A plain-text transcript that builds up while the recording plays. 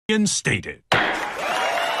instated.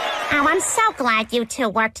 Oh, I'm so glad you two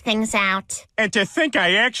worked things out. And to think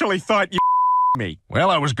I actually thought you me. Well,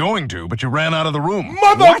 I was going to, but you ran out of the room.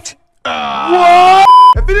 What? What?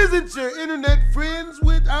 If it isn't your internet friends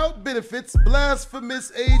without benefits,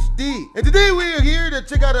 Blasphemous HD. And today we are here to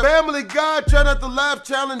check out a Family Guy Try Not to Laugh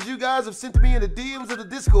challenge you guys have sent to me in the DMs of the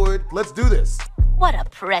Discord. Let's do this. What a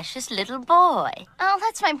precious little boy. Oh,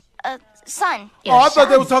 that's my, son. Oh, I thought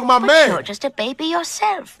they was talking about man. You're just a baby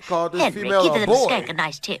yourself. Called this Henry, female give a the boy. little skank a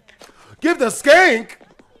nice tip. Give the skank?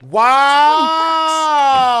 Wow.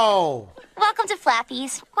 Welcome to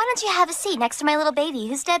Flappy's. Why don't you have a seat next to my little baby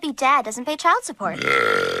whose deadbeat dad doesn't pay child support?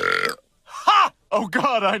 Ha! Oh,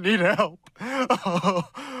 God, I need help.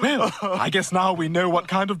 Well, I guess now we know what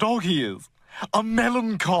kind of dog he is. A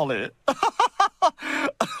melancholy.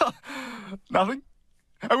 Nothing?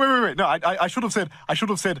 Oh, wait. No, I should have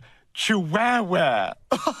said chihuahua.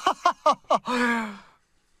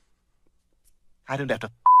 I don't have to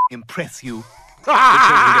impress you. The children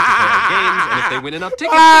get to play our games, and if they win enough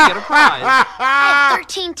tickets, they get a prize. I have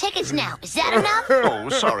 13 tickets now. Is that enough? Oh,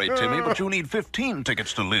 sorry, Timmy, but you need 15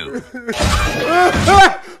 tickets to live. Thank you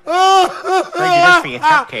just for your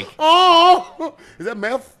cupcake. Oh, is that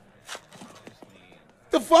meth?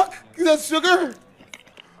 The fuck? Is that sugar?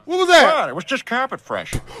 What was that? What? It was just carpet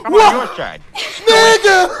fresh. How What? about your side?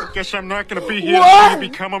 Nigga! Guess I'm not gonna be here What? to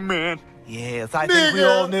become a man. Yes, I think we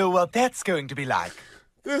all know what that's going to be like.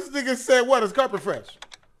 This nigga said what? Is carpet fresh?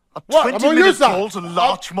 A What? I'm on your 20-minute side. call to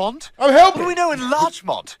Larchmont? I'm What helping. do we know in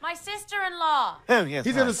Larchmont? My sister-in-law. Oh, yes.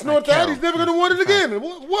 He's gonna snort that. He's never gonna want it again.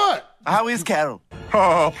 What? How is Carol?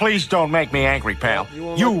 Oh, please don't make me angry, pal. You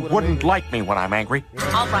won't You like me when I'm wouldn't angry. like me when I'm angry.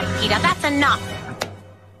 All right, Peter, that's enough.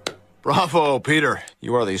 Bravo, Peter.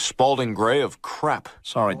 You are the Spalding Gray of crap.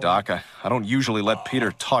 Sorry, Doc. I don't usually let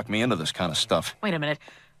Peter talk me into this kind of stuff. Wait a minute.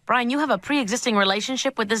 Brian, you have a pre-existing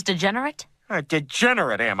relationship with this degenerate? A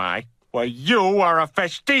degenerate, am I? Well, you are a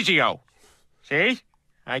festizio. See?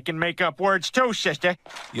 I can make up words too, sister.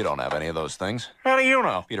 You don't have any of those things. How do you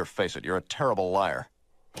know? Peter, face it, you're a terrible liar.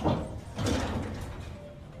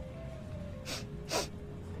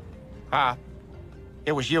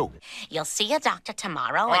 It was you. You'll see a doctor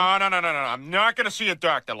tomorrow Oh, and... no. I'm not gonna see a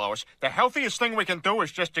doctor, Lois. The healthiest thing we can do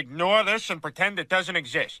is just ignore this and pretend it doesn't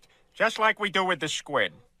exist. Just like we do with the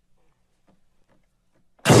squid.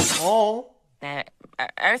 Oh.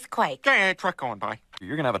 Earthquake. Okay, truck going by.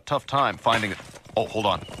 You're gonna have a tough time finding it. Oh, hold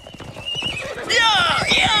on.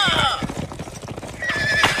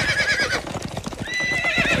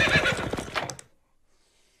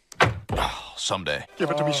 Someday. Give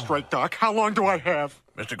it to me straight, Doc. How long do I have?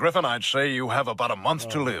 Mr. Griffin, I'd say you have about a month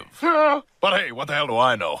to live. Yeah. But hey, what the hell do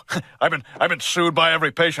I know? I've been sued by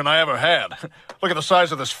every patient I ever had. Look at the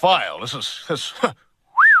size of this file. This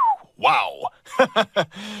wow.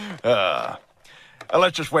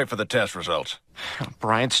 Let's just wait for the test results.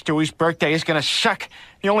 Brian Stewie's birthday is gonna suck.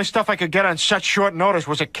 The only stuff I could get on such short notice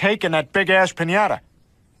was a cake and that big-ass piñata.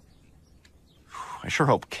 I sure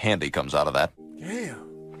hope candy comes out of that.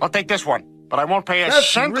 Damn. I'll take this one, but I won't pay a That's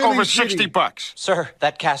cent really over shitty. $60. Sir,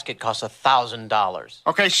 that casket costs $1,000.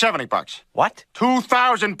 Okay, $70. What?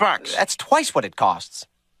 $2,000. That's twice what it costs.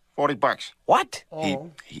 $40. What?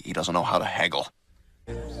 He doesn't know how to haggle.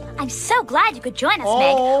 I'm so glad you could join us,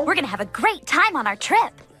 Oh. Meg. We're gonna have a great time on our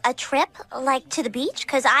trip. A trip? Like to the beach?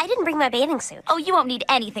 Because I didn't bring my bathing suit. Oh, you won't need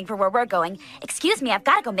anything for where we're going. Excuse me, I've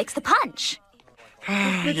got to go mix the punch.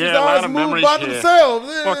 Bitches' Yeah, a lot eyes of move memories by here. themselves.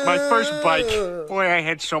 Look, my first bike. Boy, I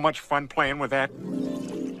had so much fun playing with that.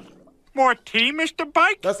 More tea, Mr.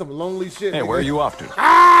 Bike? That's some lonely shit. Hey, where are you off to?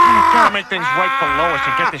 Gotta make things right for Lois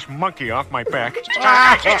and get this monkey off my back.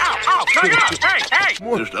 Hey!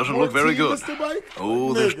 This doesn't look very good. Mr. Bike?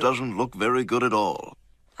 Oh, this Nigga. doesn't look very good at all.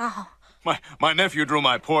 Oh. My nephew drew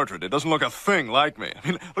my portrait. It doesn't look a thing like me. I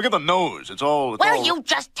mean, look at the nose. It's all... Will you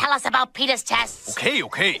just tell us about Peter's tests? Okay.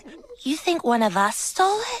 You think one of us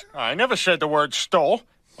stole it? I never said the word stole.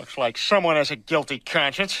 Looks like someone has a guilty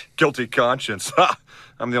conscience. Guilty conscience. Ha!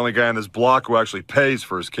 I'm the only guy on this block who actually pays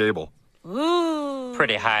for his cable. Ooh.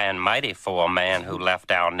 Pretty high and mighty for a man who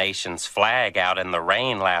left our nation's flag out in the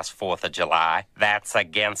rain last 4th of July. That's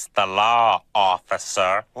against the law,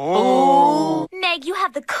 officer. Ooh. Meg, you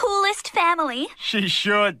have the coolest family. She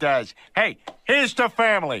sure does. Hey, here's to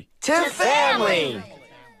family. To family!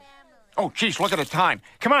 Oh, geez, look at the time.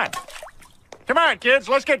 Come on. Come on, kids,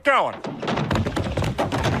 let's get going.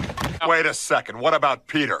 Wait a second. What about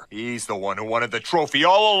Peter? He's the one who wanted the trophy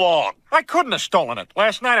all along. I couldn't have stolen it.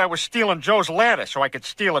 Last night I was stealing Joe's ladder so I could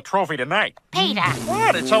steal a trophy tonight. Peter.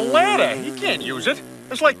 What? It's a ladder. He can't use it.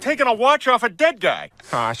 It's like taking a watch off a dead guy.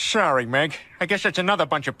 Ah, sorry, Meg. I guess it's another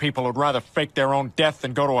bunch of people who'd rather fake their own death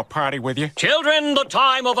than go to a party with you. Children, the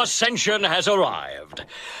time of ascension has arrived.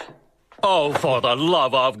 Oh, for the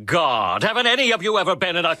love of God. Haven't any of you ever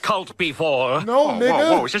been in a cult before? No,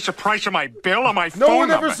 nigga. Whoa, is this the price of my bill or my No phone one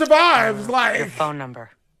number? ever survives, like. Your phone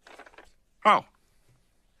number. Oh.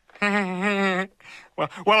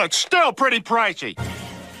 well, it's still pretty pricey.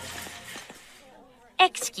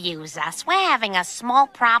 Excuse us, we're having a small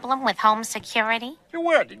problem with home security.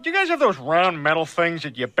 What? Do you guys have those round metal things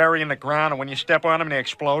that you bury in the ground and when you step on them they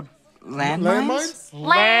explode? Landmines?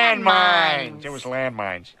 Landmines. It was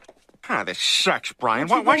landmines. Ah, this sucks, Brian.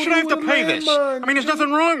 Why should I have to pay this? I mean, there's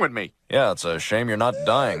nothing wrong with me. Yeah, it's a shame you're not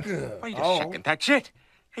dying. Wait a second, that's it.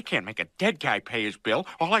 I can't make a dead guy pay his bill.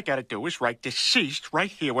 All I gotta do is write deceased right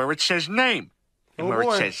here where it says name. And where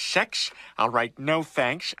it says sex, I'll write no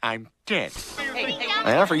thanks, I'm dead.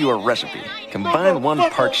 I offer you a recipe. Combine 1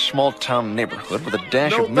 part small-town neighborhood with a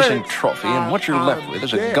dash of missing trophy, and what you're left with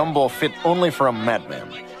is a gumbo fit only for a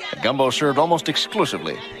madman. A gumbo served almost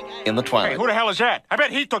exclusively in the twilight. Hey, who the hell is that? I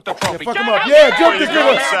bet he took the trophy. Fuck him up. Yeah, jump this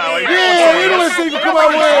nigga. Sally. Yeah, we don't want to see you come out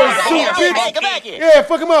wearing a suit, bitch. Yeah,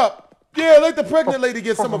 fuck him up. Yeah, let the pregnant lady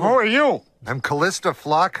get some of Who them. are you? I'm Callista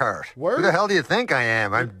Flockhart. Word? Who the hell do you think I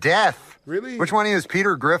am? I'm deaf. Really? Which one of you is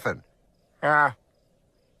Peter Griffin?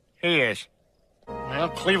 He is. Well,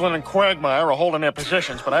 Cleveland and Quagmire are holding their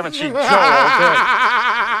positions, but I haven't seen Joe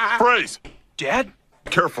all day. Freeze! Dad?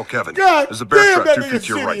 Careful, Kevin. God There's a bear damn, trap that 2 feet to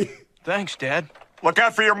your nigga's right. shitty. Thanks, Dad. Look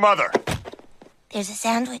out for your mother. There's a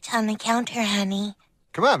sandwich on the counter, honey.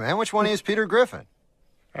 Come on, man. Which one of you is Peter Griffin?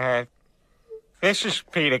 This is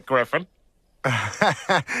Peter Griffin.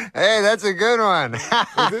 Hey, that's a good one.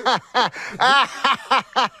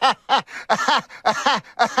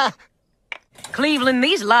 Cleveland,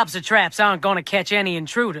 these lobster traps aren't going to catch any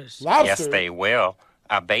intruders. Lobster? Yes, they will.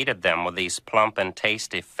 I baited them with these plump and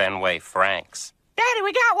tasty Fenway Franks. Daddy,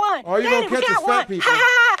 we got one. All you Daddy, gonna catch we is got fat one. people. Ha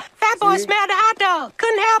ha! Fat boy See? smelled the hot dog.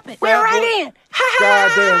 Couldn't help it. We're right boy. in. Ha ha!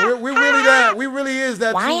 God damn, we're really that. We really is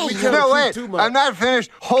that. Why Too. are We you- tell the No, truth wait. too much. I'm not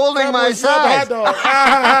finished holding Fat my boy smelled the sides.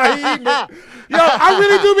 hot dog. He eating it. Yo, I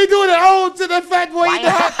really do be doing it. Oh, to that fat boy eating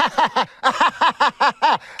the hot.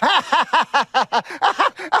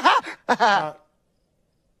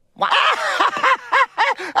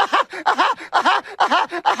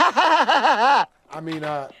 I mean,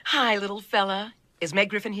 Hi, little fella. Is Meg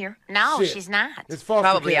Griffin here? No, Shit. she's not. it's foster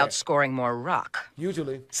Probably care. outscoring more rock.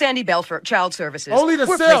 Usually. Sandy Belfort, Child Services. Only the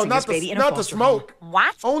We're sell, placing not this baby the in a not the foster smoke.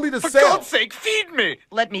 What? Only the For sell. God's sake, feed me!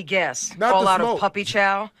 Let me guess. Not All the out smoke. of puppy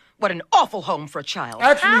chow? What an awful home for a child.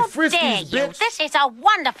 Actually, How dare Friskies, you? bitch. This is a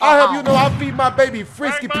wonderful I have home. you know I feed my baby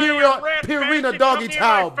Frisky Purina doggy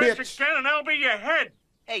towel, bitch. Again and I'll be your head.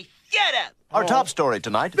 Hey, shut up! Our top story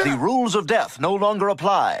tonight, the rules of death no longer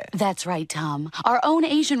apply. That's right, Tom. Our own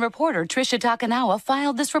Asian reporter, Trisha Takanawa,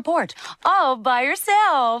 filed this report all by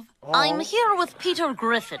herself. I'm here with Peter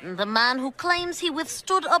Griffin, the man who claims he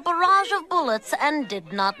withstood a barrage of bullets and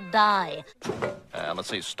did not die. Let's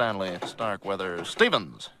see, Stanley, Starkweather,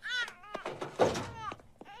 Stevens.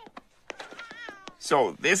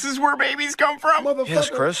 So this is where babies come from? Yes,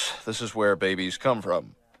 Chris, this is where babies come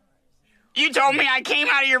from. You told me I came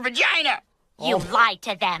out of your vagina. You lied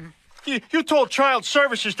to them. You told Child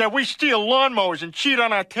Services that we steal lawnmowers and cheat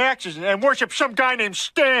on our taxes and worship some guy named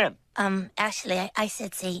Stan. Actually, I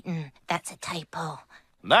said Satan. That's a typo.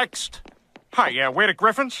 Next. Hi, where the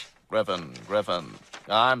Griffins? Griffin.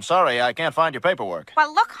 I'm sorry, I can't find your paperwork.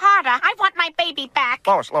 Well, look harder. I want my baby back.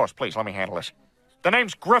 Lois, please, let me handle this. The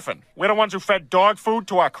name's Griffin. We're the ones who fed dog food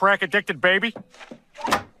to our crack-addicted baby.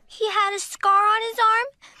 He had a scar on his arm,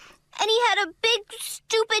 and he had a big,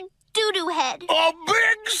 stupid doo-doo head. A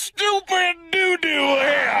big, stupid doo-doo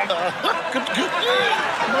head.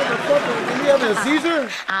 Motherfucker, is he having a seizure?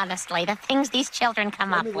 Honestly, the things these children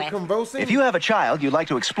come up with. Convulsing? If you have a child you'd like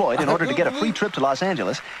to exploit in order to get a free trip to Los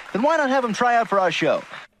Angeles, then why not have him try out for our show?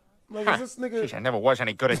 Like, is this nigga... Jeez, I never was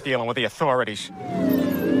any good at dealing with the authorities.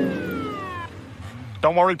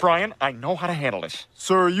 Don't worry, Brian. I know how to handle this.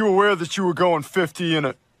 Sir, are you aware that you were going 50 in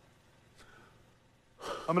a...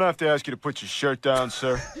 I'm gonna have to ask you to put your shirt down,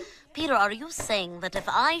 sir. Peter, are you saying that if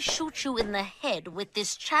I shoot you in the head with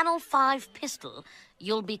this Channel 5 pistol,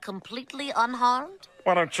 you'll be completely unharmed?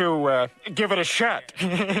 Why don't you, give it a shot?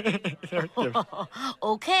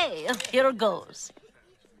 Okay, here goes.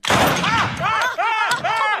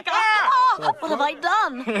 What have I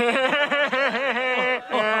done?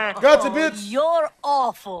 Gotcha, bitch. You're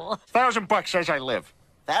awful. $1,000 says I live.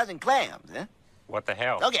 1,000 clams, huh? What the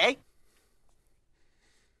hell? Okay.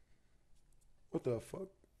 What the fuck?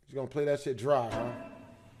 You gonna play that shit dry, huh?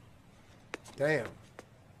 Damn.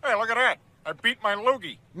 Hey, look at that. I beat my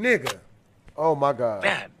loogie. Nigga. Oh my God.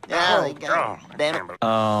 Dad. Oh, God. Damn it.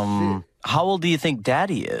 How old do you think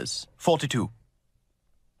Daddy is? 42.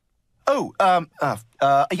 Oh, I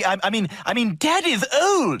mean, Daddy's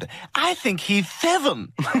old. I think he's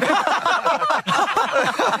 7.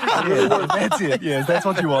 That's it. Yes, that's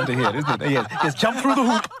what you want to hear, isn't it? Yes, jump through the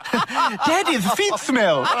hoop. Daddy's feet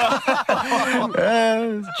smell.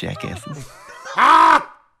 Jackasses.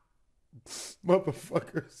 Ah!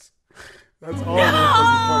 Motherfuckers. That's all funny.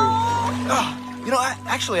 You know, I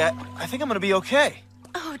think I'm gonna be okay.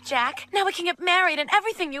 Oh, Jack, now we can get married and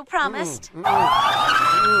everything you promised. Go right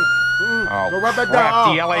back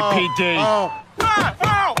down. The LAPD.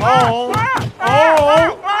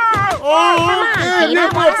 Peter,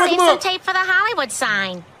 want to see some tape for the Hollywood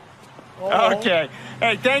sign. Okay.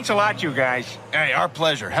 Hey, thanks a lot, you guys. Hey, our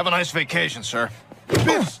pleasure. Have a nice vacation, sir.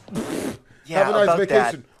 Yeah, Have a nice about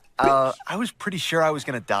vacation. that. I was pretty sure I was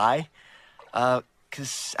gonna die.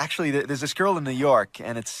 Because actually, there's this girl in New York,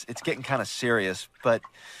 and it's getting kind of serious. But,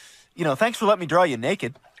 you know, thanks for letting me draw you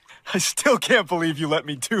naked. I still can't believe you let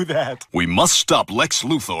me do that. We must stop Lex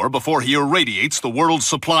Luthor before he irradiates the world's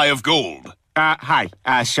supply of gold. Hi.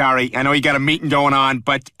 Sorry. I know you got a meeting going on,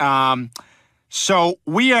 but, so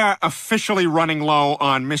we are officially running low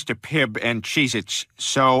on Mr. Pibb and Cheez-Its.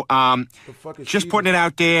 So, just putting it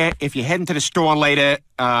out there. If you're heading to the store later,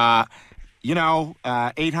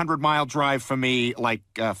 800-mile drive for me, like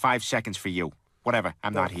 5 seconds for you. Whatever,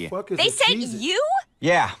 I'm not here. They sent you?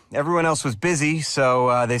 Yeah, everyone else was busy,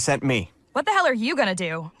 so they sent me. What the hell are you gonna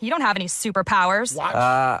do? You don't have any superpowers. Watch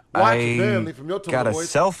family from your tone got of a voice.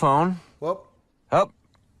 cell phone. Well,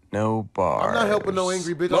 no bar. I'm not helping no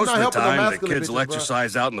angry bitch. Most I'm not of the helping no time, the masculine kids will bitches,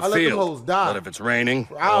 exercise bro. out in the I let them field. hoes die. But if it's raining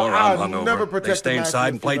or I'll I'm never hungover, protect they stay the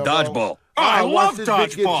inside and play masculine female, dodgeball. I watch love this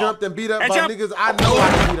bitch get dodgeball. jumped and beat up Hey, by jump. niggas I know I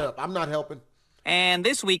can beat up. I'm not helping. And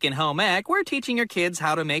this week in home ec, we're teaching your kids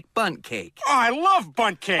how to make bundt cake. Oh, I love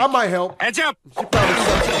bundt cake. I might help. Heads up.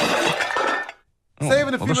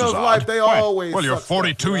 Saving a Well, this female's is life, odd. they always Well, you're suck stuff,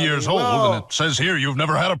 42 years I mean, old, and it says here you've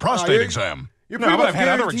never had a prostate exam. You're No, pretty but much I've had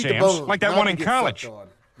other guaranteed the exams, bone, like that not one to in get college. sucked on.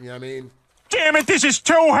 You know what I mean? Damn it, this is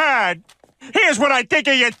too hard. Here's what I think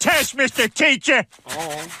of your test, Mr. Teacher.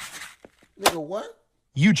 Oh. Nigga, what?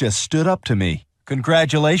 You just stood up to me.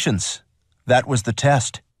 Congratulations. That was the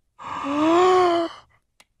test.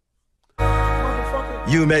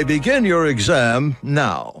 You may begin your exam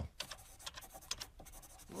now.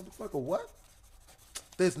 Motherfucker, what?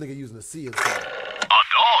 This nigga using a C instead. A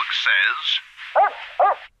dog says.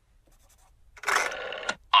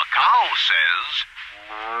 A cow says.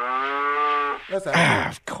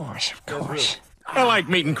 Of course. I like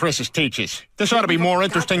meeting Chris's teachers. This ought to be more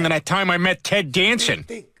interesting than that time I met Ted Danson.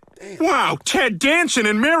 Wow, Ted Danson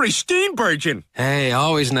and Mary Steenburgen. Hey,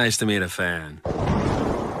 always nice to meet a fan.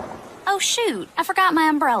 Oh, shoot. I forgot my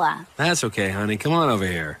umbrella. That's okay, honey. Come on over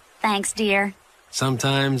here. Thanks, dear.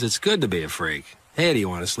 Sometimes it's good to be a freak. Hey, do you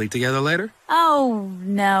want to sleep together later? Oh,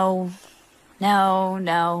 no.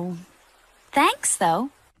 No. Thanks, though.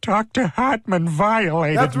 Dr. Hartman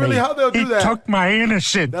violated That's really me. how they'll do He that. took my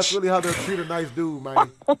innocence. That's really how they'll treat a nice dude, man.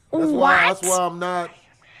 That's why I'm not.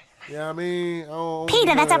 Yeah, I mean,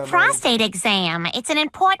 Peter, that's a prostate exam. It's an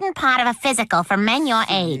important part of a physical for men your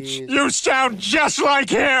age. You sound just like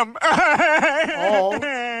him.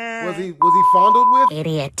 Was he fondled with?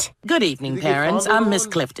 Idiot. Good evening, parents. I'm Miss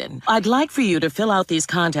Clifton. I'd like for you to fill out these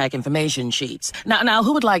contact information sheets. Now,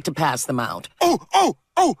 who would like to pass them out? Oh,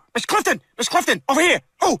 Miss Clifton, over here.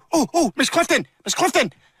 Miss Clifton, Miss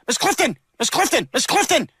Clifton, Miss Clifton, Miss Clifton, Miss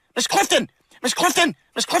Clifton, Miss Clifton, Miss Clifton,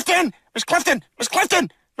 Miss Clifton, Miss Clifton, Miss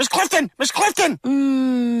Clifton, Miss Clifton, Miss Clifton.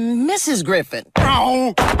 Mrs. Griffin.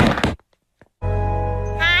 Oh.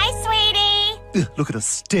 Hi, sweetie. Look at her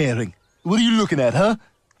staring. What are you looking at, huh?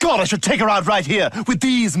 God, I should take her out right here with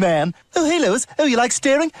these, man. Oh, hey, Lois. Oh, you like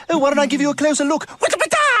staring? Oh, why don't I give you a closer look?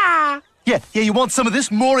 Yeah, you want some of this,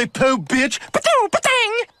 Maury Poe bitch?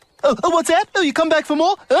 Oh, what's that? Oh, you come back for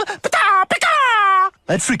more? Huh?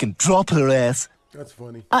 I'd freaking drop her ass. That's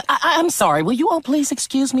funny. I'm sorry. Will you all please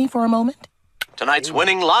excuse me for a moment? Tonight's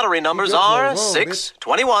winning lottery numbers are 6,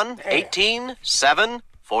 21, 18, 7,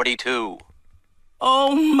 42.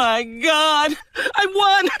 Oh, my God. I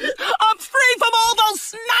won. I'm free from all those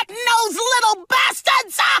snot-nosed little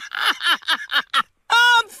bastards.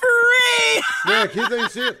 I'm free. Yeah, kids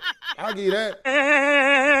ain't shit. I'll give you that.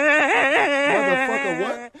 Motherfucker,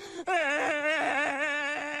 what?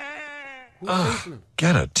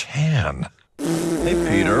 Get a tan. Hey,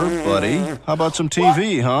 Peter, buddy. How about some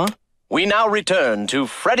TV, huh? We now return to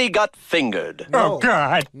Freddy Got Fingered. Oh,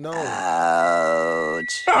 God. No.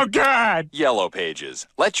 Ouch. Oh, God. Yellow Pages.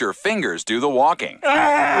 Let your fingers do the walking.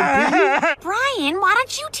 Brian, why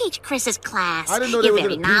don't you teach Chris's class? I didn't know they You're were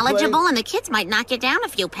very gonna be knowledgeable, playing. and the kids might knock you down a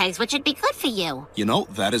few pegs, which would be good for you. You know,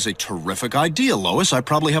 that is a terrific idea, Lois. I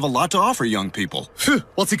probably have a lot to offer young people.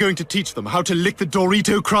 What's he going to teach them? How to lick the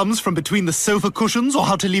Dorito crumbs from between the sofa cushions, or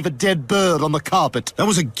how to leave a dead bird on the carpet? That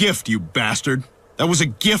was a gift, you bastard. That was a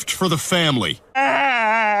gift for the family.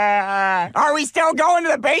 Are we still going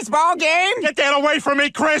to the baseball game? Get that away from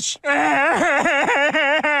me, Chris!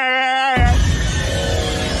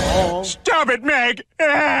 Stop it, Meg!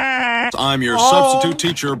 I'm your substitute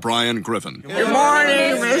teacher, Brian Griffin. Good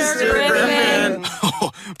morning, Mr. Griffin.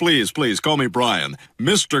 Oh, please, call me Brian.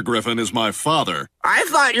 Mr. Griffin is my father. I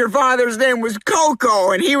thought your father's name was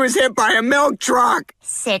Coco and he was hit by a milk truck.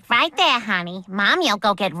 Sit right there, honey. Mommy'll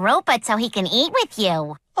go get Rupert so he can eat with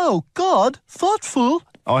you. Oh, God, thoughtful.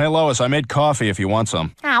 Oh, hey, Lois, I made coffee if you want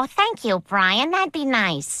some. Oh, thank you, Brian. That'd be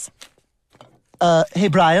nice. Hey,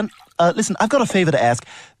 Brian, listen, I've got a favor to ask.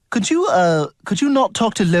 Could you not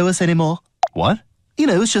talk to Lois anymore? What? You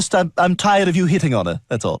know, it's just I'm tired of you hitting on her,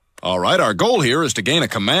 that's all. All right, our goal here is to gain a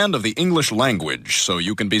command of the English language so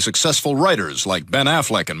you can be successful writers like Ben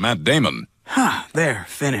Affleck and Matt Damon. There,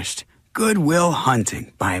 finished. Good Will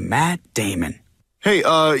Hunting by Matt Damon. Hey,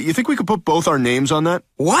 you think we could put both our names on that?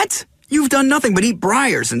 What? You've done nothing but eat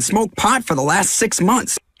briars and smoke pot for the last 6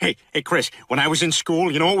 months. Hey, Chris, when I was in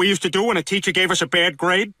school, you know what we used to do when a teacher gave us a bad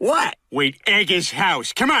grade? What? We'd egg his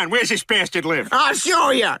house. Come on, where's this bastard live? I'll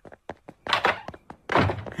show you.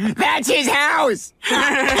 That's his house. Take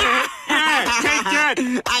that.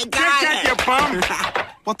 I Take that, you bum.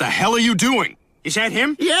 What the hell are you doing? Is that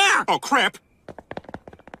him? Yeah. Oh, crap.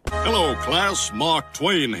 Hello, class. Mark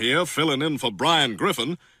Twain here, filling in for Brian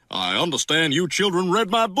Griffin. I understand you children read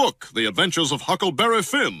my book, The Adventures of Huckleberry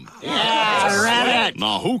Finn. Yeah, I read it.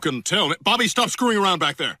 Now, who can tell me... Bobby, stop screwing around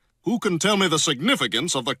back there. Who can tell me the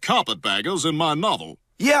significance of the carpetbaggers in my novel?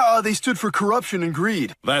 Yeah, they stood for corruption and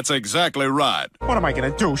greed. That's exactly right. What am I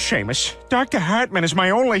gonna do, Seamus? Dr. Hartman is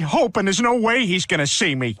my only hope, and there's no way he's gonna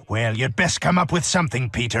see me. Well, you'd best come up with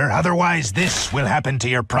something, Peter. Otherwise, this will happen to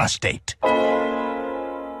your prostate.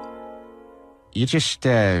 You just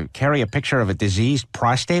carry a picture of a diseased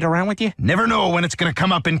prostate around with you? Never know when it's going to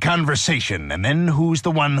come up in conversation, and then who's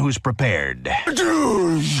the one who's prepared.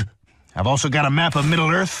 I've also got a map of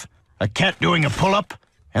Middle-earth, a cat doing a pull-up,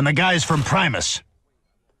 and the guys from Primus.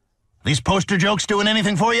 These poster jokes doing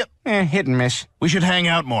anything for you? Hit and miss. We should hang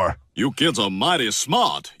out more. You kids are mighty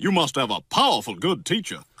smart. You must have a powerful good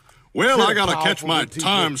teacher. Well, I gotta catch my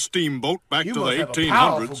time steamboat back to the 1800s.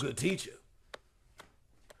 Powerful good teacher.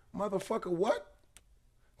 Motherfucker, what?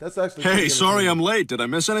 That's actually... Hey, sorry I'm late. Did I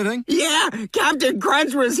miss anything? Yeah, Captain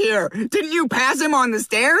Crunch was here. Didn't you pass him on the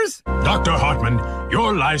stairs? Dr. Hartman,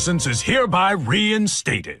 your license is hereby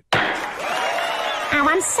reinstated. Oh,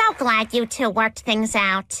 I'm so glad you two worked things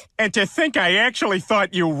out. And to think I actually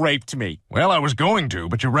thought you raped me. Well, I was going to,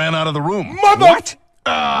 but you ran out of the room. What?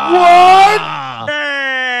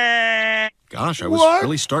 Gosh, I was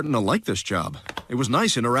really starting to like this job. It was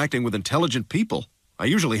nice interacting with intelligent people. I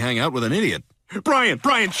usually hang out with an idiot. Brian,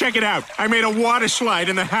 check it out. I made a water slide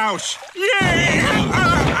in the house.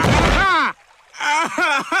 Yeah!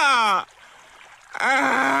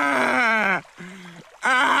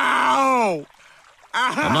 Ow!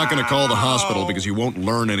 I'm not going to call the hospital because you won't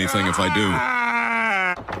learn anything if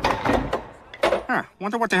I do.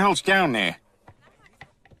 Wonder what the hell's down there.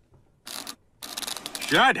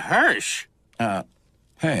 Judd Hirsch.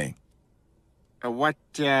 Hey.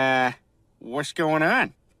 What's going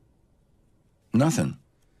on? Nothing.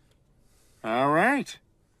 All right.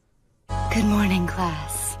 Good morning,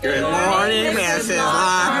 class. Good morning, Mrs.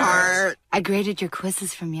 Lockhart. I graded your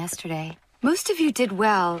quizzes from yesterday. Most of you did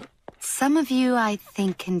well. Some of you, I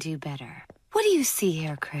think, can do better. What do you see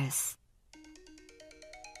here, Chris?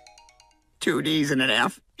 2 D's and an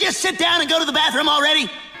F. Just sit down and go to the bathroom already.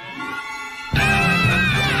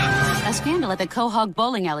 A scandal at the Quahog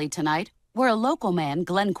bowling alley tonight, where a local man,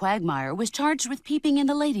 Glenn Quagmire, was charged with peeping in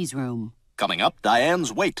the ladies' room. Coming up,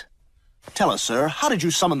 Diane's weight. Tell us, sir, how did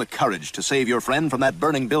you summon the courage to save your friend from that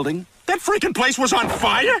burning building? That freaking place was on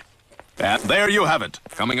fire? And there you have it.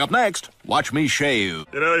 Coming up next, watch me shave.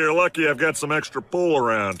 You know, you're lucky I've got some extra pull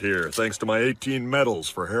around here, thanks to my 18 medals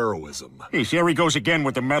for heroism. Here he goes again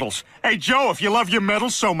with the medals. Hey, Joe, if you love your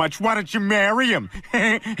medals so much, why don't you marry him?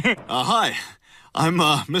 Hi. I'm,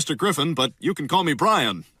 Mr. Griffin, but you can call me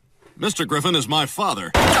Brian. Mr. Griffin is my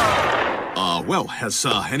father. Well, has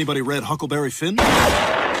anybody read Huckleberry Finn?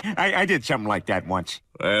 I did something like that once.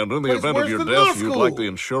 And in the Place event worse of your than death, middle you'd school. like the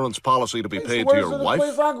insurance policy to be It's paid to worse your than the wife?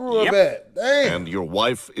 place I grew up at. Damn. And your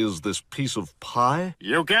wife is this piece of pie?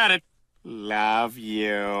 You got it. Love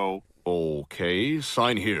you. Okay,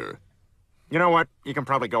 sign here. You know what? You can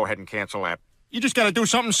probably go ahead and cancel that. You just gotta do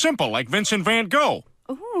something simple, like Vincent van Gogh.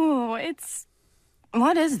 Ooh,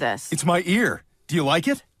 what is this? It's my ear. Do you like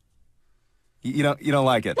it? You don't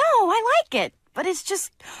like it? No, I like it. But it's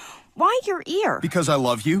just, why your ear? Because I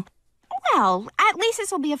love you? Well, at least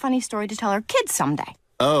this will be a funny story to tell our kids someday.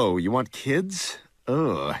 Oh, you want kids?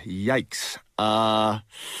 Ugh, yikes. I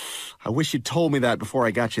wish you'd told me that before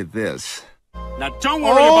I got you this. Now, don't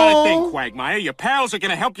worry about a thing, Quagmire. Your pals are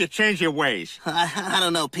gonna help you change your ways. I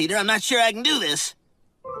don't know, Peter. I'm not sure I can do this.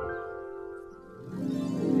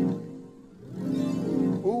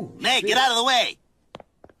 Ooh, Meg, get out of the way.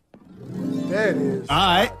 There it is. All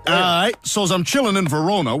right. So as I'm chilling in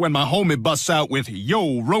Verona when my homie busts out with,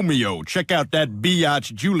 "Yo, Romeo, check out that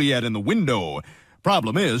biatch Juliet in the window."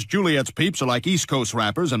 Problem is, Juliet's peeps are like East Coast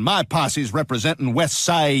rappers, and my posse's representing West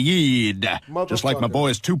Side. Just like my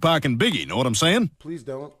boys Tupac and Biggie, know what I'm saying? Please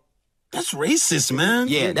don't. That's racist, man.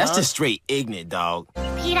 Yeah, that's just straight ignorant, dog.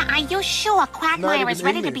 Peter, are you sure Quagmire is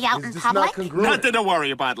ready to be out in public? Nothing to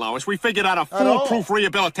worry about, Lois. We figured out a foolproof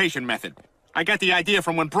rehabilitation method. I got the idea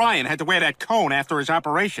from when Brian had to wear that cone after his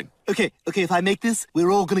operation. Okay, if I make this,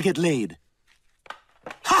 we're all gonna get laid.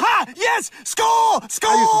 Ha-ha! Yes! Score! Score!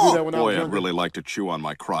 I used to do that when I was Boy, I'd younger. really like to chew on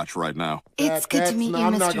my crotch right now. It's good to meet you,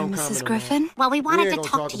 I'm not Mr. gonna and comment Mrs. on Griffin. Well, we wanted ain't to gonna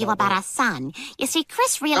talk talk to you about about that. our son. You see,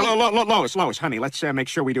 Chris really... Lois, honey, let's make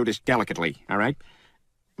sure we do this delicately, all right?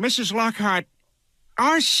 Mrs. Lockhart,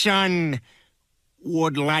 our son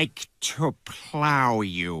would like to plow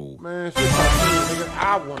you. Man, shit, nigga.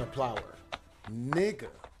 I want to plow her. Nigga.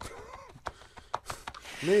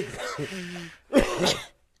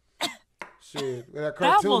 Shit.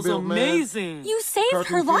 That was amazing. You saved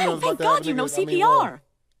Cartoon her life. females about Thank to God have you know niggas- I mean, CPR.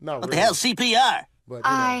 Not What really. the hell, CPR? But, you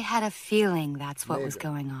I know, had a feeling that's what was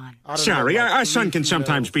going on. I don't Sorry, know, like our son can three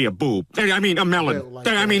sometimes females. be a boob. I mean, a melon. Built like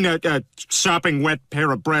I mean, a sopping wet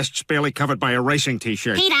pair of breasts barely covered by a racing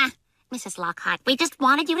T-shirt. Peter, Mrs. Lockhart, we just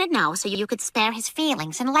wanted you to know so you could spare his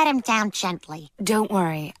feelings and let him down gently. Don't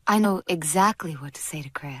worry. I know exactly what to say to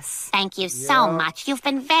Chris. Thank you so much. You've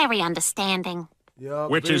been very understanding. Yeah,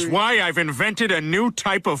 Which is why I've invented a new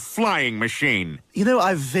type of flying machine. You know,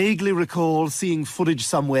 I vaguely recall seeing footage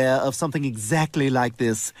somewhere of something exactly like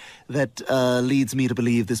this that leads me to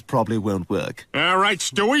believe this probably won't work. All right,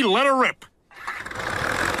 Stewie, let her rip.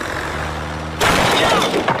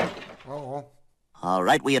 All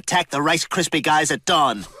right, we attack the Rice Krispie guys at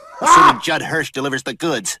dawn. Assuming Judd Hirsch delivers the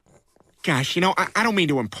goods. Gosh, you know, I don't mean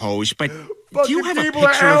to impose, but do you have a people are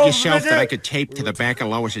picture of elves, yourself that nigga. I could tape to the back of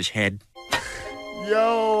Lois's head?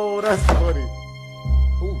 Yo, that's funny.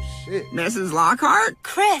 Oh, shit. Mrs. Lockhart?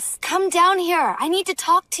 Chris, come down here. I need to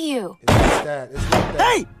talk to you. It's that. It's like that.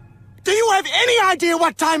 Hey! Do you have any idea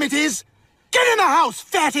what time it is? Get in the house,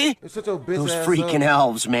 fatty! It's such a bitch Those ass freaking up.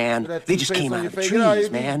 elves, man. That They just toothpaste came on out your of the face. Get out, trees,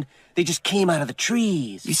 AB. man. They just came out of the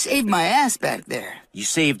trees. You saved my ass back there. You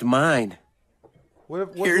saved mine.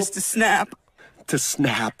 Here's to snap. To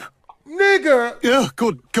snap. Nigga! Yeah,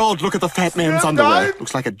 good God, look at the fat man's Snap underwear. died?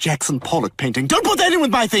 Looks like a Jackson Pollock painting. Don't put that in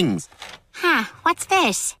with my things! Huh, what's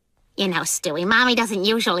this? You know, Stewie, Mommy doesn't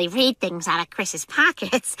usually read things out of Chris's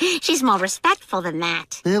pockets. She's more respectful than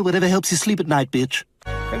that. Well, whatever helps you sleep at night, bitch.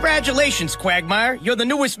 Congratulations, Quagmire. You're the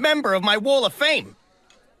newest member of my Wall of Fame.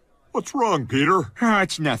 What's wrong, Peter? Oh,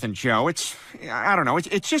 it's nothing, Joe. I don't know.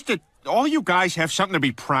 It's just that all you guys have something to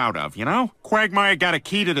be proud of, you know? Quagmire got a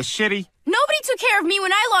key to the city. Nobody took care of me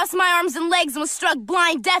when I lost my arms and legs and was struck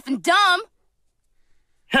blind, deaf, and dumb.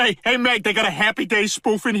 Hey, Meg, they got a Happy Days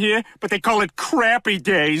spoof in here, but they call it Crappy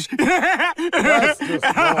Days. That's just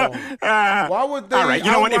wrong. Why would they All right, you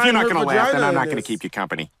know what? If you're outline not her going to laugh, then vagina I'm in not going to this? keep you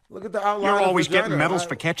company. Look at the outline You're of always vagina. getting medals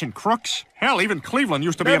for catching crooks. Hell, even Cleveland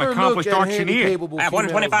used to be an Never accomplished look at auctioneer. handy-capable I have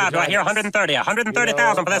 125. Do I hear 130?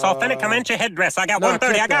 130,000 for this authentic Comanche headdress. I got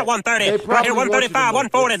 130. I got 130. Do I hear 135?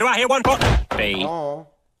 140. Do I hear 140? Oh.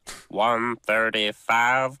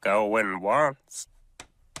 135 going once.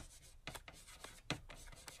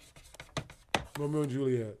 Romeo and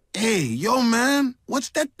Juliet. Hey, yo, man. What's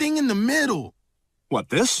that thing in the middle? What,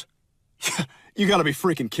 this? You gotta be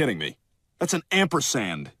freaking kidding me. That's an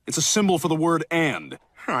ampersand. It's a symbol for the word and.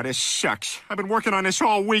 Oh, this sucks. I've been working on this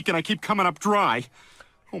all week and I keep coming up dry.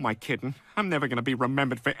 Who am I kidding? I'm never going to be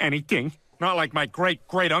remembered for anything. Not like my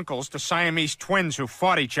great-great-uncles, the Siamese twins who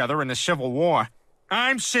fought each other in the Civil War.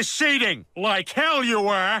 I'm seceding, like hell you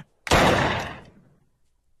were!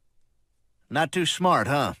 Not too smart,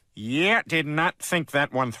 huh? Yeah, did not think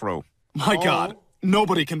that one through. My God,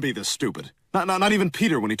 nobody can be this stupid. Not even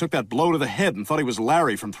Peter when he took that blow to the head and thought he was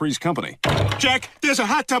Larry from Three's Company. Jack, there's a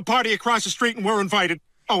hot tub party across the street and we're invited.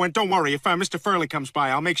 Oh, and don't worry, if Mr. Furley comes by,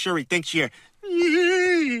 I'll make sure he thinks you're...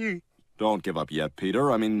 Don't give up yet,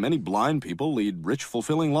 Peter. I mean, many blind people lead rich,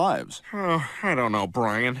 fulfilling lives. Oh, I don't know,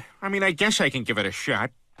 Brian. I mean, I guess I can give it a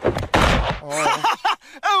shot.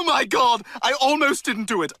 Oh, my God! I almost didn't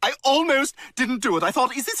do it. I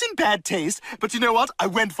thought, is this in bad taste? But you know what? I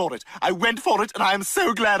went for it. And I am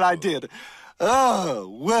so glad I did. Oh,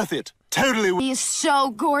 worth it. Totally. He is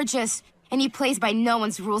so gorgeous, and he plays by no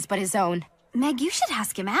one's rules but his own. Meg, you should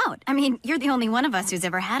ask him out. I mean, you're the only one of us who's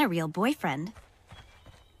ever had a real boyfriend.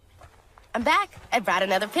 I'm back. I brought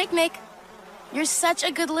another picnic. You're such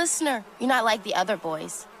a good listener. You're not like the other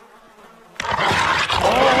boys.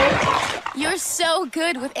 You're so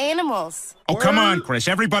good with animals. Oh, come on, Chris.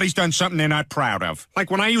 Everybody's done something they're not proud of. Like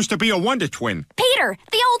when I used to be a Wonder Twin. Peter,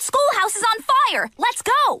 the old schoolhouse is on fire. Let's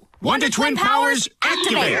go. Wonder Twin powers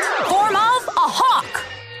activate. Form of a hawk.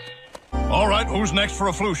 All right, who's next for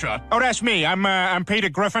a flu shot? Oh, that's me. I'm Peter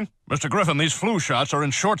Griffin. Mr. Griffin, these flu shots are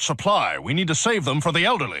in short supply. We need to save them for the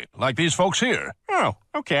elderly, like these folks here. Oh,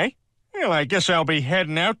 okay. Well, I guess I'll be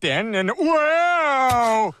heading out then, and...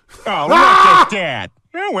 Whoa! Oh, look at that.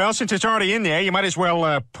 Oh, well, since it's already in there, you might as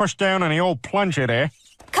well push down on the old plunger there.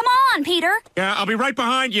 Come on, Peter. Yeah, I'll be right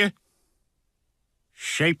behind you.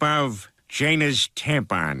 Shape of Jaina's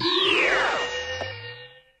tampon.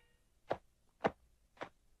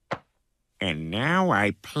 And now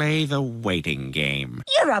I play the waiting game.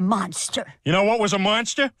 You're a monster. You know what was a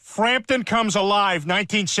monster? Frampton Comes Alive,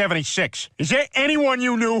 1976. Is there anyone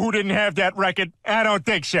you knew who didn't have that record? I don't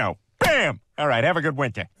think so. Bam! All right, have a good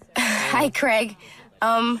winter. Hi, Craig.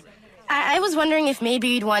 I was wondering if maybe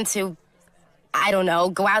you'd want to, I don't know,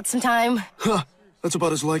 go out sometime? Huh. That's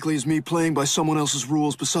about as likely as me playing by someone else's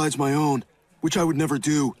rules besides my own, which I would never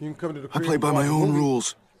do. I play by my own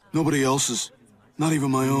rules. Nobody else's. Not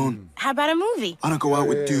even my own. How about a movie? I don't go out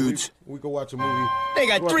with dudes. We go watch a movie. They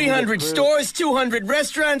got 300 stores, 200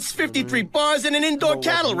 restaurants, 53 bars, and an indoor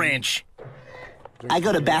cattle ranch. I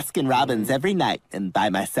go to Baskin Robbins every night and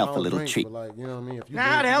buy myself a little treat. How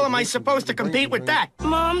the hell am I supposed to compete with that?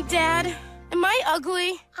 Mom, Dad, am I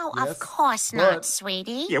ugly? Oh, of course not,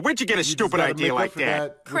 sweetie. Yeah, where'd you get a stupid idea like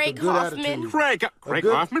that? Craig Hoffman. Craig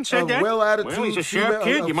Hoffman said that? Well, he's a sharp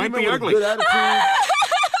kid. You might be ugly.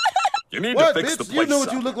 You need to fix the place. You know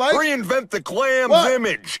what you look like. Reinvent the clam's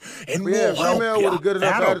image, and we'll help you.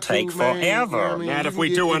 That'll take forever. Not if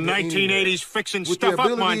we do a 1980s fixing stuff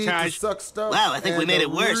up montage. Wow, I think we made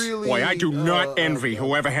it worse. Boy, I do not envy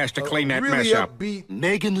whoever has to clean that mess up.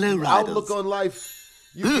 Megan Lowriders. Outlook on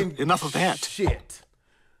life. Enough of that. Shit.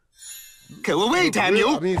 Go away,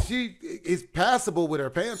 Daniel. I mean, she is passable with her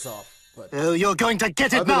pants off. Oh, you're going to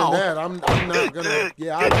get it now. Other than that, I'm not gonna.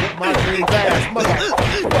 Yeah, I get my dreams ass.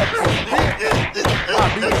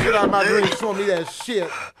 I beat the shit out of my dreams, showing me that shit.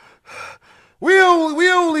 We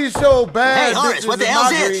only show bad. Hey, Horace, what the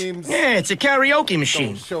hell's it? Yeah, it's a karaoke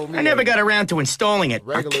machine. I never got around to installing it.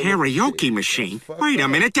 A karaoke machine? Wait a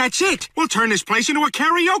minute, that's it. We'll turn this place into a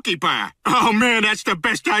karaoke bar. Oh, man, that's the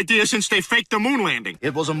best idea since they faked the moon landing.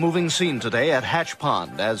 It was a moving scene today at Hatch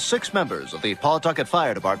Pond as 6 members of the Pawtucket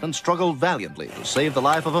Fire Department struggled valiantly to save the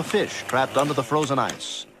life of a fish trapped under the frozen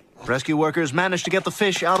ice. Rescue workers managed to get the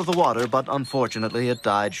fish out of the water, but unfortunately it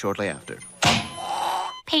died shortly after.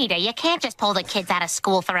 Peter, you can't just pull the kids out of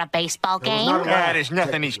school for a baseball game. Yeah, there's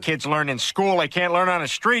nothing these kids learn in school they can't learn on the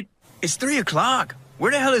street. It's 3 o'clock.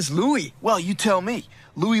 Where the hell is Louis? Well, you tell me.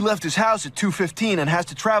 Louis left his house at 2:15 and has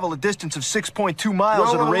to travel a distance of 6.2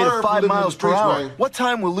 miles at a rate of 5 miles per hour. What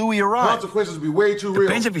time will Louis arrive? Consequences will be way too real.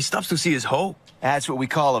 Depends if he stops to see his hoe. That's what we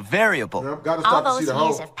call a variable. All those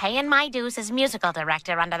years of paying my dues as musical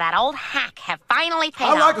director under that old hack have finally paid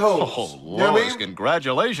off. I like hoes. Oh, Lois,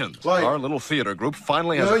 congratulations. Our little theater group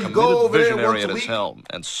finally has a committed visionary at its helm,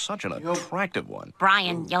 and such an attractive one.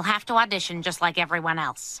 Brian, you'll have to audition just like everyone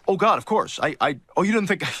else. Oh, God, of course. Oh, you didn't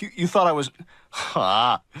think... You thought I was...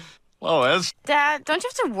 Lois. Dad, don't you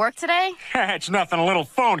have to work today? It's nothing a little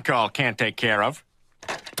phone call can't take care of.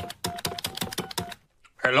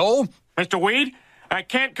 Hello? Mr. Weed, I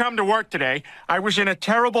can't come to work today. I was in a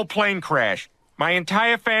terrible plane crash. My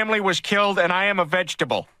entire family was killed, and I am a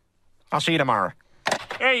vegetable. I'll see you tomorrow.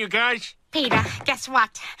 Hey, you guys. Peter, guess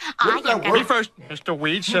what? Me first. Mr.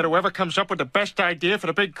 Weed said whoever comes up with the best idea for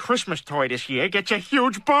the big Christmas toy this year gets a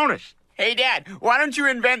huge bonus. Hey, Dad, why don't you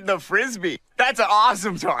invent the Frisbee? That's an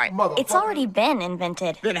awesome toy. It's already been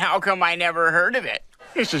invented. Then how come I never heard of it?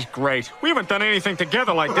 This is great. We haven't done anything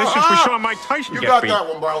together like this since we saw Mike Tyson get beat. You got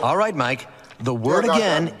that one, bro. All right, Mike. The word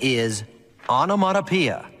again is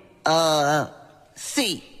onomatopoeia.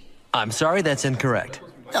 C. I'm sorry, that's incorrect.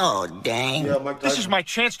 Oh, dang. This is my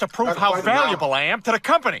chance to prove how valuable I am to the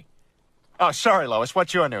company. Oh, sorry, Lois.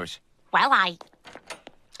 What's your news? Well, It's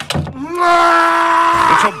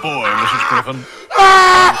a boy, Mrs. Griffin.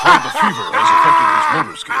 I'm afraid the fever has affected his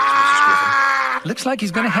motor skills, Mrs. Griffin. Looks like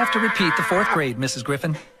he's going to have to repeat the 4th grade, Mrs.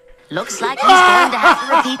 Griffin. Looks like he's going to have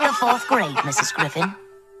to repeat the 4th grade, Mrs. Griffin.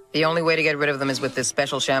 The only way to get rid of them is with this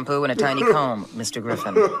special shampoo and a tiny comb, Mr.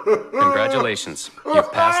 Griffin. Congratulations.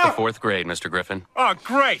 You've passed the 4th grade, Mr. Griffin. Oh,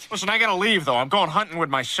 great. Listen, I gotta leave, though. I'm going hunting with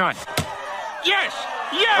my son. Yes!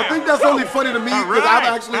 Yeah! I think that's only funny to me because I've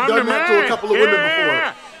actually done that to a couple of women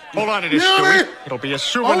before. Hold on to this, Stewie. It'll be a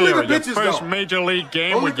souvenir of your first major league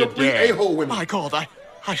game with your dad. My God,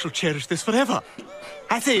 I shall cherish this forever.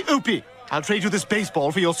 I say, Opie, I'll trade you this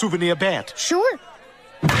baseball for your souvenir bat. Sure.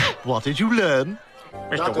 What did you learn?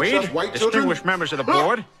 Mr. Weed, distinguished members of the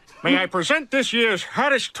board, may I present this year's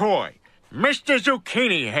hottest toy, Mr.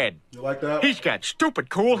 Zucchini Head. You like that? He's got stupid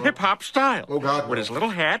cool hip-hop style. Oh, God. With his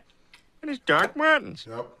little hat and his dark martins.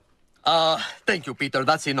 Yep. Thank you, Peter.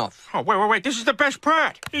 That's enough. Oh, wait. This is the best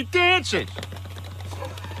part. He dances.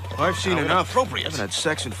 I've seen enough. Appropriate. I haven't had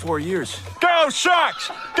sex in 4 years. Go, Sox!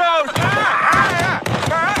 Go!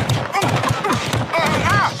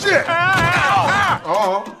 Shit!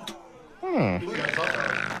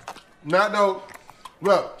 No.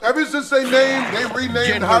 Well, ever since they renamed hot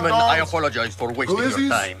Gentlemen, dogs. I apologize for wasting your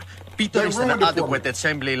time. Peter is an adequate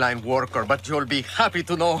assembly line worker, but you'll be happy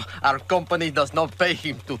to know our company does not pay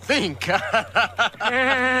him to think.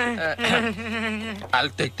 I'll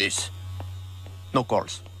take this. No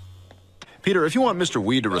calls. Peter, if you want Mr.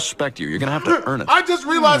 Weed to respect you, you're gonna have to earn it. I just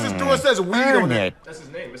realized this door says Weed on it. That's his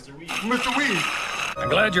name, Mr. Weed. Mr. Weed. I'm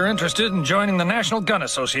glad you're interested in joining the National Gun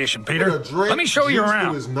Association, Peter. Let me show you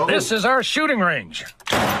around. This is our shooting range.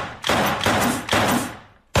 Go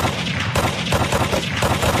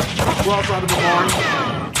outside of the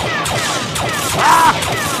barn.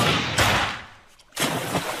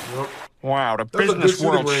 Wow, the business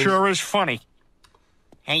world sure is funny.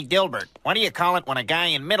 Hey, Dilbert, what do you call it when a guy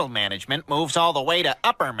in middle management moves all the way to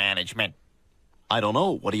upper management? I don't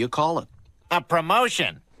know. What do you call it? A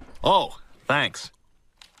promotion. Oh, thanks.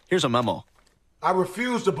 Here's a memo. I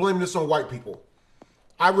refuse to blame this on white people.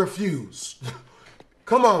 I refuse.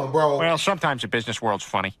 Come on, bro. Well, sometimes the business world's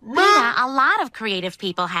funny. Yeah, a lot of creative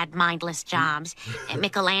people had mindless jobs.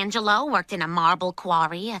 Michelangelo worked in a marble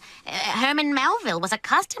quarry. Herman Melville was a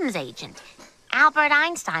customs agent. Albert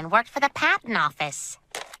Einstein worked for the patent office.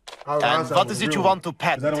 And what is it you want to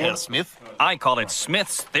patent here, Smith? I call it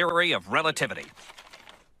Smith's theory of relativity.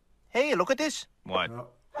 Hey, look at this. What?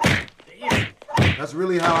 That's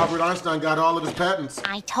really how Albert Einstein got all of his patents.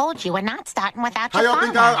 I told you, we're not starting without How your y'all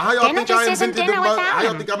think I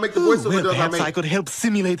make the voiceover dubs I make? I could help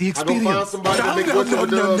simulate the experience. I go find somebody to make voiceover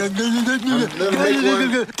dubs, and let them make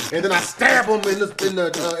one, and then I stab them in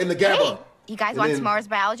the gabba. You guys want tomorrow's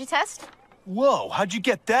biology test? Whoa, how'd you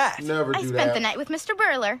get that? Never do I that. spent the night with Mr.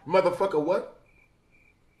 Burler. Motherfucker, what?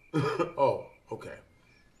 Oh, okay.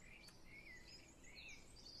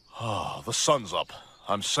 Oh, the sun's up.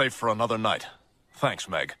 I'm safe for another night. Thanks,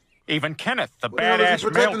 Meg. Even Kenneth, the What the hell is he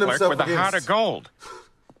badass mail protecting clerk himself with the heart against? of gold.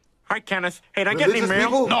 Hi, Kenneth. Hey, did I get any Religious mail?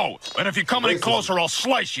 people? No, and if you come any closer, I'll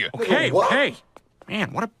slice you. Okay, What? okay.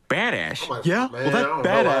 Man, what a badass. Yeah? Man, Well, I that don't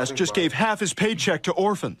know. I badass think just about gave half his paycheck to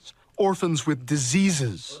orphans. Orphans with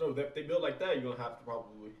diseases. Oh, no, if they build like that, you're gonna have to probably.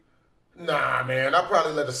 Nah, man, I'll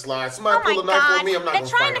probably let it slide. Somebody Oh pull my a knife God, on me, I'm not they're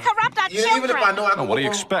gonna trying fight to corrupt our Even if I children. know I Oh, what do you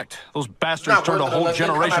go wrong. expect? Those bastards Not turned a worth it whole unless they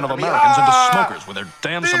come generation of after me. Americans into Ah! smokers with their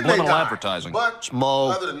damn Then they subliminal die. advertising. But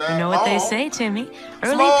Smoke. other than that, You know what they oh, say, Timmy?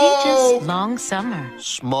 Early Smoke! peaches, long summer.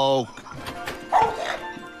 Smoke.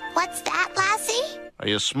 What's that, Lassie? Are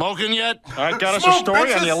you smoking yet? I got us a Smoke,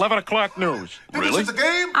 story on the bitches. 11 o'clock news. Think this is a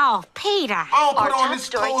game? Oh, Peter. I don't put on this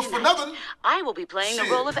clothes for nothing. I will be playing the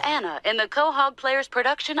role of Anna in the Quahog Players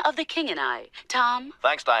production of The King and I. Tom?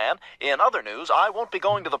 Thanks, Diane. In other news, I won't be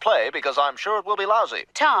going to the play because I'm sure it will be lousy.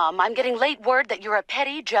 Tom, I'm getting late word that you're a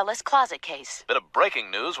petty, jealous closet case. Bit of breaking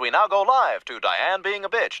news. We now go live to Diane being a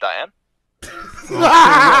bitch. Diane?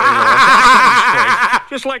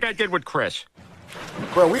 Just like I did with Chris.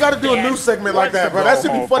 Bro, we gotta do a news segment like that, bro. That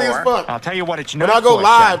should be funny as fuck. I'll tell you what, it's When not I go for,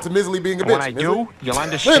 live son. to Mizzly being a bitch. When I do, you'll Man,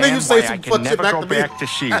 understand then you say why I some can fuck shit never back go to me. back to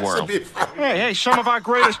That SeaWorld. should be funny. Hey, some of our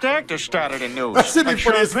greatest actors started in news. That should be Like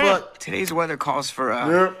funny as Sean fuck. Today's weather calls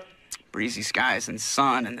for breezy skies and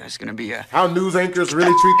sun, and there's gonna be a... How news anchors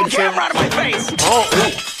really treat themselves. Get out of my face!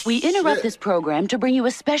 Oh, We interrupt this program to bring you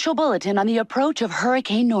a special bulletin on the approach of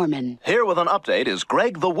Hurricane Norman. Here with an update is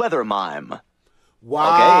Greg the Weather Mime.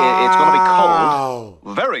 Wow. Okay, it's going to be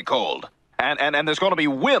cold. Very cold. And there's going to be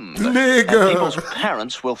wind. Nigga. And people's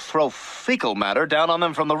parents will throw fecal matter down on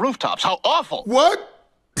them from the rooftops. How awful. What?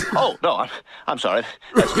 Oh, no, I'm sorry.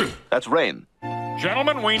 That's rain.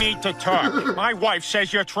 Gentlemen, we need to talk. My wife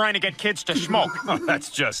says you're trying to get kids to smoke. Oh,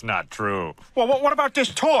 that's just not true. Well, what about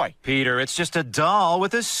this toy? Peter, it's just a doll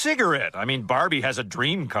with a cigarette. I mean, Barbie has a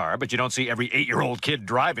dream car, but you don't see every 8-year-old kid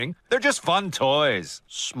driving. They're just fun toys.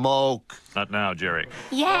 Smoke. Not now, Jerry.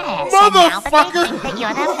 Yes. Motherfucker! And now that they think that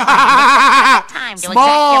you're the time to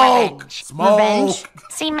exact your revenge. Smoke. Revenge?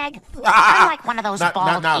 See, Meg, I'm like one of those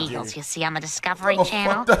bald eagles you see on the Discovery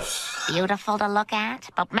Channel. Beautiful to look at,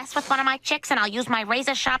 but mess with one of my chicks and I'll use my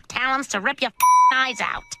razor-sharp talons to rip your eyes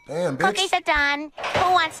out. Damn, bitch. Cookies are done.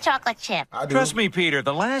 Who wants chocolate chip? Trust me, Peter,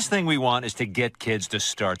 the last thing we want is to get kids to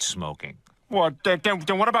start smoking. Well, then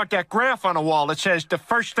what about that graph on the wall that says the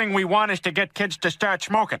first thing we want is to get kids to start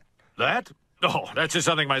smoking? That? Oh, that's just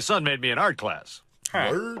something my son made me in art class.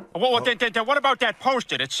 Huh. Well, then what about that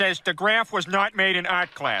poster that says the graph was not made in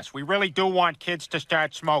art class? We really do want kids to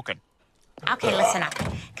start smoking. Okay, listen up.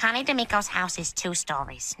 Connie D'Amico's house is 2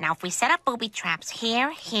 stories. Now, if we set up booby traps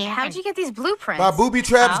here, How'd you get these blueprints? By booby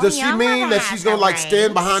traps, does she mean that she's gonna like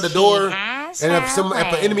stand behind the door, and if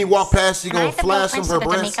an enemy walk past, she's gonna flash them her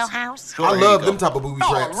breast? I love them type of booby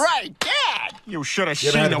traps. All right, Dad. You should have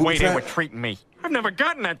seen the way they were treating me. I've never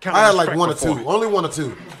gotten that kind I of had like respect 1 or before. 2, only 1 or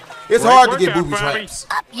 2. It's hard to get booby traps.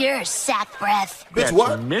 Up your sack breath. Bitch,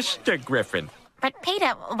 what? Mr. Griffin. But, Peter,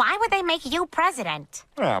 why would they make you president?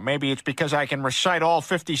 Well, maybe it's because I can recite all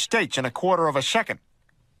 50 states in a quarter of a second.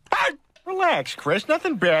 Relax, Chris.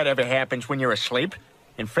 Nothing bad ever happens when you're asleep.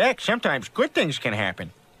 In fact, sometimes good things can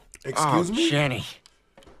happen. Excuse me? Jenny.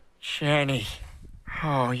 Jenny.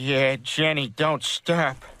 Oh, yeah, Jenny, don't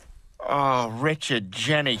stop. Oh, Richard,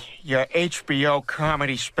 Jenny, your HBO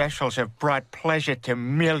comedy specials have brought pleasure to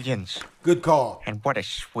millions. Good call. And what a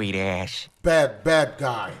sweet ass. Bad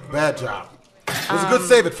guy. Bad job. It was a good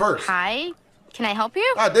save at first. Hi. Can I help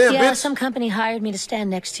you? God damn, Yeah, bitch. some company hired me to stand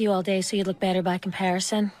next to you all day so you'd look better by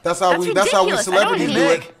comparison. That's how we celebrities do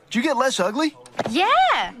it. Did you get less ugly? Yeah.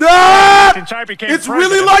 Ah! Since I became It's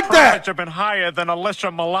president, really like that. profits have been higher than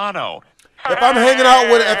Alyssa Milano. If I'm hanging out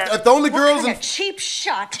with, if the only girls, What kind of cheap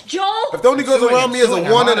shot, Joel? if the only girls around me is a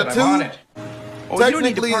 1 and a 2, Oh, you don't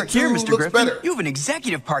need to technically park a 2 here, Mr. looks Griffin. better. You have an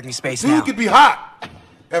executive parking space 2 now. could be hot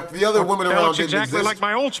if the other women That around looks didn't exactly exist. like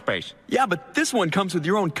my old space. Yeah, but this one comes with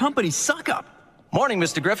your own company suck-up. Morning,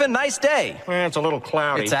 Mr. Griffin. Nice day. Well, it's a little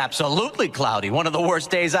cloudy. It's absolutely cloudy. One of the worst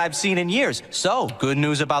days I've seen in years. So, good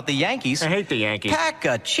news about the Yankees. I hate the Yankees. Pack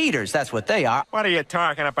of cheaters, that's what they are. What are you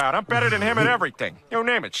talking about? I'm better than him at everything. You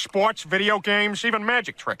name it. Sports, video games, even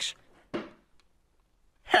magic tricks.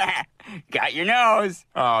 Got your nose.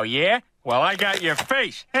 Oh, yeah? Well, I got your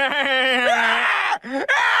face. Calm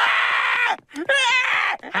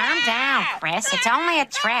down, Chris. It's only a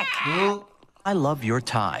trick. I love your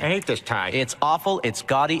tie. I hate this tie. It's awful, it's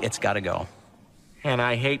gaudy, it's gotta go. And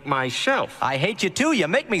I hate myself. I hate you too. You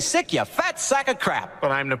make me sick, you fat sack of crap.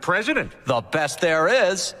 But I'm the president. The best there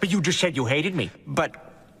is. But you just said you hated me. But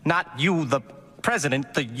not you, the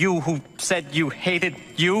president, the you who said you hated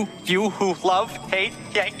you who love, hate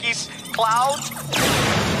Yankees, clouds.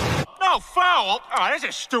 No foul. Oh, that's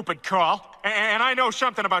a stupid call. And I know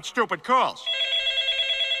something about stupid calls.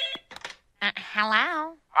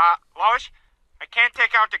 Hello? Lois, I can't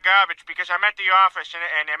take out the garbage because I'm at the office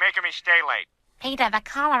and they're making me stay late. Peter, the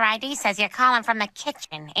caller ID says you're calling from the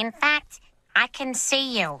kitchen. In fact, I can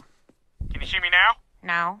see you. Can you see me now?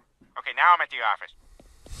 No. Okay, now I'm at the office.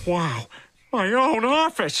 Wow, my own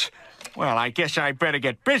office. Well, I guess I better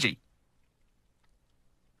get busy.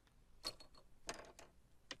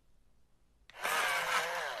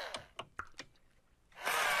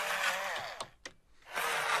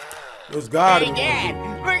 It was God. Hey, Dad,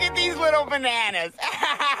 look at these little bananas.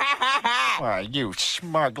 Why, you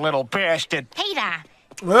smug little bastard. Peter,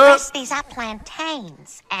 Chris, these are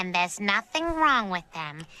plantains, and there's nothing wrong with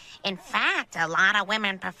them. In fact, a lot of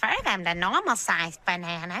women prefer them to normal-sized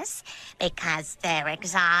bananas because they're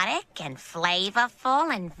exotic and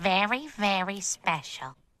flavorful and very, very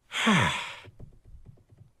special. I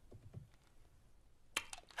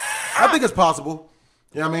think it's possible.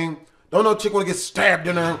 You know what I mean? Don't no chick want to get stabbed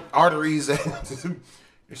in her arteries and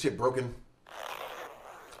your shit broken.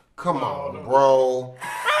 Come on, bro.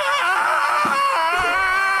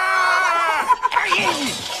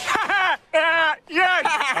 Yes,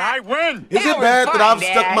 I win. Is it bad that I've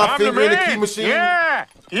stuck my finger in the key machine? Yeah.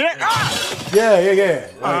 Yeah.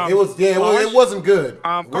 Like, it wasn't good.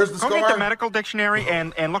 Where's the go scar? get the medical dictionary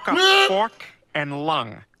and look up fork and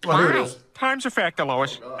lung. Oh, here it is. Time's a factor,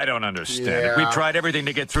 Lois. I don't understand it. We've tried everything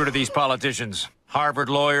to get through to these politicians. Harvard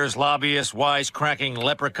lawyers, lobbyists, wisecracking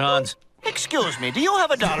leprechauns. Excuse me, do you have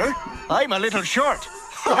 $1? I'm a little short.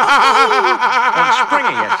 On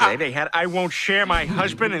Springer yesterday, they had "I won't share my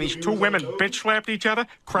husband," and these two women bitch slapped each other.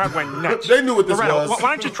 Crowd went nuts. They knew what this Loretta, was.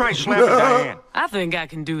 why don't you try slapping Diane? I think I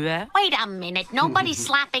can do that. Wait a minute. Nobody's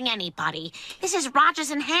slapping anybody. This is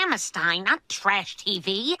Rogers and Hammerstein, not trash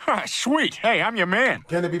TV. Sweet. Hey, I'm your man.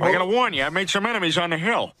 Can it be But I both? gotta warn you, I made some enemies on the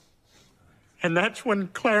hill. And that's when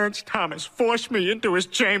Clarence Thomas forced me into his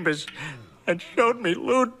chambers and showed me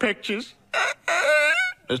lewd pictures.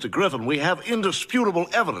 Mr. Griffin, we have indisputable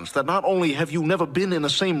evidence that not only have you never been in the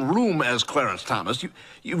same room as Clarence Thomas,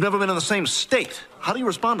 you've never been in the same state. How do you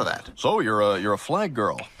respond to that? So you're a flag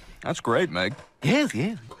girl. That's great, Meg. Yes,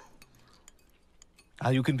 yes.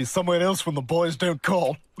 Now you can be somewhere else when the boys don't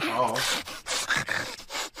call. Oh.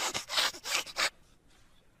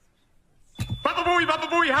 Baba Booey, Baba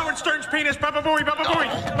Booey, Howard Stern's penis, Baba Booey, Baba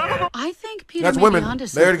Booey, Baba Booey. I think Peter That's may women. be onto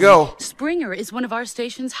There to something. go. Springer is one of our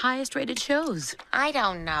station's highest-rated shows. I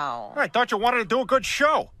don't know. I thought you wanted to do a good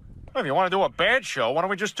show. Well, if you want to do a bad show, why don't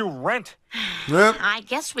we just do Rent? Yep. I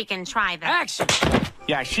guess we can try that. Action.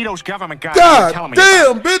 Yeah, I see those government guys God telling me.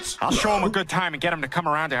 damn, bitch! I'll show them a good time and get them to come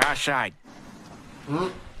around to our side.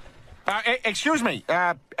 Excuse me,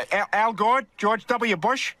 Al Gore, George W.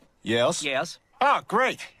 Bush? Yes? Yes. Oh,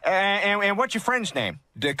 great. And what's your friend's name?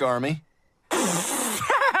 Dick Army.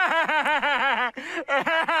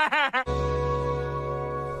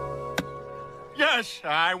 Yes,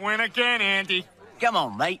 I win again, Andy. Come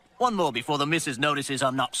on, mate. One more before the missus notices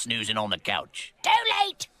I'm not snoozing on the couch. Too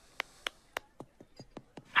late.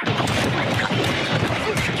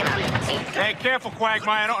 Hey, careful,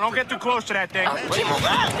 Quagmire. Don't get too close to that thing.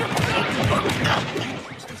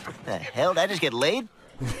 The hell? Did I just get laid?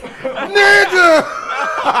 Nigga!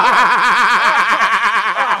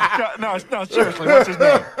 No, seriously, what's his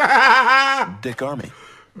name? Dick Army.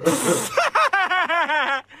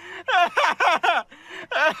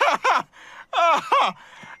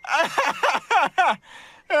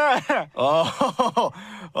 Oh,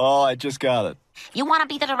 I just got it. You want to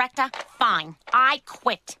be the director? Fine. I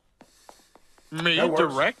quit. Me That works.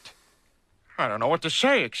 direct? I don't know what to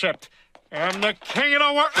say except I'm the king of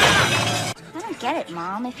the world. I don't get it,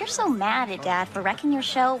 Mom. If you're so mad at Dad for wrecking your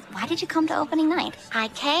show, why did you come to opening night? I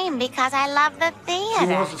came because I love the theater.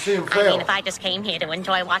 She wants to see him I fail. mean, if I just came here to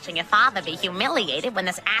enjoy watching your father be humiliated when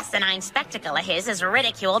this asinine spectacle of his is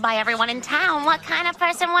ridiculed by everyone in town, what kind of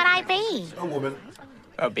person would I be? A woman.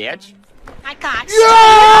 A bitch. I got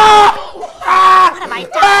Yeah! What have I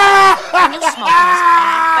done? I knew smoking was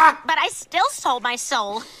bad, but I still sold my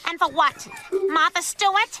soul. And for what? Martha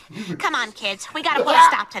Stewart? Come on, kids. We gotta put a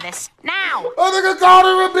stop to this. Now! Oh, nigga called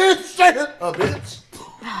her a bitch! Say it! A bitch?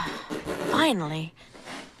 Finally.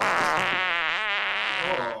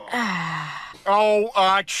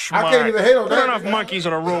 Schmuck. I can't even hate on There that. are enough monkeys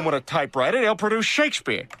in a room with a typewriter. They'll produce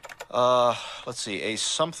Shakespeare. Let's see. A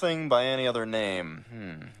something by any other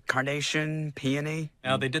name. Carnation, peony.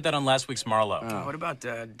 Now, they did that on last week's Marlowe. What about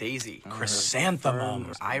Daisy?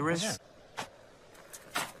 Chrysanthemum. Iris?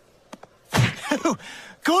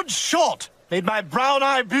 Good shot! Made my brown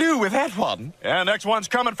eye blue with that one. Yeah, next one's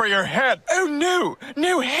coming for your head. Oh, no!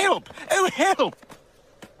 No help! Oh, help!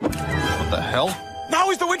 What the hell? Now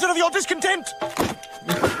is the winter of your discontent!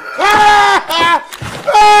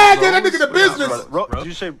 Get that nigga the business! Did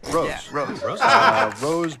you say Rose? Yeah, Rose.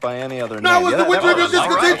 Rose by any other name. Now was the winter of your was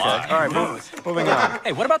discontent? All right, moving on.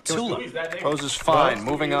 Hey, what about Tula? Rose is fine.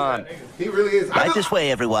 Moving on. He really is. Right this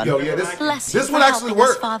way, everyone. Yo, yeah, Bless this you would for actually helping us,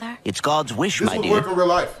 work. Father. It's God's wish, This my would dear. work in real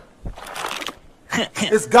life.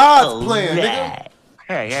 It's God's plan, nigga.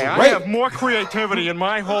 Hey, I Wait. have more creativity in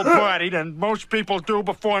my whole body than most people do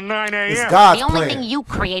before 9 a.m. It's God's The only plan. thing you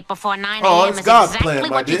create before 9 Oh, a.m. it's is God's exactly plan,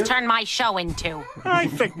 my what you dear. turned my show into. I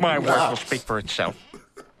think my work will speak for itself.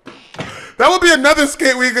 That would be another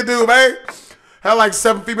skit we could do, man. Have like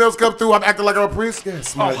 7 females come through. I'm acting like I'm a priest.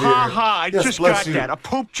 Yes, my Oh, dear. I Yes, just bless got you. that. A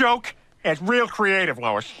poop joke? It's real creative,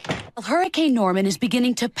 Lois. Hurricane Norman is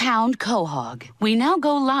beginning to pound Quahog. We now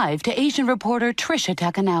go live to Asian reporter Trisha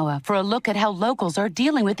Takanawa for a look at how locals are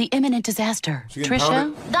dealing with the imminent disaster. getting Trisha?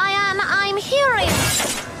 pounded? Diane, I'm hearing.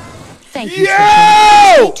 Thank you, Yo!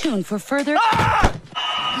 Trisha. Stay tuned for further...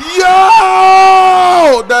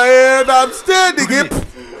 Yo! Diane, I'm standing it.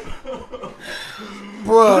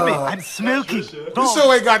 Bruh. I'm smoking. This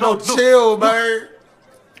show ain't got no chill, man.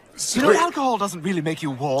 You know, alcohol doesn't really make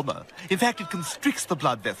you warmer. In fact, it constricts the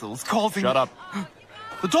blood vessels, causing... Shut up.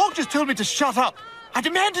 The dog just told me to shut up. I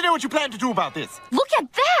demand to know what you plan to do about this. Look at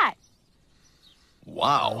that!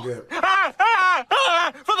 Wow. For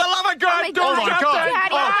the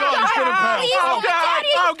Oh, God!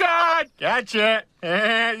 Oh, God! Gotcha.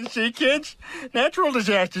 You see, kids? Natural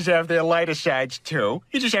disasters have their lighter sides, too.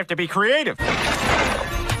 You just have to be creative.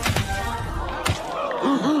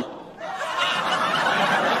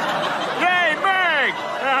 Yay, Meg!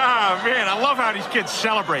 Oh, man, I love how these kids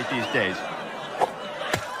celebrate these days.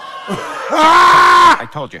 I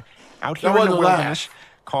told you, out here in the wilderness,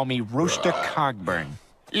 call me Rooster Cogburn.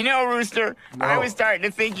 You know, Rooster, I was starting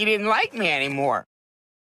to think you didn't like me anymore.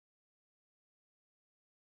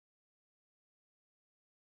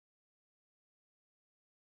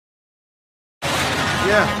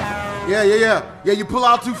 Yeah, you pull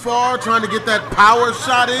out too far trying to get that power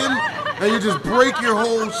shot in, and you just break your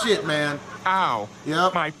whole shit, man. Ow.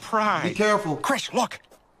 Yep. My pride. Be careful. Chris, look.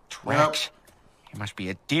 Tracks. There must be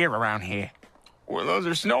a deer around here. Well, those are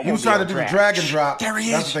snowmobile He was trying to do the dragon drop. There he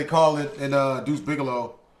is. That's what they call it in Deuce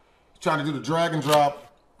Bigelow. He's trying to do the dragon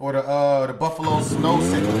drop or the buffalo snow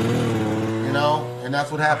sickle. You know, and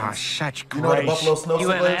that's what happens. Oh, such You know what the buffalo snow You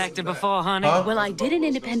sickle ever is? acted before, honey? Huh? Well, I did an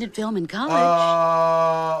independent film in college.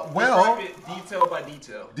 Well, Detail by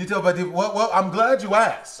detail. Detail by detail. Well, I'm glad you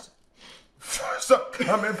asked. So,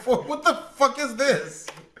 I mean, what the fuck is this?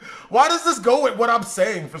 Why does this go with what I'm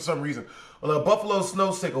saying for some reason? Well, a buffalo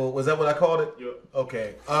snow sickle, was that what I called it? Yep.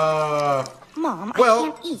 Okay. Mom, well, I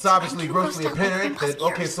can't eat. it's obviously grossly apparent that,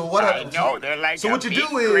 okay, so what I know, they're like so a what you big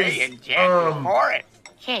do is, gray and jagged horrid.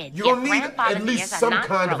 Kids, you're your gonna need grandfather at least years are some not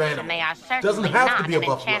kind of gross, animal. and they are Doesn't certainly have not to be a an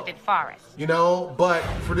buffalo. enchanted forest. You know, but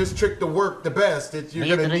for this trick to work the best,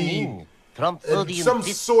 you're gonna need some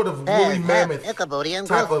sort of woolly mammoth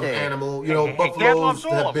type of animal. You know, buffaloes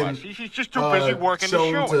have been He's just too busy working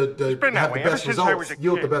shown the to have the best results,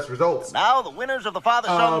 yield the best results. Now the winners of the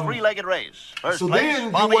father-son three-legged race. First So place, then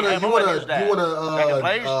you Bobby wanna Hamill and his dad. Second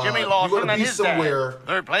place, Jimmy you Lawson wanna and be his dad. somewhere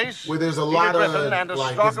Third place, where there's a Peter lot Griffin of and a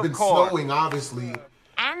like stalk it's of been corn. snowing, obviously.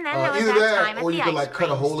 And then there was Either that that, time at or you the can like ice cut a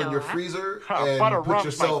cream hole in your store. freezer butter and put rum's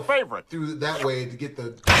yourself my favorite. through that way to get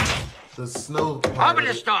the snow part Open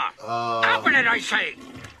of the it. store. Open it, I say.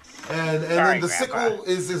 And Sorry, then the Grandpa. sickle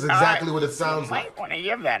is exactly what it sounds You like. might want to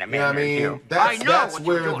give that a Yeah, I minute mean, or two. that's what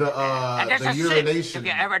where you're doing. And the that's a sin. urination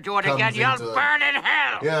If you ever do it comes again, you'll into- burn in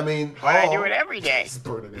hell. Yeah, I mean, But I do it every day.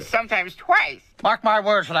 Sometimes twice. Mark my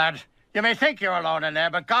words, lads. You may think you're alone in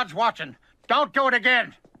there, but God's watching. Don't do it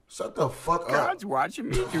again. Shut the fuck up. God's watching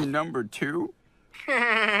me do number 2.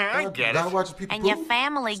 I get Gotta it. watch people And your poop?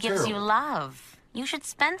 family It's gives you terrible. love. You should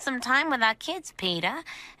spend some time with our kids, Peter.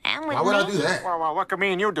 And with Why would me. I do that? Well, what can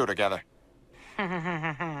me and you do together?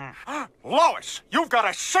 Lois, you've got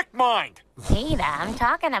a sick mind. Peter, I'm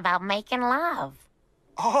talking about making love.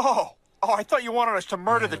 Oh, I thought you wanted us to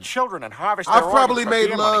murder the children and harvest their I've probably organs for made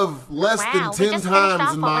beer money. love less Wow, than we 10 just finished times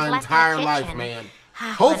off in what was my left in the entire life, kitchen. man. When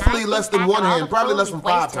I Hopefully think less than back one at all hand, the probably food less than we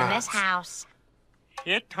 5 wasted in this times. house.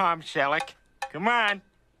 Here, Tom Selleck. Come on,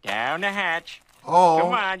 down the hatch. Oh.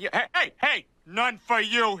 Come on. Hey, none for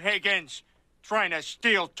you, Higgins. Trying to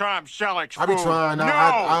steal Tom Selleck's food. I be trying.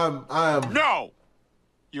 No. I'm. No.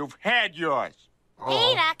 You've had yours.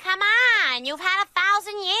 Peter, come on. You've had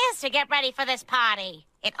 1,000 years to get ready for this party.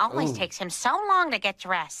 It always Ooh. takes him so long to get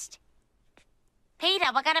dressed. Peter,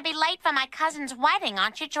 we're going to be late for my cousin's wedding.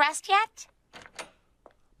 Aren't you dressed yet?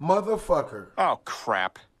 Motherfucker. Oh,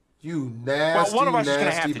 crap. You nasty, Well, one of us is nasty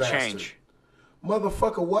going to have to bastard. change.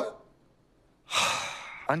 Motherfucker, what?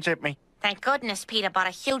 Unzip me. Thank goodness Peter bought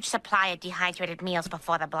a huge supply of dehydrated meals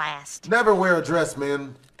before the blast. Never wear a dress,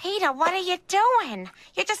 man. Peter, what are you doing?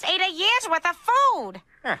 You just ate a year's worth of food.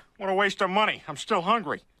 What a waste of money. I'm still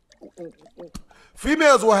hungry.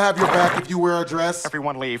 Females will have your back if you wear a dress.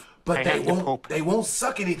 Everyone leave. But I they have to won't. poop. They won't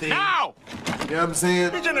suck anything. No! You know what I'm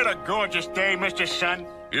saying? Isn't it a gorgeous day, Mr. Sun?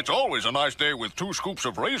 It's always a nice day with 2 scoops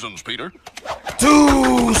of raisins, Peter.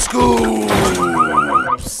 2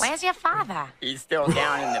 scoops. Where's your father? He's still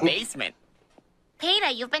down in the basement. Peter,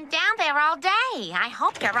 you've been down there all day. I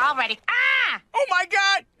hope you're all ready. Ah! Oh my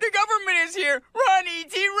God! The government is here! Run,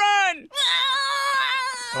 E.T., run!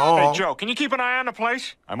 Oh. Hey, Joe, can you keep an eye on the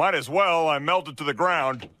place? I might as well. I'm melted to the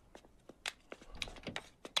ground.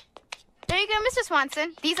 There you go, Mr.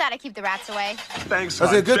 Swanson. These ought to keep the rats away. Thanks,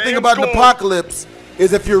 That's a hon. good Stay thing in about an school. apocalypse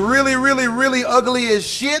is if you're really, really, really ugly as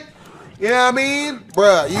shit, you know what I mean?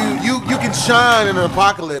 Bruh, you can shine in an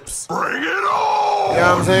apocalypse. Bring it on! You know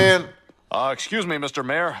what I'm saying? Excuse me, Mr.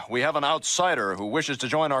 Mayor. We have an outsider who wishes to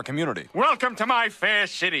join our community. Welcome to my fair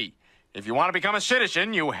city. If you want to become a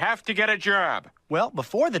citizen, you have to get a job. Well,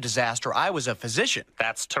 before the disaster, I was a physician.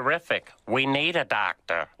 That's terrific. We need a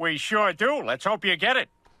doctor. We sure do. Let's hope you get it.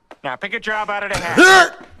 Now, pick a job out of the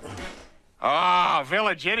hat. Oh,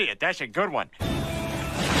 village idiot. That's a good one. Oh.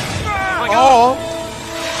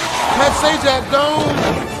 Have Sajak gone.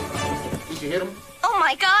 Did you hit him? Oh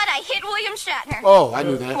my God, I hit William Shatner. Oh, I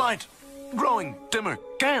knew that. Light, growing dimmer,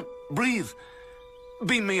 can't breathe.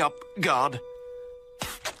 Beam me up, God.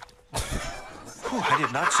 Whew, I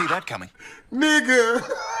did not see that coming. Nigga.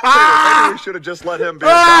 Maybe we should have just let him be a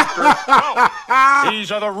doctor. No.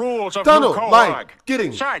 These are the rules of Tunnel, new Quag. Light, get him.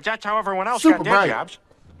 Besides, that's how everyone else Super got their bright. jobs.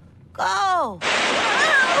 Go.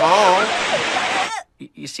 Oh.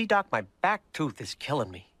 You see, Doc, my back tooth is killing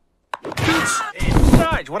me.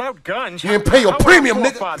 Besides, without guns, You didn't pay your our premium,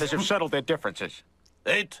 nigga. forefathers have settled their differences.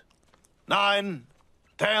 8, 9,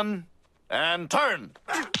 10, and turn.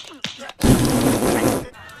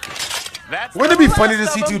 That's Wouldn't it be funny to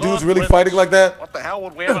see two dudes really fighting like that? What the hell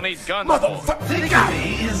would we ever need guns for?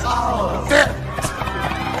 Victory is ours.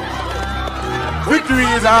 Victory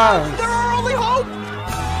is ours. They're our only hope.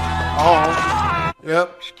 Oh.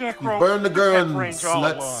 Yep. Scarecrow, You burn the you gun, kept range all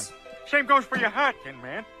along. sluts. Same goes for your heart, Tin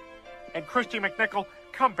Man. And Christy McNichol,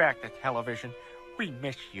 come back to television. We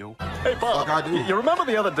miss you. Hey, Bob, Fuck I do. you remember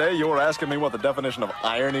the other day you were asking me what the definition of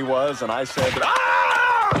irony was, and I said,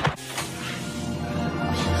 ah!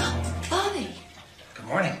 Bobby. Good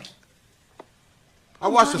morning. I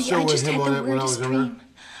watched a Bobby, show I with just him had on the it when I was weirdest younger. dream.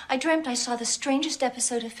 I dreamt I saw the strangest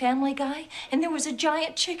episode of Family Guy, and there was a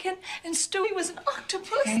giant chicken, and Stewie was an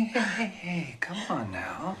octopus. Hey, come on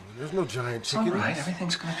now. There's no giant It's all chicken. right,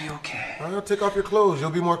 everything's gonna be okay. All right, take off your clothes. You'll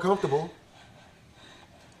be more comfortable.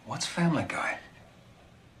 What's Family Guy?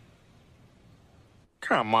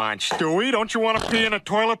 Come on, Stewie. Don't you want to pee in a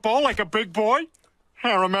toilet bowl like a big boy?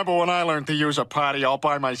 I remember when I learned to use a potty all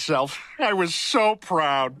by myself. I was so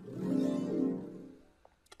proud.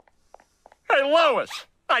 Hey, Lois,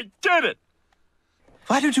 I did it.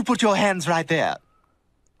 Why don't you put your hands right there?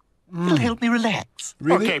 It'll help me relax.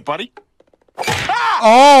 Really? Okay, buddy.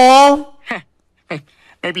 Oh!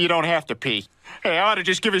 Maybe you don't have to pee. Hey, I ought to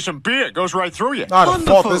just give you some beer. It goes right through you.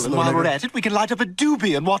 Wonderful. And while we're at it, we can light up a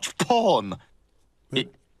doobie and watch porn.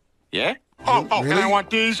 Yeah? Oh, Really? and I want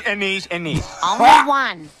these and these and these. Only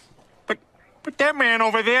one. But that man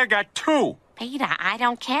over there got 2. Peter, I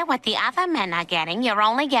don't care what the other men are getting. You're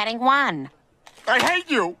only getting one. I hate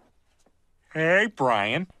you. Hey,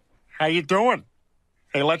 Brian. How you doing?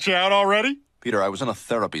 They let you out already? Peter, I was in a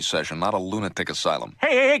therapy session, not a lunatic asylum.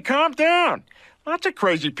 Hey, calm down. Lots of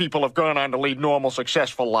crazy people have gone on to lead normal,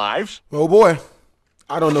 successful lives. Oh boy.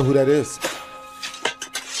 I don't know who that is.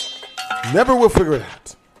 Never will figure it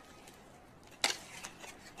out.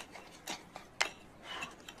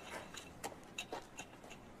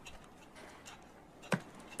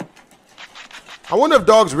 I wonder if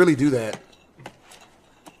dogs really do that.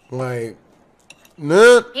 Like,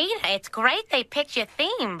 nah. Peter, it's great they picked your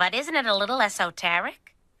theme, but isn't it a little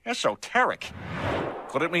esoteric? Esoteric?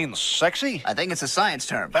 Could it mean sexy? I think it's a science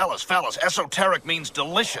term. Fellas, esoteric means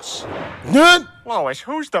delicious. Nah. Lois,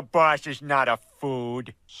 who's the boss is not a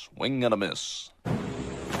food? Swing and a miss.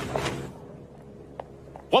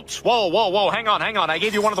 Whoops, whoa, hang on. I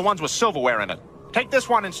gave you one of the ones with silverware in it. Take this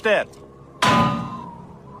one instead.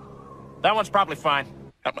 That one's probably fine.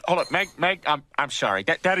 Hold it, Meg, I'm sorry.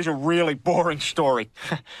 That is a really boring story.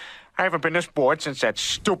 I haven't been this bored since that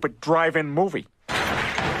stupid drive-in movie.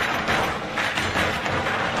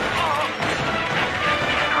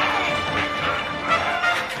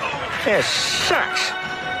 This sucks.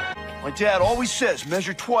 My dad always says,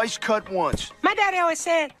 measure twice, cut once. My daddy always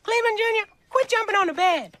said, Cleveland Jr., quit jumping on the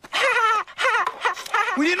bed.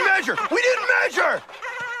 We didn't measure! We didn't measure!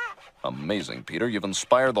 Amazing, Peter. You've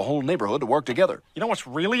inspired the whole neighborhood to work together. You know what's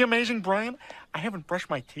really amazing, Brian? I haven't brushed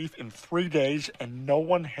my teeth in 3 days, and no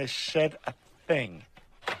one has said a thing.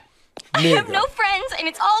 I have no friends, and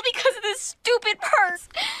it's all because of this stupid purse.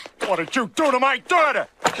 What did you do to my daughter?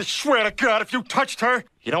 I swear to God, if you touched her,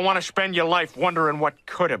 you don't want to spend your life wondering what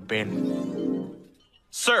could have been.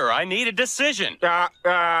 Sir, I need a decision.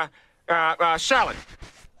 Salad.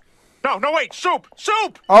 No, wait, soup!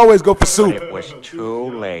 Always go for soup. It was too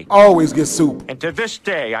late. Always get soup. And to this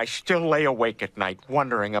day, I still lay awake at night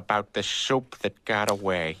wondering about the soup that got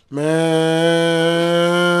away. Man.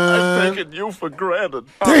 I've taken you for granted.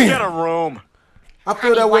 Oh, get a room. I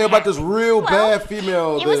feel that way about this real bad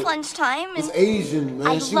female. It was lunchtime, It's and Asian, man.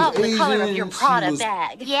 I she love was the Asian. color of your she Prada was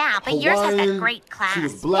bag. Yeah, but yours has a Hawaiian, great class. She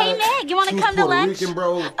was black. Hey, Meg, you want she to was come to Puerto lunch? Rican,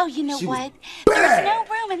 bro. Oh, you know She was what? There's no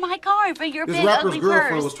room in my car for your This big rapper's ugly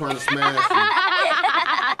girlfriend purse. was trying to smash me.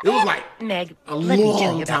 It was like Meg, a let me tell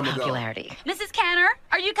long you time about ago. popularity. Mrs. Canner,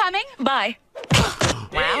 are you coming? Bye.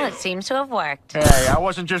 Well, it seems to have worked. Hey, I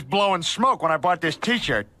wasn't just blowing smoke when I bought this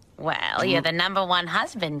t-shirt. Well, you're the #1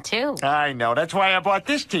 husband, too. I know, that's why I bought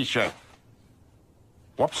this t-shirt.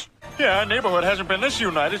 Whoops. Yeah, our neighborhood hasn't been this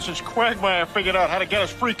united since Quagmire figured out how to get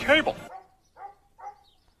us free cable.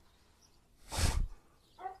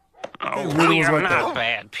 we are not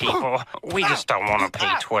bad people. We just don't want to pay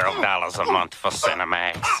 $12 a month for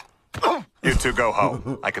Cinemax. You two go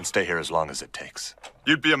home. I can stay here as long as it takes.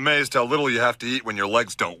 You'd be amazed how little you have to eat when your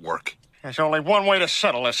legs don't work. There's only one way to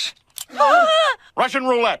settle this. Russian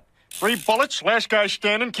roulette. 3 bullets, last guy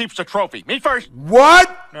standing keeps the trophy. Me first. What?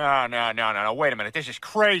 No. Wait a minute. This is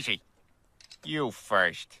crazy. You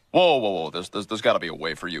first. Whoa. There's got to be a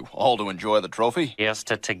way for you all to enjoy the trophy. Here's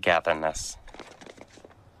to togetherness.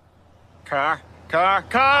 Car.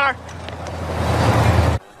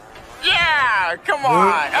 Yeah, come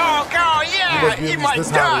on. Oh, go, yeah, eat my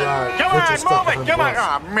gun. Come on, move it. Come on.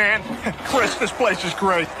 Oh, man. Chris, this place is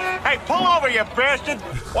great. Hey, pull over, you bastard.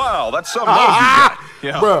 Wow, that's something else you got.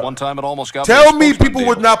 Yeah, Bruh. one time it almost got Tell me people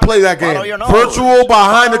would not play that game. Virtual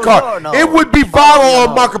behind the car. It would be viral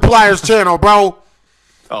on Markiplier's channel, bro.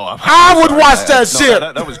 Oh, I would watch that shit.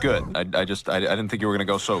 That was good. I didn't think you were gonna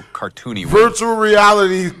go so cartoony. Virtual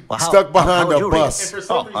reality stuck behind a bus.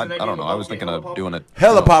 I don't know. I was thinking of doing it.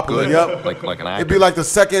 Hella popular. Good, Yep. Like an actor. It'd be like the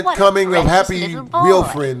second coming of Happy Wheel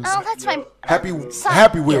Friends. Oh, that's my Happy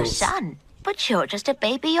Your Wheels. son, but you're just a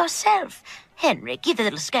baby yourself. Henry, give the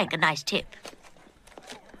little skank a nice tip.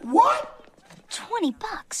 What?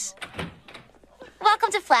 $20.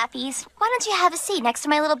 Welcome to Flappy's. Why don't you have a seat next to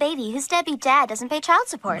my little baby whose deadbeat dad doesn't pay child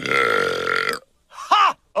support?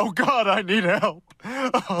 Ha! Oh, God, I need help.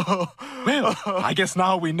 Well, I guess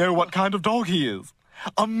now we know what kind of dog he is.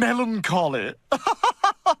 A melancholy.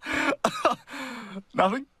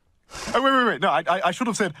 Nothing? Oh, wait. No, I should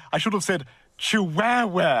have said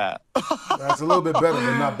chihuahua. That's a little bit better,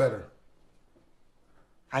 but not better.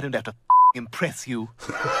 I don't have to impress you.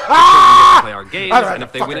 Play our games, and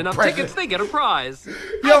if they win enough tickets, they get a prize.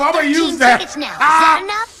 Yo, I'm gonna use that. Tickets now. Is that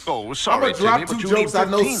enough? Oh, sorry, I'm gonna drop Timmy, 2 but you jokes I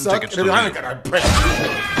know need 15 suck, tickets and to then I leave. ain't gonna impress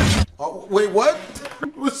you. Oh, wait, what?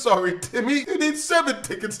 We're sorry, Timmy. You need 7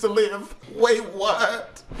 tickets to live. Wait,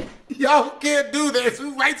 what? Y'all can't do this.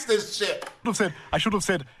 Who writes this shit? I should have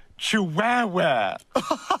said chihuahua.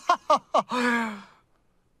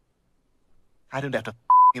 I don't have to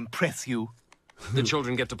impress you. The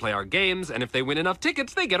children get to play our games, and if they win enough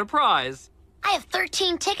tickets, they get a prize. I have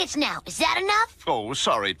 13 tickets now. Is that enough? Oh,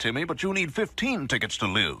 sorry, Timmy, but you need 15 tickets to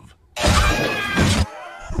live.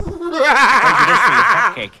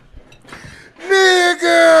 Cupcake.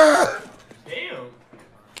 Nigga! Damn.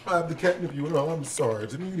 I'm the catnip you know. I'm sorry.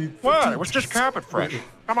 Timmy, you need 15 What? It was just carpet fresh.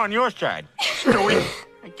 I'm on your side. Stewie,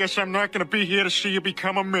 I guess I'm not gonna be here to see you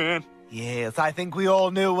become a man. Yes, I think we all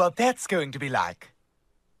know what that's going to be like.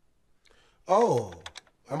 Oh.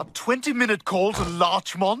 A 20-minute call to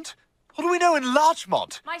Larchmont? What do we know in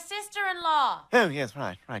Larchmont? My sister-in-law. Oh, yes,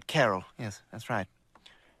 right. Carol. Yes, that's right.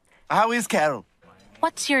 How is Carol?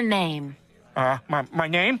 What's your name? My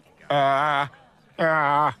name?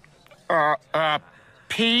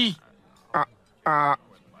 P.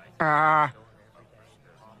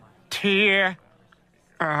 Tier.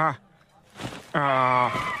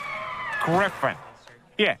 Griffin.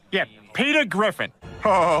 Yeah, Peter Griffin.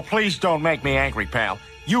 Oh, please don't make me angry, pal.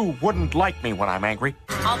 You wouldn't like me when I'm angry.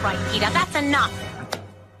 All right, Peter, that's enough.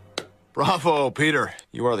 Bravo, Peter.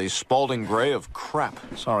 You are the Spalding Gray of crap.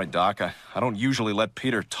 Sorry, Doc. I don't usually let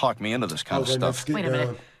Peter talk me into this kind of stuff. Wait a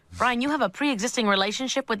minute. Brian, you have a pre-existing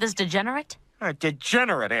relationship with this degenerate? A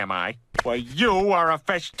degenerate, am I? Well, you are a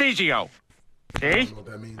festigio. See?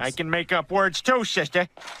 I can make up words too, sister.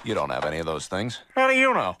 You don't have any of those things. How do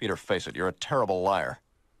you know? Peter, face it, you're a terrible liar.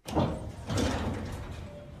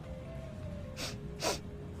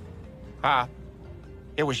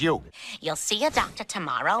 It was you. You'll see a doctor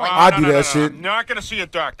tomorrow. I do that shit. I'm not gonna see a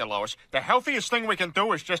doctor, Lois. The healthiest thing we can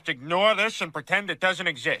do is just ignore this and pretend it doesn't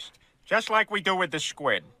exist. Just like we do with the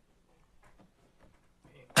squid.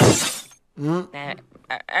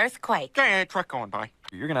 Earthquake. Yeah, truck going by.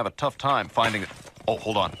 You're gonna have a tough time finding it. Oh,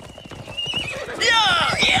 hold on. Yeah!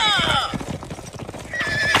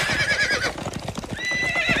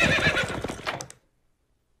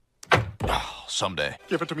 Someday.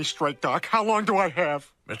 Give it to me straight, Doc. How long do I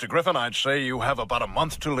have? Mr. Griffin, I'd say you have about a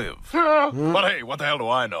month to live. Hmm? But hey, what the hell do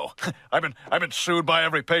I know? I've been sued by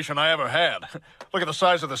every patient I ever had. Look at the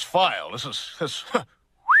size of this file. This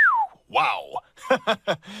wow.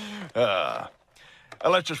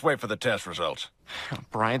 Let's just wait for the test results.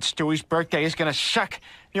 Brian, Stewie's birthday is gonna suck.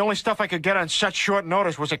 The only stuff I could get on such short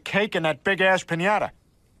notice was a cake and that big-ass piñata.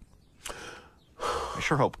 I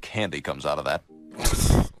sure hope candy comes out of that.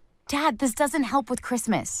 Dad, this doesn't help with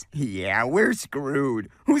Christmas. Yeah, we're screwed.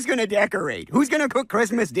 Who's gonna decorate? Who's gonna cook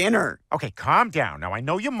Christmas dinner? Okay, calm down. Now, I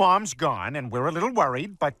know your mom's gone, and we're a little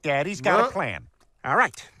worried, but Daddy's got a plan. All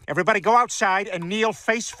right, everybody go outside and kneel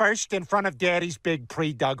face first in front of Daddy's big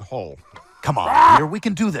pre-dug hole. Come on, Peter, we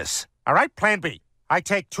can do this. All right, plan B. I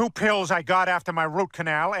take 2 pills I got after my root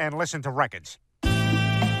canal and listen to records.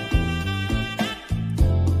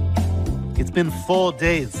 It's been 4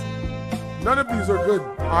 days. None of these are good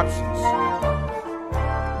options.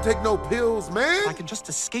 Take no pills, man. I can just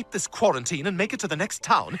escape this quarantine and make it to the next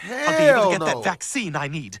town. Hell I'll be able to get no. that vaccine I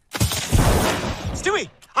need. Stewie,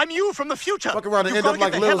 I'm you from the future. Fuck around and You've end got up to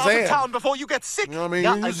like get the Lil hell out of Xan. town before you get sick. You know what I mean?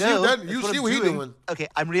 Yeah, you I see, know. that, you That's see I'm what he's doing. Okay,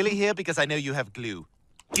 I'm really here because I know you have glue.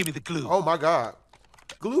 Give me the glue. Oh, my God.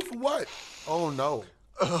 Glue for what? Oh, no.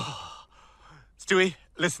 Stewie,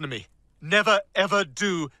 listen to me. Never, ever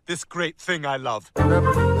do this great thing I love.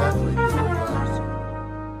 Never do that great thing he loves.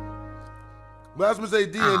 Blasphemous AD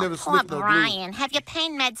ain't never Poor sniffed no glue. Brian. Have your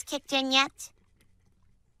pain meds kicked in yet?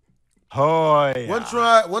 Oh, yeah.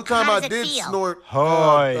 One time How I does it did feel? snort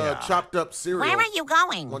yeah. chopped up cereal. Where are you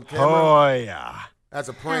going? On camera. Oh, yeah. As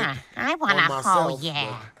a prank. I want on to. myself, Oh,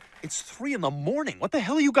 yeah. It's 3 in the morning. What the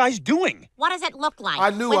hell are you guys doing? What does it look like?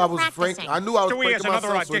 I knew We're I was practicing. Frank. I knew I was Stewie has pranking another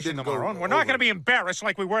myself, so it audition didn't tomorrow, go and we're not going to over. be embarrassed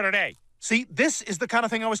like we were today. See, this is the kind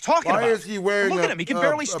of thing I was talking Why about. is he wearing Look at him. He can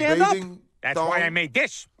barely stand up. That's why I made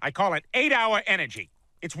this. I call it 8-hour energy.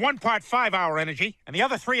 It's 1 part 5-hour energy, and the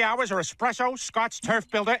other 3 hours are espresso, Scott's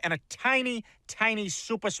Turf Builder, and a tiny, tiny,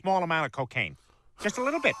 super small amount of cocaine. Just a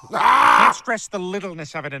little bit. Can't stress the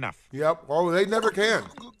littleness of it enough. Yep. Oh, they never can.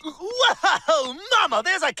 Whoa, Mama,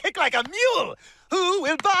 there's a kick like a mule. Who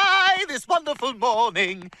will buy this wonderful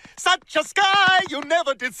morning? Such a sky you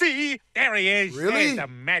never did see. There he is. Really? There's the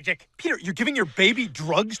magic. Peter, you're giving your baby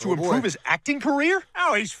drugs to boy. improve his acting career?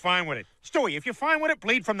 Oh, he's fine with it. Stewie, if you're fine with it,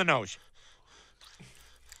 bleed from the nose.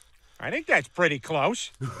 I think that's pretty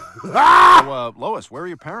close. Lois, where are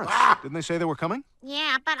your parents? Didn't they say they were coming?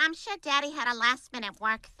 Yeah, but I'm sure Daddy had a last-minute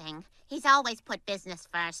work thing. He's always put business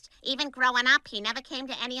first. Even growing up, he never came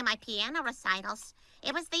to any of my piano recitals.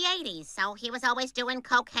 It was the 80s, so he was always doing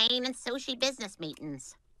cocaine and sushi business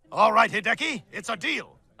meetings. All right, Hideki, it's a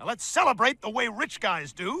deal. Now let's celebrate the way rich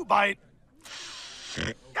guys do by...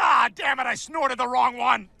 God damn it, I snorted the wrong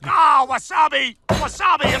one. Ah, wasabi!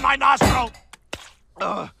 Wasabi in my nostril!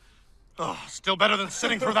 Still better than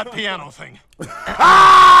sitting through that piano thing.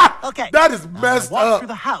 Okay. That is messed walk up. through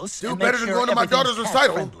the house. Do and better make than sure going to my everything's daughter's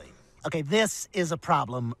recital. cat-friendly. Okay, this is a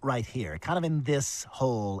problem right here, kind of in this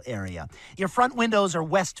whole area. Your front windows are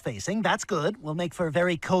west-facing. That's good. Will make for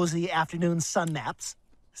very cozy afternoon sun naps.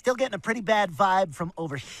 Still getting a pretty bad vibe from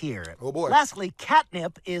over here. Oh, boy. Lastly,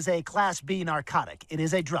 catnip is a Class B narcotic. It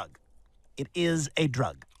is a drug. It is a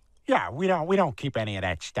drug. Yeah, we don't keep any of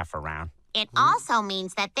that stuff around. It also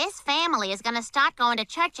means that this family is going to start going to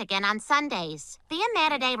church again on Sundays. Being there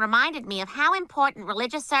today reminded me of how important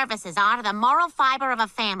religious services are to the moral fiber of a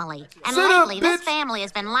family. And Sit up, lately, this bitch. family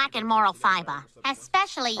has been lacking moral fiber.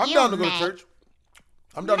 Especially I'm you, down to go to Meg. church.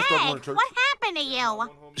 I'm down to start going Meg, to church. what happened to you?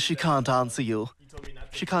 She can't answer you.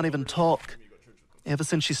 She can't even talk. Ever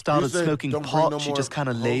since she started said smoking don't bring pot, no she more just kind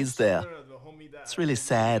of hoes? lays there. It's really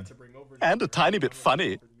sad. And a tiny bit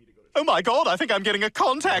funny. Oh my God, I think I'm getting a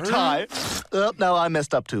contact high. No, I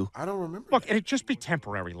messed up too. I don't remember. Look, it'd just be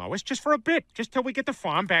temporary, Lois, just for a bit, just till we get the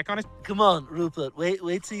farm back on its... Come on, Rupert.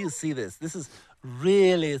 Wait till you see this. This is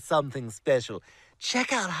really something special.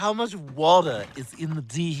 Check out how much water is in the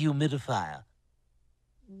dehumidifier.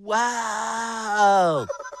 Wow!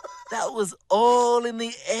 That was all in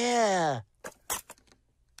the air.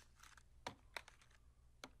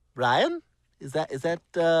 Ryan? Is that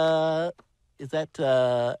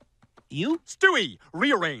you? Stewie,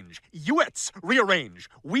 rearrange. Youets, rearrange.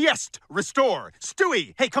 Weest, restore.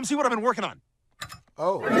 Stewie, hey, come see what I've been working on.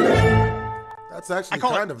 Oh. That's I actually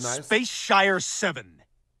call kind it of nice. Space Shire 7.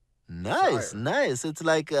 Nice, nice. It's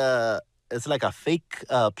like a fake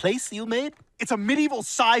place you made? It's a medieval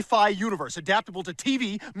sci-fi universe adaptable to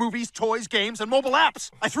TV, movies, toys, games, and mobile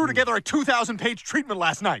apps. I threw together a 2,000-page treatment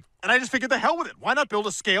last night, and I just figured the hell with it. Why not build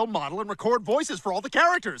a scale model and record voices for all the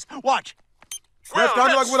characters? Watch. That's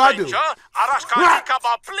kind of like what I do.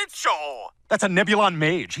 That's a Nebulon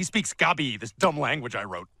mage. He speaks Gabi, this dumb language I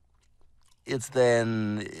wrote. It's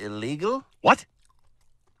then illegal? What?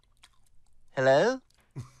 Hello?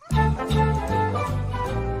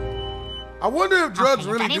 I wonder if drugs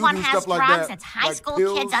If really do anyone has stuff like drugs, that. it's high like school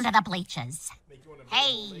pills. kids under the bleachers.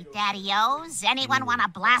 Hey, Daddy-O's, anyone want to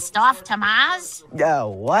blast off to Mars?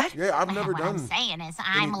 What? Yeah, I've never What I'm done. saying is,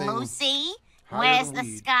 I'm anything Lucy. higher Where's than the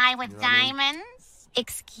weed. sky with You know what I mean? diamonds?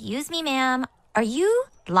 Excuse me, ma'am. Are you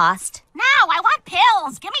lost? No, I want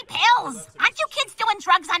pills. Give me pills. Aren't you kids doing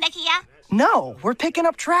drugs under here? No, we're picking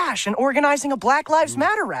up trash and organizing a Black Lives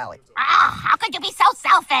Matter rally. Ah, how could you be so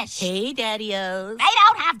selfish? Hey, Daddy-O's. They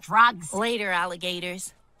don't have drugs. Later,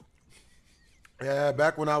 alligators. Yeah,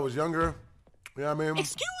 back when I was younger, Yeah, I mean.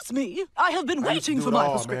 Excuse me, I have been waiting for my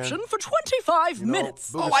prescription for 25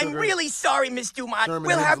 minutes. Oh, I'm really sorry, Miss Dumont.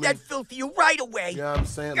 We'll have that filled for you right away. Yeah, I'm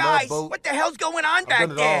saying, guys, what the hell's going on back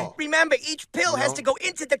there? Remember, each pill has to go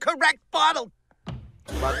into the correct bottle.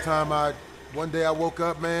 By the time one day I woke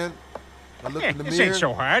up, man, I looked in the mirror. This ain't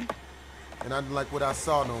so hard. And I didn't like what I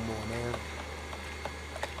saw no more, man.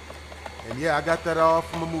 And yeah, I got that all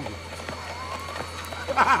from a movie.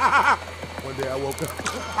 One day I woke up.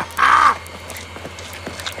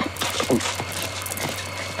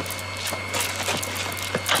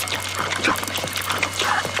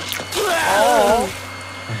 Oh.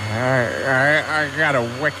 I got a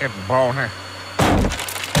wicked boner.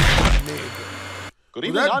 Good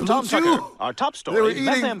evening, I'm Tom Tucker. Our top story,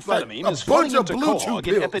 methamphetamine is flowing into Quag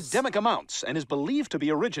in epidemic amounts and is believed to be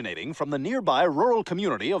originating from the nearby rural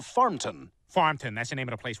community of Farmton. Farmton, that's the name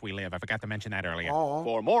of the place we live. I forgot to mention that earlier.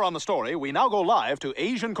 For more on the story, we now go live to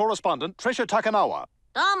Asian correspondent Trisha Takanawa.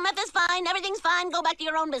 Meth is fine. Everything's fine. Go back to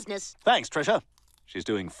your own business. Thanks, Trisha. She's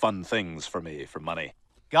doing fun things for me for money.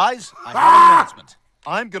 Guys, I have an announcement.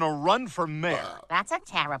 I'm gonna run for mayor. That's a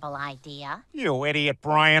terrible idea. You idiot,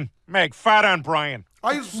 Brian. Meg, fat on Brian.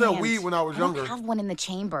 I used to sell weed when I was younger. I have one in the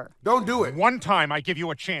chamber. Don't do it. One time I give you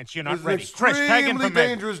a chance, you're not It's ready. an Chris, tag in for extremely Meg.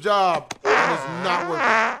 dangerous job. And it's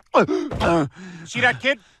not working. See that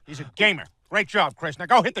kid? He's a gamer. Great job, Chris. Now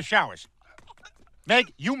go hit the showers.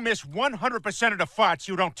 Meg, you miss 100% of the farts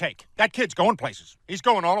you don't take. That kid's going places. He's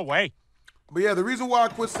going all the way. But yeah, the reason why I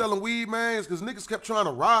quit selling weed, man, is because niggas kept trying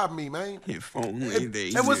to rob me, man. If only they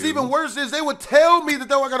And what's even worse is they would tell me that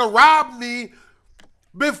they were gonna rob me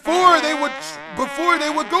before they would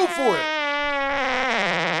go for it.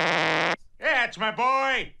 Yeah, it's my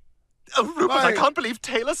boy. Oh, Rupert, I can't believe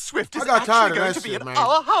Taylor Swift is actually going to be in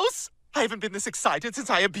our house. I haven't been this excited since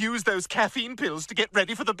I abused those caffeine pills to get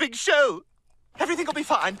ready for the big show. Everything will be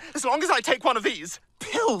fine as long as I take one of these.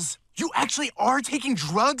 Pills? You actually are taking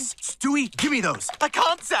drugs? Stewie, give me those. I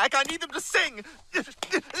can't, Zach. I need them to sing. I'm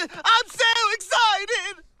so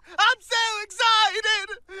excited. I'm so excited.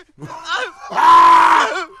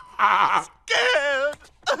 I'm scared.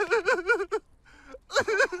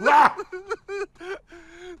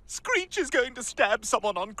 Screech is going to stab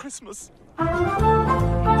someone on Christmas.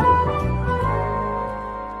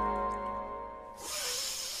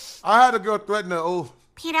 I had a girl threaten her.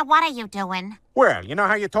 Peter, what are you doing? Well, you know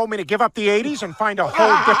how you told me to give up the 80s and find a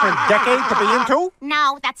whole different decade to be into?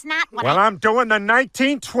 No, that's not what Well, I'm doing the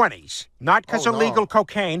 1920s. Not because of legal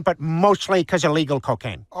cocaine, but mostly because of legal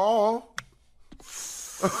cocaine. Oh.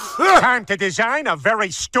 Time to design a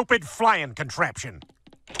very stupid flying contraption.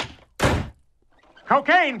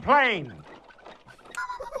 Cocaine plane.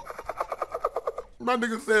 My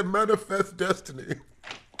nigga said manifest destiny.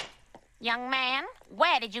 Young man,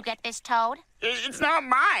 where did you get this toad? It's not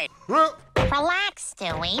mine. Relax,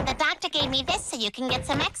 Stewie. The doctor gave me this so you can get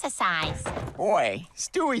some exercise. Boy,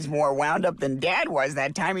 Stewie's more wound up than Dad was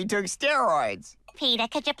that time he took steroids. Peter,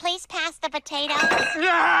 could you please pass the potatoes?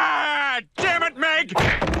 Ah, damn it, Meg!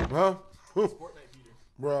 Huh?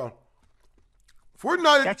 Bro.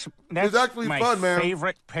 Fortnite is actually fun, man. My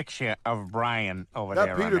favorite picture of Brian over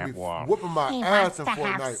there Peter on that wall. Whooping my He ass wants in to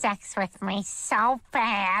Fortnite. have sex with me so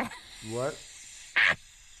bad. What?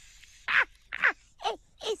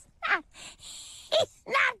 He's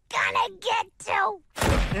not gonna get to.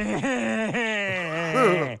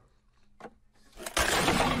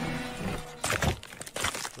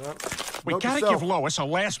 We gotta give Lois a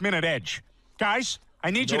last-minute edge. Guys,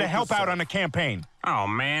 I need you to help out on the campaign. Oh,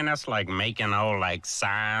 man, that's like making,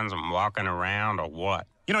 signs and walking around or what?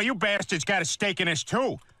 You know, you bastards got a stake in this,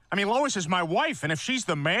 too. I mean, Lois is my wife, and if she's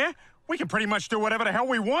the mayor, we can pretty much do whatever the hell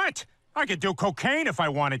we want. I could do cocaine if I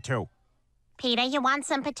wanted to. Peter, you want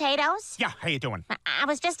some potatoes? Yeah, how you doing? I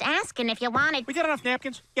was just asking if you wanted... We got enough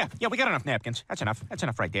napkins? Yeah, we got enough napkins. That's enough. That's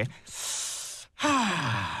enough right there.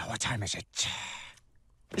 What time is it?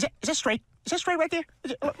 Is that straight? Is that straight right there?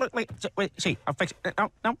 Is it, wait, see, I'll fix it.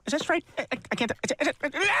 No, is that straight? I can't.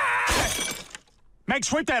 Meg,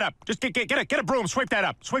 sweep that up. Just get a broom, sweep that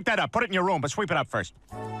up. Sweep that up. Put it in your room, but sweep it up first.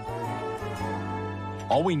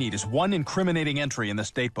 All we need is one incriminating entry in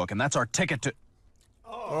this date book, and that's our ticket to...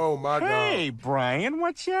 Oh, my God. Hey, Brian,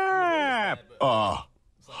 what's up?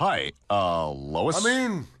 Hi, Lois?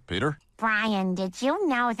 Peter? Brian, did you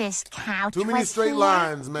know this couch Too many was straight here?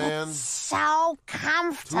 lines, man. It's so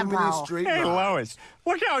comfortable. Too many straight Hey, lines. Lois,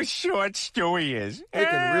 look how short Stewie is. They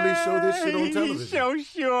can really show this shit on television. He's so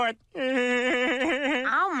short.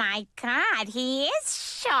 Oh, my God, he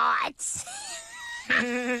is short. What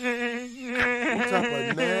type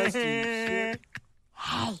of nasty shit?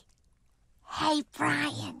 Hey,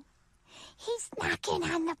 Brian. He's knocking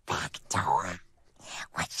on the back door.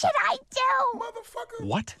 What should I do? Motherfucker.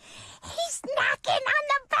 What? He's knocking on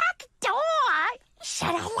the back door. Should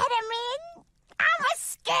I let him in? I'm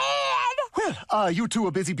scared. Well, you two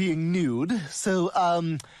are busy being nude, so,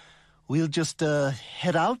 we'll just,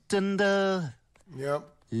 head out and, Yep.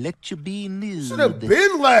 let you be nude. Should have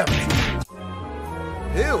been left.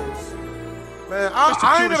 Pills? Man,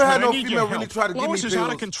 I ain't never had no female really try to give me Lois pills. is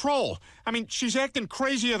out of control. I mean, she's acting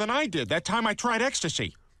crazier than I did that time I tried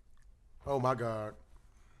ecstasy. Oh, my God.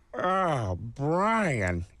 Oh,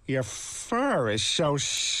 Brian, your fur is so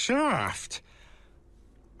soft.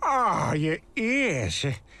 Oh, your ears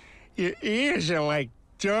are like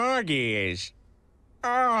dog ears.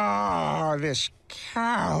 Oh, this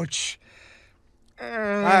couch. I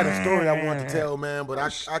had a story I wanted to tell, man, but I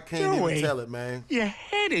can't even tell it, man. Your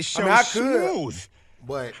head is so I mean, I smooth. could,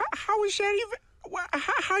 but how is that even?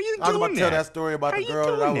 How are you doing that? I was about to tell that story about the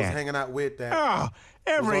girl that I was that? hanging out with. That Oh,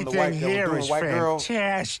 everything here is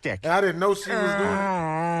fantastic. And I didn't know she was doing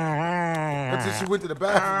it until she went to the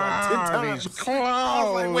bathroom like 10 times. These clothes. I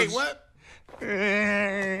was like, wait, what?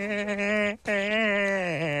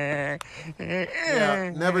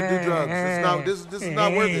 Yeah, never do drugs. This is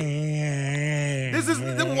not worth it. This is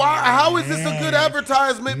why. How is this a good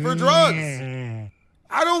advertisement for drugs?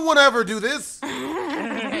 I don't want to ever do this.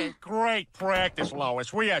 Great practice,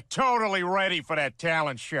 Lois. We are totally ready for that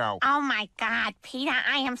talent show. Oh, my God, Peter,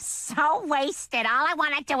 I am so wasted. All I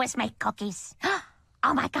want to do is make cookies.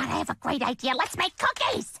 Oh, my God, I have a great idea. Let's make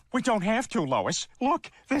cookies. We don't have to, Lois.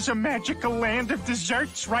 Look, there's a magical land of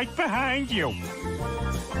desserts right behind you.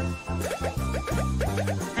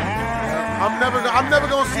 I'm never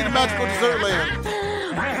gonna see the magical dessert land.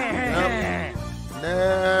 Yep.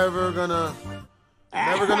 Never gonna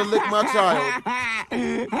lick my child.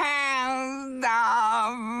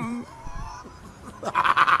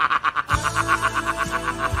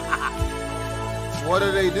 What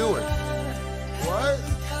are they doing? What?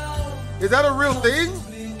 Is that a real thing?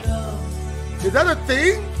 Is that a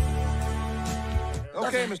thing?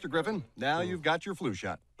 Okay, Mr. Griffin. Now you've got your flu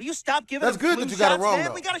shot. Will you stop giving That's us good flu that you got it shots, wrong, man?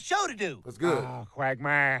 though. We got a show to do. That's good. Oh,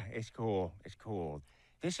 Quagmire, it's cool. It's cool.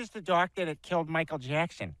 This is the doctor that killed Michael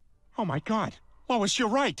Jackson. Oh, my God. Lois, you're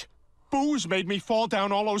right. Booze made me fall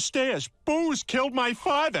down all those stairs. Booze killed my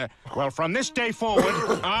father. Well, from this day forward,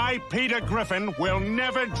 I, Peter Griffin, will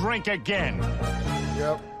never drink again.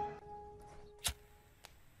 Yep.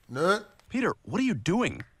 Nut. Peter, what are you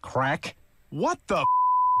doing? Crack? What the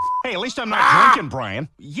Hey, at least I'm not drinking, Brian.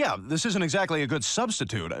 Yeah, this isn't exactly a good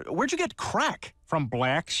substitute. Where'd you get crack? From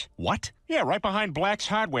Black's. What? Yeah, right behind Black's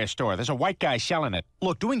hardware store. There's a white guy selling it.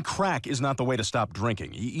 Look, doing crack is not the way to stop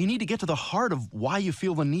drinking. You need to get to the heart of why you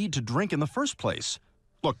feel the need to drink in the first place.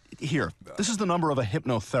 Look, here, this is the number of a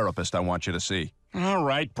hypnotherapist I want you to see. All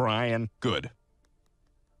right, Brian. Good.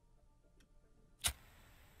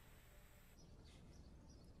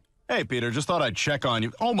 Hey, Peter, just thought I'd check on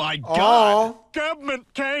you. Oh, my God!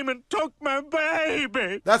 Government came and took my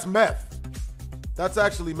baby! That's meth. That's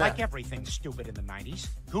actually meth. Like everything stupid in the 90s,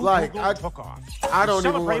 Google took off. I don't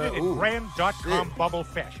even want celebrated to. in grand.com bubble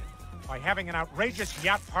fashion by having an outrageous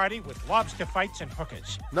yacht party with lobster fights and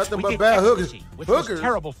hookers. Nothing We but did bad hookers. ecstasy, which Hookers? was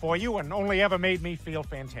terrible for you and only ever made me feel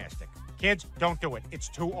fantastic. Kids, don't do it. It's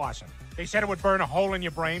too awesome. They said it would burn a hole in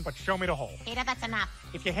your brain, but show me the hole. Peter, that's enough.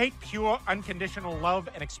 If you hate pure, unconditional love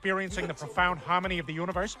and experiencing the profound harmony of the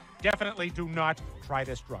universe, definitely do not try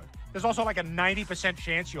this drug. There's also like a 90%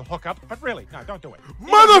 chance you'll hook up, but really, no, don't do it. Even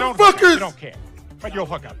if you don't hook up, Motherfuckers! You don't care. But you'll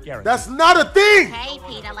hook up, guaranteed. That's not a thing! Hey,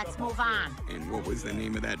 Peter, let's move on. And what was the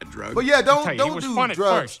name of that drug? But yeah, don't he do was fun at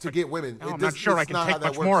drugs first, to get women. No, I'm not sure I can take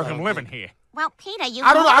much more of him living here. Well, Peter, you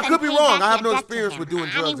I don't know. more I than could be paid wrong. back I have your no debt to experience him. with doing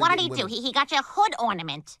drugs. I mean, what and did he getting do? women. He got you a hood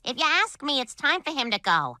ornament. If you ask me, it's time for him to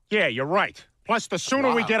go. Yeah, you're right. Plus, the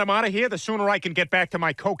sooner we get him out of here, the sooner I can get back to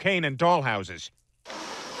my cocaine and dollhouses.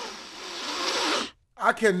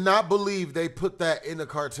 I cannot believe they put that in the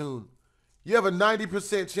cartoon. You have a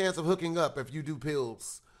 90% chance of hooking up if you do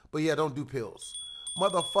pills. But yeah, don't do pills.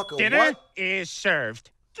 Motherfucker, Dinner what? is served.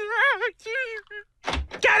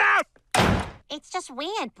 Get out! It's just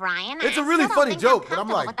weird, Brian. It's I a really still don't funny think joke, I'm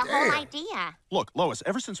but I'm comfortable like, with the whole damn. idea. Look, Lois,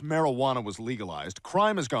 ever since marijuana was legalized,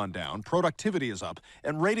 crime has gone down, productivity is up,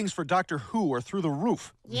 and ratings for Doctor Who are through the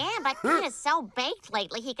roof. Yeah, but Peter's so baked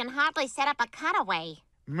lately, he can hardly set up a cutaway.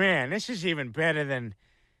 Man, this is even better than...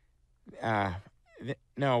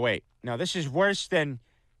 no, wait. No, this is worse than...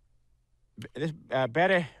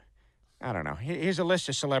 better... I don't know. Here's a list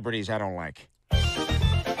of celebrities I don't like.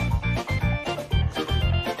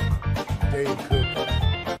 Dave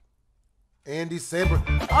Cook. Andy Samberg.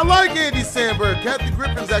 I like Andy Samberg. Kathy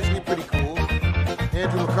Griffin's actually pretty cool. Andrew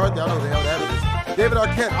Andrew McCarthy, I know who the hell that is. David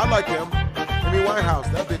Arquette, I like him. Amy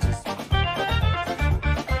Winehouse, that bitch is...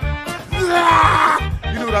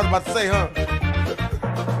 You knew what I was about to say, huh?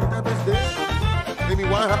 That bitch dead? Amy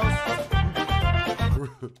Winehouse?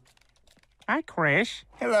 Hi, Chris.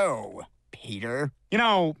 Hello, Peter. You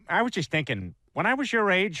know, I was just thinking, when I was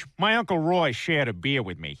your age, my Uncle Roy shared a beer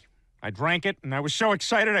with me. I drank it, and I was so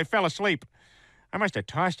excited I fell asleep. I must have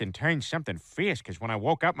tossed and turned something fierce, because when I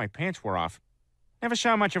woke up, my pants were off. Never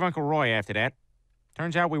saw much of Uncle Roy after that.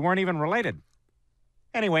 Turns out we weren't even related.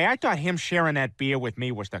 Anyway, I thought him sharing that beer with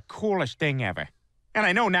me was the coolest thing ever. And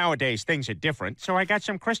I know nowadays things are different, so I got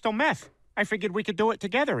some crystal meth. I figured we could do it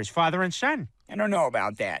together as father and son. I don't know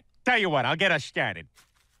about that. Tell you what, I'll get us started.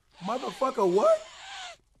 Motherfucker, what?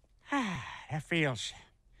 That feels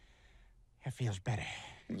better.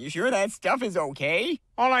 You sure that stuff is okay?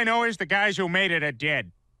 All I know is the guys who made it are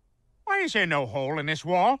dead. Why is there no hole in this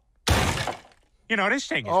wall? You know, this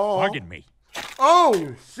thing is bugging me.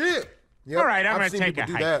 Oh, shit. Yep, all right, I'm I've gonna take a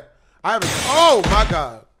hike. That. I haven't... Oh, my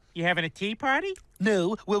God. You having a tea party?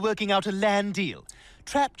 No, we're working out a land deal.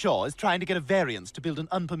 Trapjaw is trying to get a variance to build an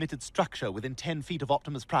unpermitted structure within 10 feet of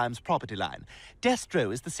Optimus Prime's property line.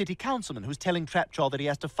 Destro is the city councilman who's telling Trapjaw that he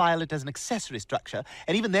has to file it as an accessory structure,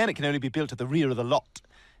 and even then it can only be built at the rear of the lot.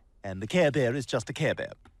 And the Care Bear is just a Care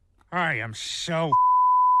Bear. I am so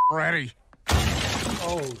ready.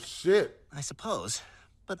 Oh, shit. I suppose.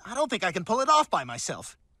 But I don't think I can pull it off by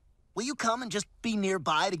myself. Will you come and just be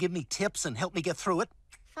nearby to give me tips and help me get through it?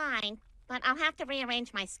 Fine, but I'll have to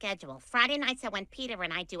rearrange my schedule. Friday nights are when Peter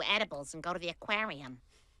and I do edibles and go to the aquarium.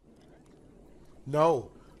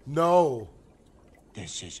 No. No.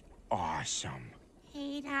 This is awesome.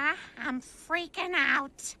 Peter, I'm freaking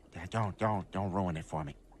out. Don't ruin it for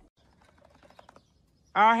me.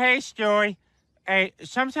 Oh, hey, Stewie. Hey,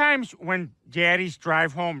 sometimes when daddies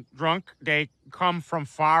drive home drunk, they come from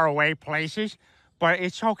far away places, but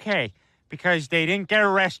it's okay because they didn't get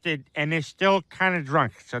arrested and they're still kind of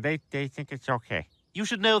drunk, so they think it's okay. You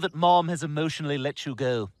should know that Mom has emotionally let you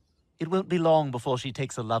go. It won't be long before she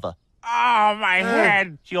takes a lover. Oh, my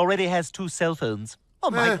head. She already has 2 cell phones. Oh,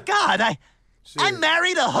 my God, I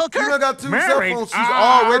married a hooker? You got 2 cell phones, she's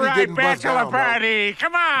already getting buzzed bachelor down, party.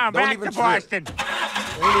 Come on, Don't back even to Boston.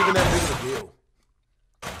 Ain't even that big of a deal.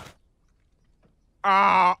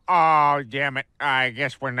 Oh, damn it. I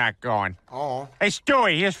guess we're not going. Oh. Hey,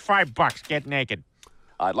 Stewie, here's $5. Get naked.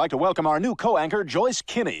 I'd like to welcome our new co-anchor, Joyce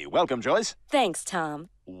Kinney. Welcome, Joyce. Thanks, Tom.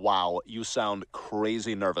 Wow, you sound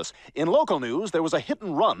crazy nervous. In local news, there was a hit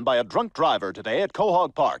and run by a drunk driver today at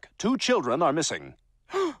Quahog Park. 2 children are missing.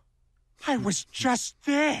 I was just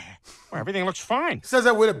there. Well, everything looks fine. Says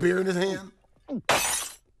that with a beer in his hand.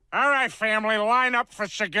 All right, family, line up for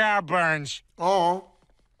cigar burns. Oh.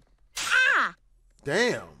 Ah!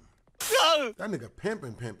 Damn. That nigga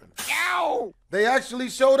pimping. Ow! They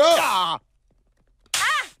actually showed up. Ah!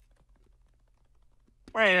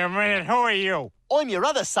 Wait a minute, who are you? I'm your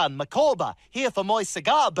other son, Macorba, here for my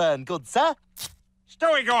cigar burn, good sir.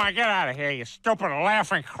 Stewie, go on, get out of here, you stupid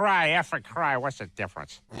laugh and cry, F and cry. What's the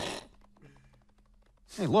difference?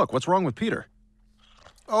 Hey, look, what's wrong with Peter?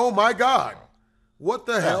 Oh, my God. What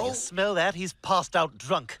the hell? You smell that? He's passed out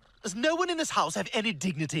drunk. Does no one in this house have any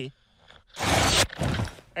dignity?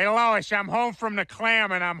 Hey, Lois, I'm home from the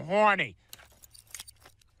clam and I'm horny.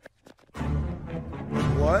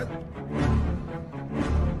 What?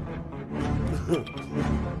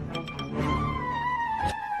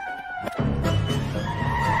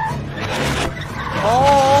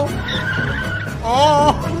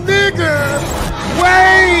 Oh, nigga!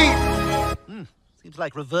 Wait! Seems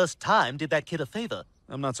like reverse time did that kid a favor.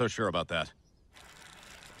 I'm not so sure about that.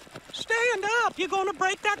 Stand up! You're gonna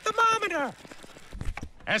break that thermometer!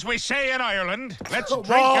 As we say in Ireland, let's drink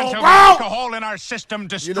Whoa, until whoa! the alcohol in our system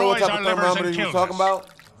destroys You know what type our of livers thermometer and you kills talking us. about?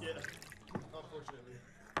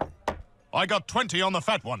 I got 20 on the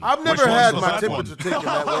fat one. I've never had my temperature taken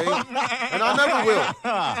that way, and I never will. You know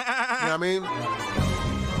what I mean?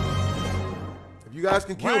 If you guys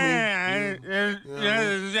can kill me.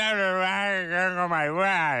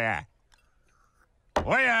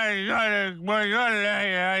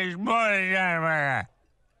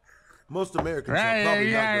 Most Americans are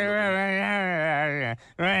probably not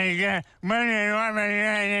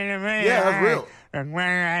Yeah, that's real. In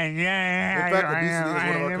fact, obesity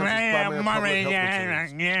is one of our country's primary public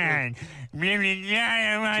health concerns.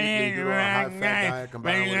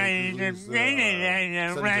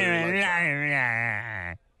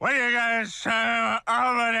 What are you gonna say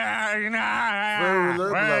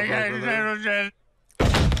over there?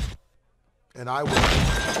 And I will.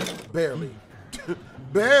 Barely.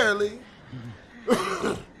 Barely.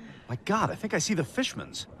 My God, I think I see the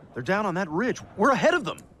Fishmans. They're down on that ridge. We're ahead of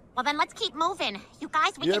them. Well, then let's keep moving. You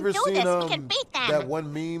guys, we You can ever do seen this. We can beat them. that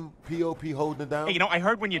one meme, POP holding it down? Hey, you know, I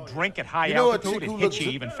heard when you drink at high You know a altitude, chick it who hits looks-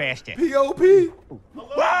 you even faster. POP?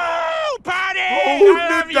 Whoa, party! Hold I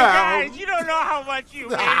love it you down. guys. You don't know how much you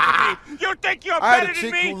hate me. You think you're I had a better than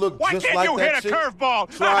chick me? who looked Why just can't like you that hit a chick.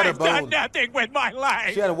 curveball? Try to I've done bone. nothing with my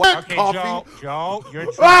life. She had a white Okay, coffee. Joe, you're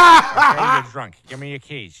drunk. Okay, you're drunk. Give me your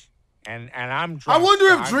keys. And I'm drunk. I wonder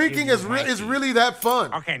so if I'll drinking give you my is keys. really that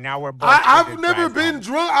fun. Okay, now we're both. I've never been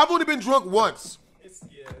drunk. I've only been drunk once. It's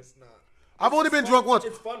not. I've only been drunk once.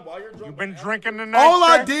 It's fun while you're drunk. You've been drinking tonight. All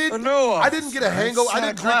I sir? did, I didn't get a hangover. I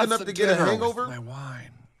didn't drink enough to get a hangover. Okay,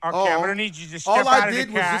 Oh. I'm gonna need you to step All I out of the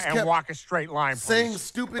did was car just and kept walk a straight line, please. saying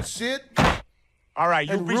stupid shit All right,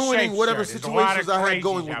 you and be ruining safe, whatever sir. There's a lot of situations I had crazies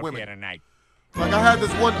going with out women. there tonight. Like I had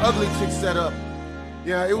this one ugly chick set up.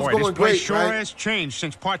 Yeah, it was Boy, going this place great, sure right? has changed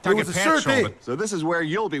since It Pawtucket was a Pat sure sold thing. it. So this is where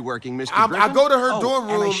you'll be working, Mr. I Griffin? go to her Oh, dorm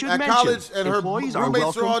and I room should at mention, college, and her employees are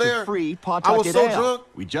roommates are all welcome to there. free I was Pawtucket so ale. drunk.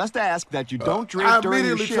 We just ask that you don't drink I during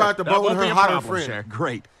your immediately shift. tried to That bone won't her be a hotter problem, friend. sir.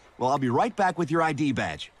 Great. Well, I'll be right back with your ID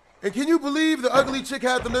badge. And can you believe the ugly chick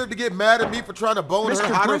had the nerve to get mad at me for trying to bone her Mr.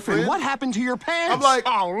 hotter Griffin, friend? what happened to your pants? I'm like,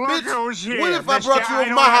 Oh, look bitch, who's here. what if I mister. brought you I in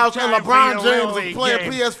don't my have house and time for LeBron your James Little was playing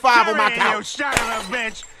game. PS5 on my Come here, couch? You son of a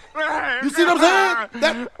bitch. You see what I'm saying?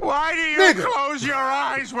 That, Why do you nigga. close your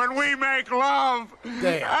eyes when we make love?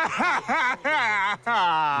 Damn.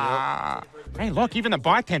 Hey, look, even the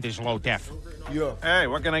bartender's low def. Yeah. Hey,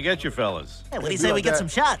 what can I get you fellas? Hey, what do you say we get some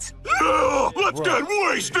shots? Let's get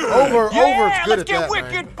wasted. Over's Yeah, good let's at get that,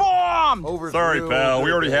 wicked man. bombed. Over's Sorry, real pal. good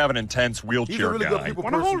We at already that. have an intense He's a wheelchair really good guy. people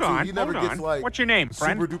Well, person, hold too. on, He never hold gets on. like What's your name,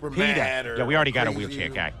 friend? super duper Peter. mad or Yeah, we already got a crazy. wheelchair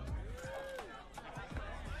guy.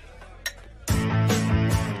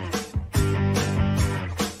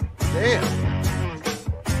 Damn.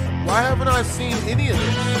 Why haven't I seen any of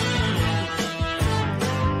this?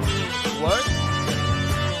 What?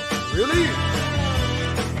 Really?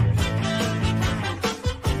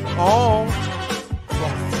 Oh.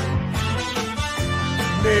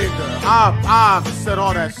 Nigga. I've set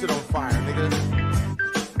all that shit on fire, nigga.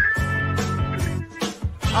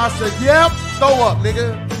 I said, yep, throw up,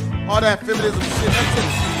 nigga. All that feminism shit, that shit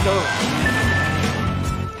is dumb.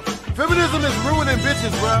 Feminism is ruining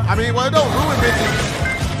bitches, bro. I mean, well, it don't ruin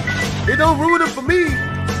bitches. It don't ruin them for me,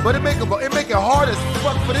 but it make it hard as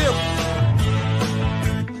fuck for them.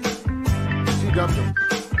 She dumped him.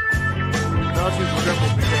 Now she's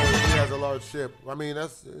regretful because she has a large ship. I mean,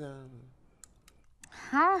 that's...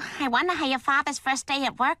 Oh, I wonder how your father's first day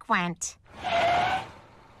at work went.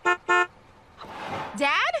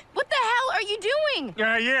 Dad? What the hell are you doing?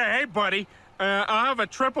 Yeah, hey, buddy. I'll have a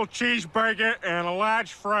triple cheeseburger and a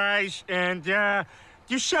large fries, and, do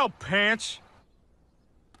you sell pants?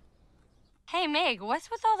 Hey, Meg,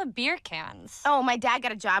 what's with all the beer cans? Oh, my dad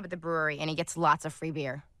got a job at the brewery, and he gets lots of free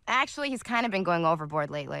beer. Actually, he's kind of been going overboard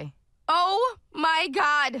lately. Oh, my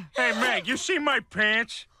God. Hey, Meg, you see my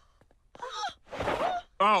pants?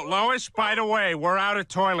 Oh, Lois, by the way, we're out of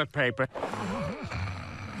toilet paper.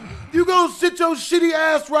 You gonna sit your shitty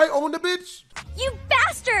ass right on the bitch? You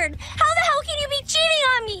bastard! How the hell can you be cheating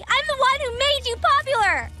on me? I'm the one who made you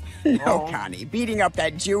popular! No, Connie, beating up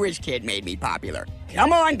that Jewish kid made me popular.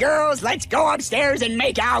 Come on, girls, let's go upstairs and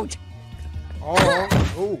make out.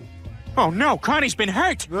 Oh. Oh, no, Connie's been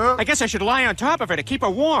hurt. Yeah. I guess I should lie on top of her to keep her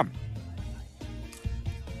warm.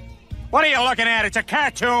 What are you looking at? It's a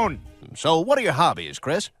cartoon. So, what are your hobbies,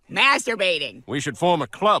 Chris? Masturbating. We should form a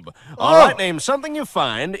club. All right, name something you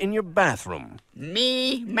find in your bathroom.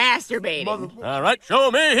 Me masturbating. All right,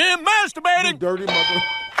 show me him masturbating. You dirty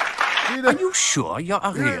mother. Are you sure you're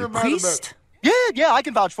a real priest? Yeah, I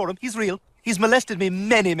can vouch for him. He's real. He's molested me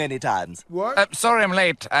many, many times. What? Sorry I'm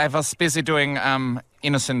late. I was busy doing,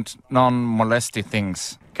 innocent, non-molesty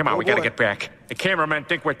things. Come on, we gotta get back. The cameramen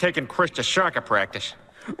think we're taking Chris to soccer practice.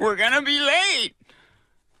 We're gonna be late.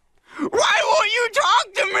 Why won't you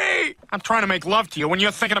talk to me? I'm trying to make love to you when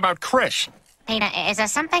you're thinking about Chris. Peter, is there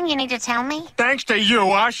something you need to tell me? Thanks to you,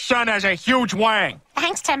 our son has a huge wang.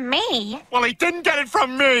 Thanks to me? Well, he didn't get it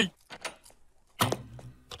from me.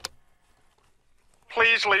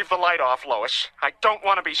 Please leave the light off, Lois. I don't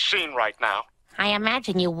want to be seen right now. I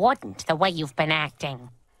imagine you wouldn't, the way you've been acting.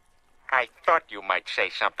 I thought you might say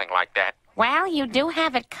something like that. Well, you do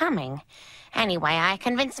have it coming. Anyway, I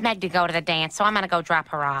convinced Meg to go to the dance, so I'm gonna go drop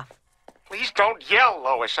her off. Please don't yell,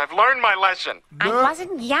 Lois. I've learned my lesson. I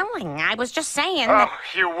wasn't yelling. I was just saying Oh, that...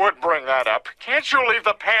 you would bring that up. Can't you leave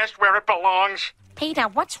the past where it belongs? Peter,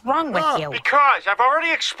 what's wrong with you? Because I've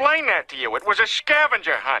already explained that to you. It was a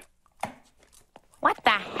scavenger hunt. What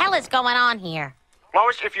the hell is going on here?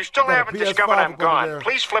 Lois, if you still Got a haven't PS5 discovered I'm over gone, there.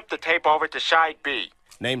 please flip the tape over to side B.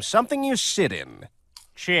 Name something you sit in.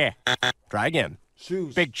 Chair. Try again.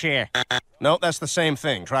 Shoes. Big chair. No, that's the same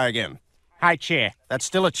thing. Try again. High chair. That's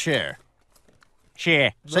still a chair.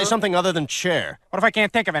 Chair. Say something other than chair. What if I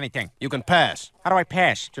can't think of anything? You can pass. How do I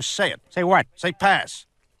pass? Just say it. Say what? Say pass.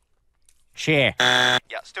 Chair. Yeah,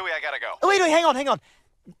 Stewie, I gotta go. Oh, wait, hang on.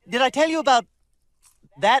 Did I tell you about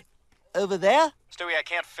that over there? Stewie, I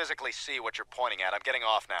can't physically see what you're pointing at. I'm getting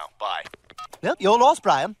off now. Bye. Well, you're lost,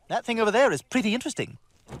 Brian. That thing over there is pretty interesting.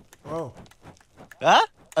 Oh. Huh?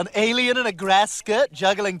 An alien in a grass skirt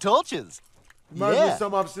juggling torches. Reminds me of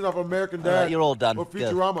something I've seen off American Dad. You're all done. Or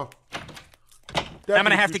Futurama. I'm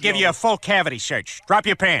gonna have to give you a full cavity search. Drop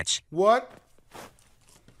your pants. What?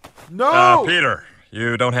 No! Peter,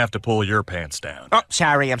 you don't have to pull your pants down. Oh,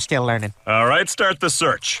 sorry, I'm still learning. All right, start the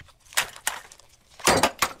search.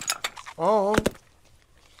 Oh.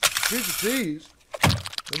 Piece of cheese.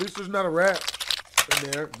 At least there's not a rat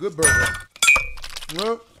in there. Good burger.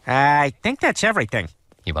 Well, I think that's everything.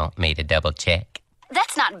 You want me to double check?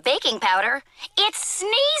 That's not baking powder. It's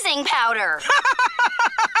sneezing powder.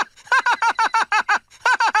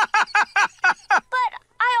 But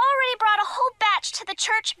I already brought a whole batch to the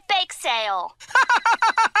church bake sale.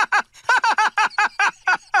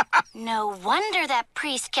 No wonder that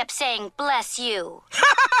priest kept saying, "Bless you."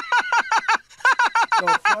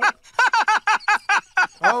 I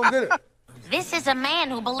don't get it. This is a man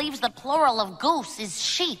who believes the plural of goose is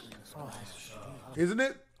sheep. Isn't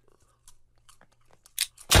it?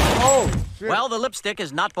 Oh, shit. Well, the lipstick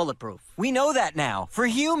is not bulletproof. We know that now. For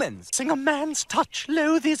humans. Sing a man's touch,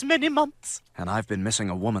 lo these many months. And I've been missing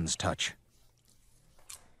a woman's touch.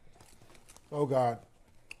 Oh, God.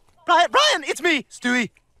 Brian, it's me,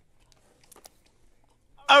 Stewie.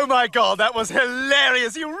 Oh, my God, that was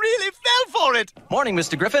hilarious. You really fell for it. Morning,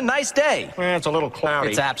 Mr. Griffin. Nice day. Well, it's a little cloudy.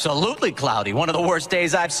 It's absolutely cloudy. One of the worst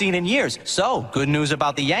days I've seen in years. So, good news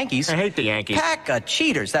about the Yankees. I hate the Yankees. Pack of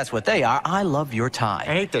cheaters. That's what they are. I love your tie.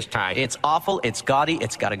 I hate this tie. It's awful. It's gaudy.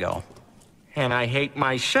 It's gotta go. And I hate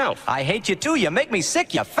myself. I hate you, too. You make me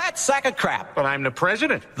sick, you fat sack of crap. But I'm the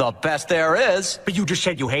president. The best there is. But you just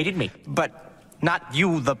said you hated me. But not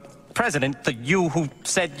you, the president. The you who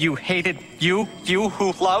said you hated you. You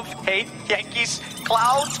who love, hate Yankees,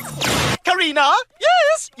 clouds. Karina?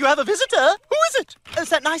 Yes, you have a visitor. Who is it? Oh,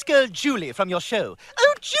 it's that nice girl, Julie, from your show.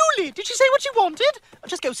 Oh, Julie, did she say what she wanted?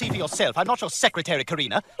 Just go see for yourself. I'm not your secretary,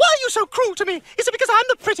 Karina. Why are you so cruel to me? Is it because I'm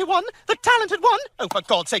the pretty one? The talented one? Oh, for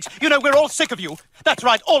God's sakes, you know we're all sick of you. That's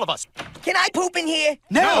right, all of us. Can I poop in here?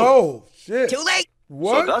 No. Oh, shit. Too late.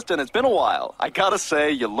 What? So, Dustin, it's been a while. I gotta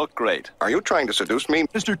say, you look great. Are you trying to seduce me?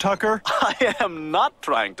 Mr. Tucker? I am not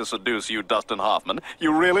trying to seduce you, Dustin Hoffman.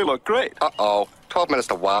 You really look great. Uh-oh. 12 minutes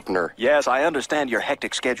to Wapner. Yes, I understand your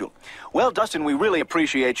hectic schedule. Well, Dustin, we really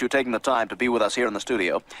appreciate you taking the time to be with us here in the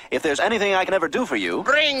studio. If there's anything I can ever do for you...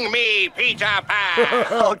 Bring me Peter Pan!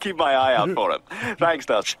 I'll keep my eye out for him. Thanks,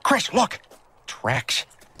 Dustin. Chris, look! Tracks.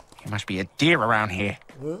 There must be a deer around here.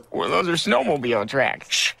 Well, those are snowmobile tracks.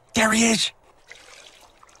 Shh! There he is!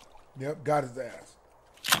 Yep, got his ass.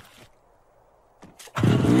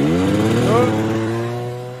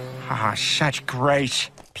 Ah, such grace.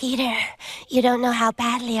 Peter, you don't know how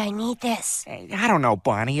badly I need this. I don't know,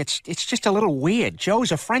 Bonnie. It's just a little weird.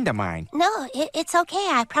 Joe's a friend of mine. No, it's okay.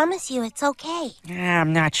 I promise you it's okay.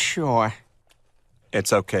 I'm not sure.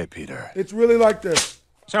 It's okay, Peter. It's really like this.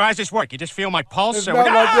 So how's this work? You just feel my pulse? It's not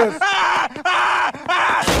like this.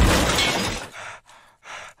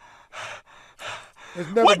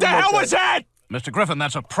 What the hell was that? Mr. Griffin,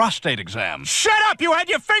 that's a prostate exam. Shut up! You had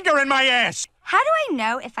your finger in my ass! How do I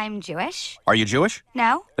know if I'm Jewish? Are you Jewish?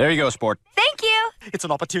 No. There you go, sport. Thank you. It's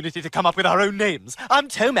an opportunity to come up with our own names. I'm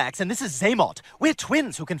Tomax, and this is Zaymot. We're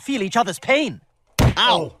twins who can feel each other's pain.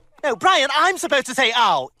 Ow. No, Brian, I'm supposed to say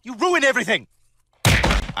ow. You ruin everything.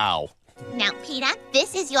 Ow. Now, Peter,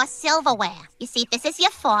 this is your silverware. You see, this is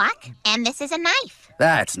your fork, and this is a knife.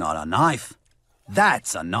 That's not a knife.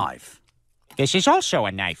 That's a knife. This is also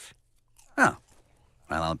a knife. Oh.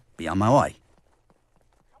 Well, I'll be on my way.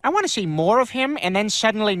 I want to see more of him and then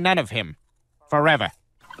suddenly none of him. Forever.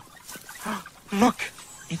 Look,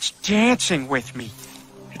 it's dancing with me.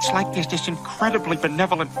 It's like there's this incredibly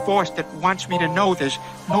benevolent force that wants me to know there's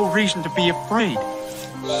no reason to be afraid.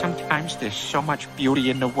 Sometimes there's so much beauty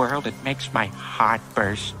in the world it makes my heart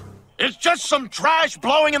burst. It's just some trash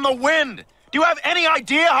blowing in the wind. Do you have any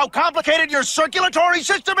idea how complicated your circulatory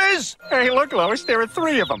system is? Hey, look, Lois, there are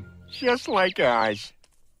 3 of them. Just like ours.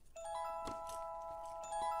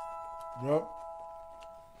 Yep.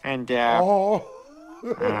 And, Oh.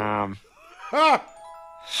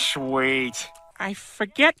 sweet. I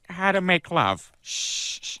forget how to make love.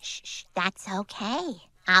 Shh. That's okay.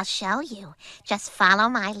 I'll show you. Just follow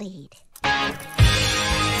my lead.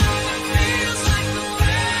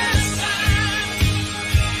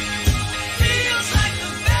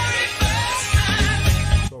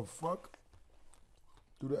 The fuck?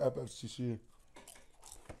 Do the FFCC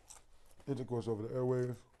intercourse over the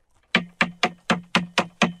airwaves.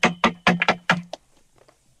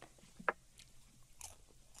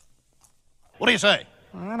 What do you say?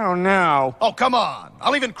 I don't know. Oh, come on.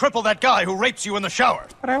 I'll even cripple that guy who rapes you in the shower.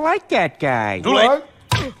 But I like that guy. Too late.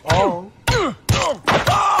 Oh.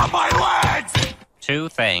 Ah, my legs! 2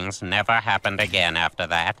 things never happened again after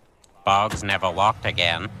that. Boggs never walked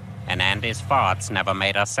again, and Andy's farts never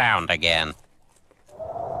made a sound again.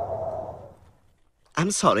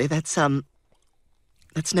 I'm sorry, that's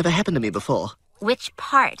never happened to me before. Which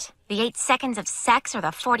part? The 8 seconds of sex or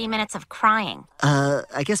the 40 minutes of crying?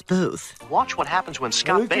 I guess both. Watch what happens when Well,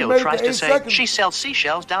 Scott you can Baio make tries the to 8 say seconds. she sells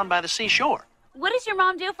seashells down by the seashore. What does your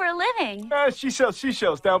mom do for a living? She sells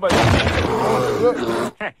seashells down by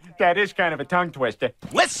the... That is kind of a tongue twister.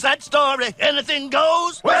 West Side Story, anything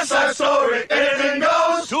goes. West Side Story, anything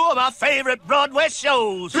goes. 2 of my favorite Broadway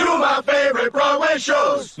shows. 2 of my favorite Broadway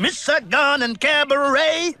shows. Miss Saigon and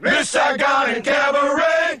Cabaret. Miss Saigon and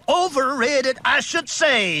Cabaret. Overrated, I should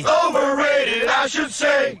say. Overrated, I should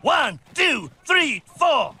say. 1, 2, 3,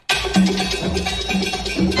 4.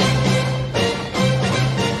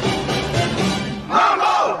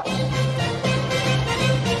 Mambo!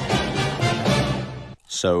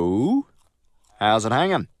 So, how's it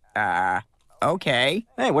hanging? Okay.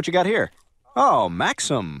 Hey, what you got here? Oh,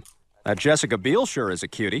 Maxim. That Jessica Biel sure is a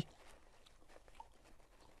cutie.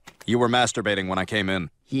 You were masturbating when I came in.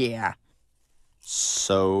 Yeah.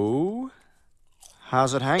 So,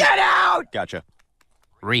 how's it hanging? Get out! Gotcha.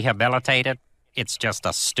 Rehabilitated? It's just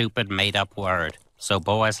a stupid made-up word. So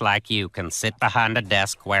boys like you can sit behind a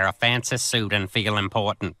desk, wear a fancy suit, and feel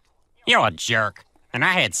important. You're a jerk. And I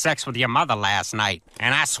had sex with your mother last night.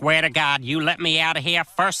 And I swear to God, you let me out of here,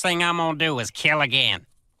 first thing I'm gonna do is kill again.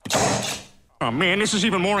 Oh, man, this is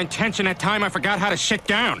even more intense than that time I forgot how to sit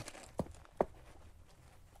down.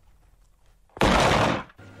 I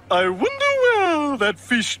wonder where that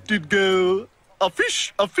fish did go. A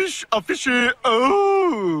fish, a fish, a fishy,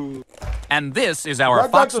 oh. And this is our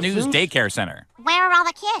Fox News Daycare Center. Where are all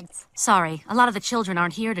the kids? Sorry, a lot of the children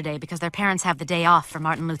aren't here today because their parents have the day off for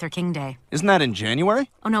Martin Luther King Day. Isn't that in January?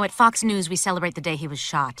 Oh no, at Fox News we celebrate the day he was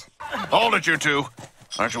shot. Hold it, you 2.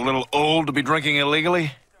 Aren't you a little old to be drinking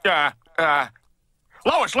illegally?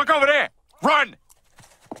 Lois, look over there. Run!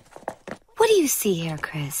 What do you see here,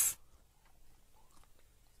 Chris?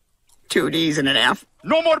 2 D's and an F.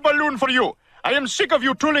 No more balloon for you. I am sick of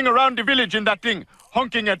you tooling around the village in that thing,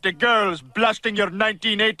 honking at the girls, blasting your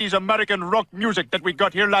 1980s American rock music that we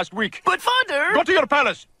got here last week. But Father! Go to your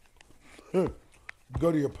palace. Go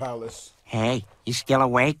to your palace. Hey, you still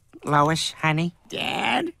awake, Lois, honey?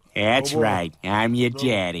 Dad? That's Oh, boy. right. I'm your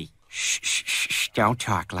daddy. Shh. Don't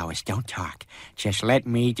talk, Lois. Don't talk. Just let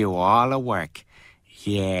me do all the work.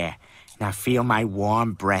 Yeah. Now feel my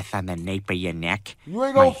warm breath on the nape of your neck. You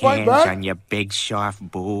ain't my gonna fight hands back? on your big soft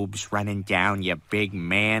boobs running down your big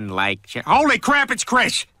man-like... Holy crap, it's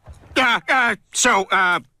Chris. How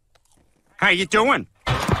you doing?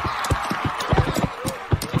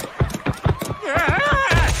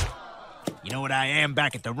 You know what I am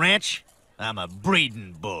back at the ranch? I'm a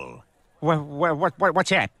breeding bull. What's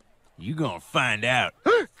that? You gonna find out.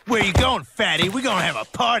 Where you going, fatty? We gonna have a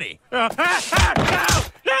party. No!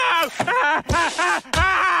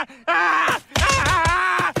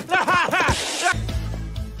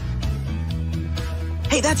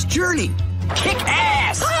 Hey, that's Journey. Kick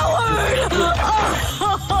ass!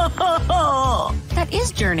 That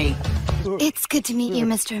is Journey. It's good to meet you,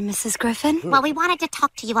 Mr. and Mrs. Griffin. Well, we wanted to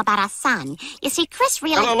talk to you about our son. You see, Chris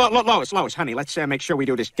really... Lois, honey, let's make sure we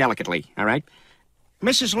do this delicately, all right?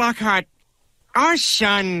 Mrs. Lockhart, our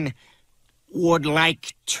son would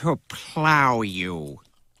like to plow you.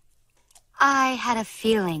 I had a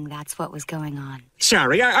feeling that's what was going on.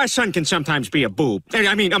 Sorry, our son can sometimes be a boob.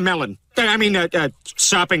 I mean, a melon.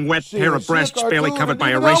 Sopping wet pair of breasts barely covered by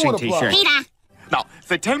a racing t-shirt. Peter! Now,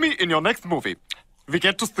 they tell me in your next movie, we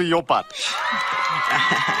get to see your butt.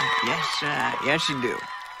 Yes, you do.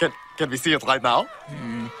 Can we see it right now?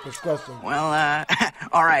 Disgusting. Well,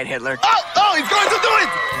 all right, Hitler. Oh, he's going to do it!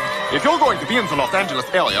 If you're going to be in the Los Angeles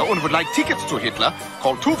area and would like tickets to Hitler,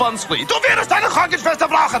 call 213. Du wirst deine Krankenschwester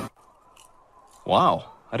brauchen!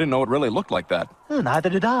 Wow, I didn't know it really looked like that. Neither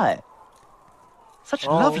did I. Such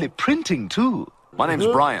lovely printing, too. My name's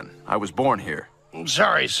Brian. I was born here.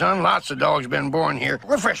 Sorry, son. Lots of dogs been born here.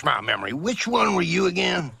 Refresh my memory. Which one were you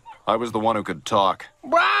again? I was the one who could talk.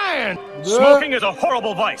 Brian! Smoking is a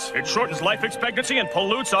horrible vice. It shortens life expectancy and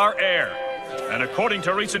pollutes our air. And according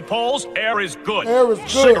to recent polls, air is good. Air is good.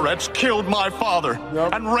 Cigarettes killed my father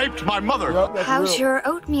and raped my mother. How's your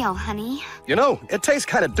oatmeal, honey? You know, it tastes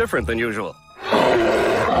kind of different than usual.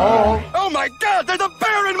 Oh my God, there's a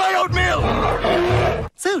bear in my oatmeal!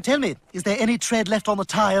 So, tell me, is there any tread left on the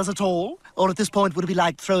tires at all? Or at this point, would it be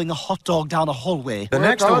like throwing a hot dog down a hallway? The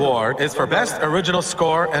next award is for Best Original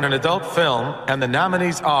Score in an Adult Film, and the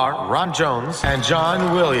nominees are Ron Jones and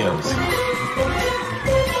John Williams.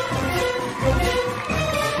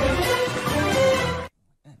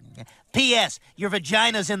 P.S. Your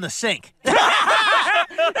vagina's in the sink.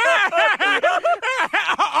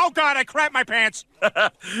 Oh, God, I crapped my pants.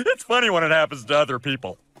 It's funny when it happens to other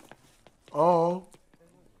people. Oh.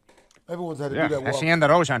 Everyone's had to do that That's walk. the end of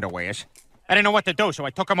those underwears. I didn't know what to do, so I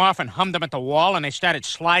took them off and hummed them at the wall, and they started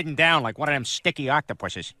sliding down like one of them sticky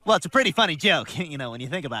octopuses. Well, it's a pretty funny joke, you know, when you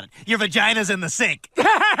think about it. Your vagina's in the sink.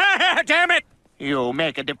 Damn it! You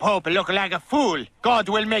make the Pope look like a fool. God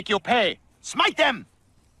will make you pay. Smite them!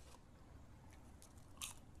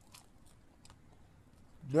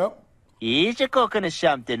 Yep. He's a cooking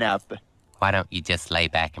something up. Why don't you just lay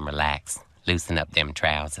back and relax? Loosen up them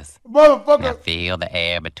trousers. Motherfucker! Now feel the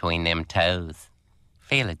air between them toes.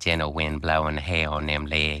 Feel a gentle wind blowing the hair on them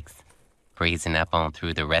legs. Breezing up on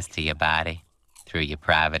through the rest of your body. Through your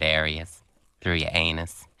private areas. Through your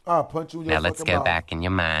anus. I'll punch you in your Now let's fucking go mouth. back in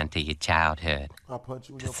your mind to your childhood. I'll punch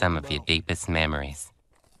you in To your some fucking of your mouth. deepest memories.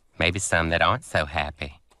 Maybe some that aren't so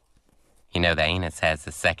happy. You know the anus has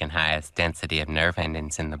the second highest density of nerve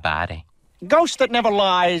endings in the body. Ghost that never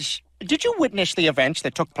lies, did you witness the events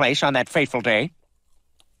that took place on that fateful day?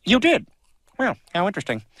 You did. Well, how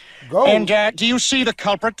interesting. Ghost? And do you see the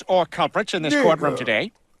culprit or culprits in this courtroom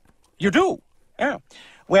today? You do? Yeah.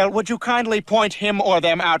 Well, would you kindly point him or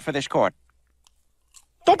them out for this court?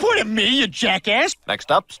 Don't point at me, you jackass!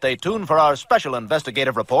 Next up, stay tuned for our special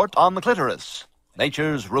investigative report on the clitoris.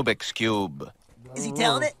 Nature's Rubik's Cube. Is he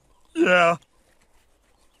telling it? Yeah.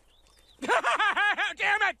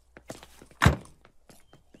 Damn it!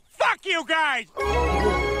 Fuck you guys!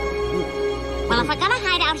 Well, if we're gonna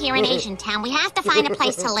hide out here in Asian Town, we have to find a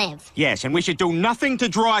place to live. Yes, and we should do nothing to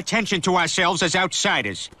draw attention to ourselves as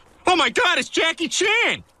outsiders. Oh my God, it's Jackie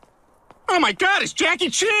Chan! Oh my God, it's Jackie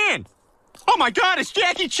Chan! Oh my God, it's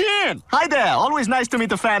Jackie Chan! Hi there, always nice to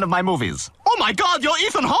meet a fan of my movies. Oh my God, you're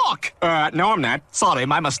Ethan Hawke! No, I'm not. Sorry,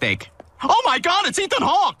 my mistake. Oh my God, it's Ethan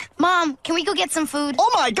Hawke! Mom, can we go get some food?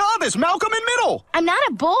 Oh my God, there's Malcolm in Middle! I'm not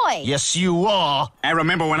a boy. Yes, you are. I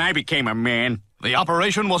remember when I became a man. The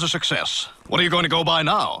operation was a success. What are you going to go by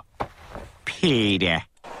now? Peter.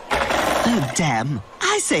 Oh, damn.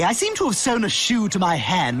 I say, I seem to have sewn a shoe to my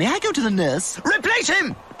hand. May I go to the nurse? Replace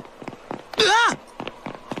him! Ah!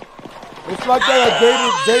 It's like that at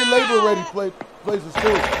day labor ready places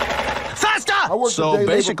too. Faster! I worked at So day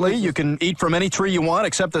basically, labor you can eat from any tree you want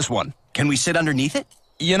except this one. Can we sit underneath it?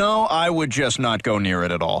 You know, I would just not go near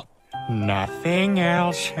it at all. Nothing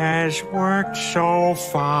else has worked so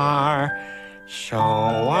far, so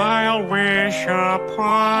I'll wish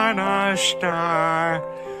upon a star.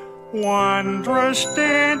 Wondrous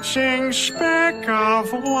dancing speck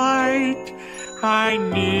of light, I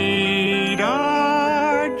need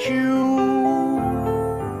a Jew.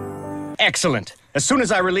 Excellent. As soon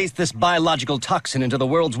as I release this biological toxin into the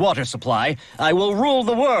world's water supply, I will rule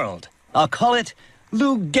the world. I'll call it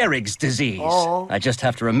Lou Gehrig's disease. Oh. I just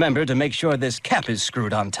have to remember to make sure this cap is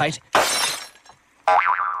screwed on tight.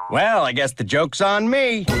 Well, I guess the joke's on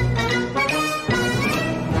me.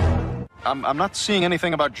 I'm not seeing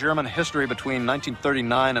anything about German history between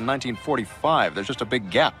 1939 and 1945. There's just a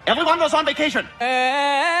big gap. Everyone was on vacation.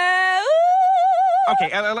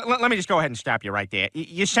 Okay, let me just go ahead and stop you right there.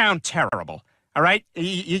 You sound terrible, all right?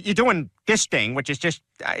 You're doing this thing, which is just,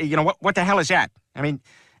 you know, what the hell is that? I mean,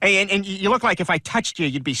 and you look like if I touched you,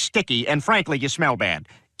 you'd be sticky, and frankly, you smell bad.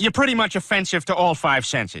 You're pretty much offensive to all five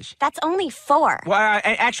senses. That's only 4. Well,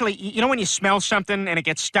 actually, you know when you smell something and it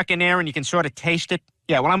gets stuck in there and you can sort of taste it?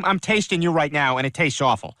 Yeah, well, I'm tasting you right now, and it tastes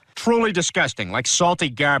awful. Truly disgusting, like salty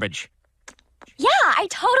garbage. Yeah, I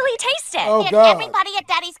totally taste it. Oh, Did God. everybody at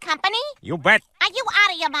Daddy's company? You bet. Are you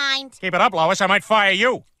out of your mind? Keep it up, Lois. I might fire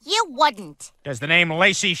you. You wouldn't. Does the name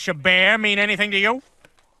Lacey Chabert mean anything to you?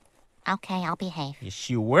 Okay, I'll behave. Yes,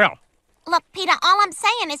 you will. Look, Peter, all I'm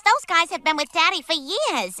saying is those guys have been with Daddy for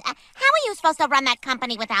years. How are you supposed to run that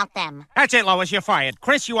company without them? That's it, Lois. You're fired.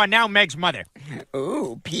 Chris, you are now Meg's mother.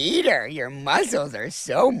 Ooh, Peter, your muscles are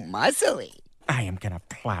so muscly. I am gonna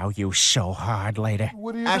plow you so hard later.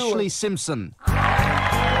 What are you Ashley doing? Simpson.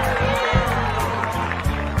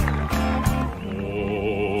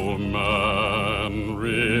 Old Man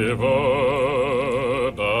River,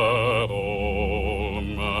 that old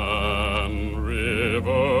man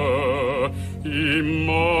River, he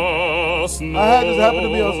must know I had this happen to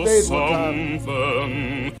me on stage one time.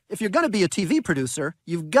 something. If you're going to be a TV producer,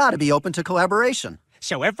 you've got to be open to collaboration.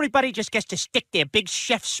 So everybody just gets to stick their big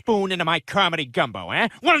chef spoon into my comedy gumbo, eh?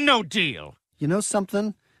 What a no deal. You know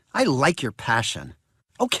something? I like your passion.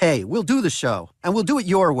 Okay, we'll do the show, and we'll do it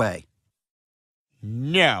your way.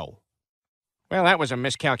 No. Well, that was a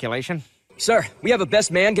miscalculation. Sir, we have a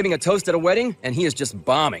best man giving a toast at a wedding, and he is just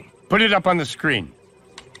bombing. Put it up on the screen.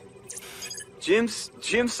 Jim's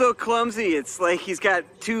so clumsy, it's like he's got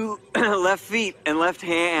two left feet and left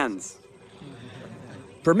hands.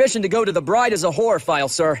 Permission to go to the bride is a whore file,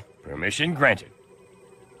 sir. Permission granted.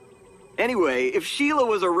 Anyway, if Sheila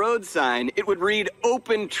was a road sign, it would read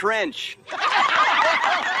open trench.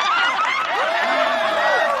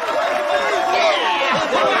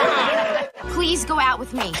 Please go out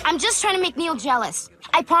with me. I'm just trying to make Neil jealous.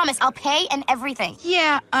 I promise I'll pay and everything.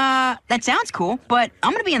 Yeah, that sounds cool, but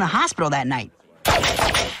I'm gonna be in the hospital that night.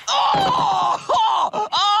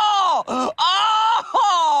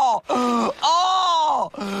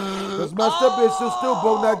 Because my stepdad still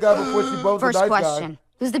boned that guy before she boned the First nice question. guy.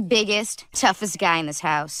 Who's the biggest, toughest guy in this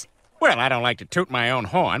house? Well, I don't like to toot my own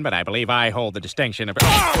horn, but I believe I hold the distinction of...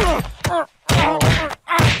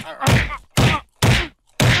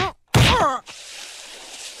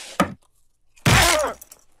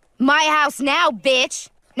 My house now, bitch.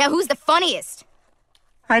 Now who's the funniest?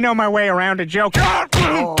 I know my way around a joke.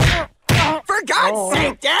 For God's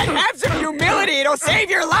sake, Dad, have some humility. It'll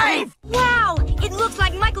save your life. Wow, it looks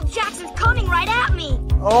like Michael Jackson's coming right at me.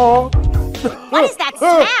 Oh. What is that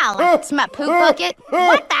smell? It's my poop bucket.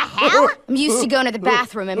 What the hell? I'm used to going to the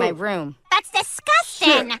bathroom in my room. That's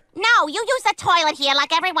disgusting. No, you use the toilet here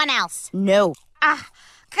like everyone else. No.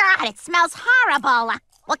 God, it smells horrible.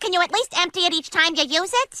 Well, can you at least empty it each time you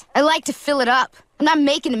use it? I like to fill it up. I'm not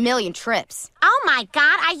making a million trips. Oh my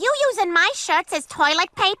God, are you using my shirts as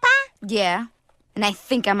toilet paper? Yeah, and I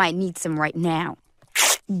think I might need some right now.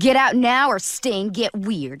 Get out now or stay and get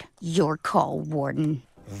weird. Your call, Warden.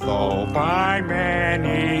 Though by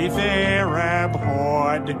many they're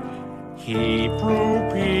abhorred, Hebrew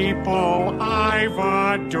people I've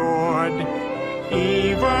adored,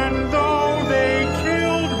 even though they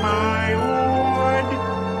killed my Lord,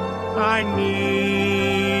 I need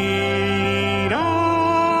a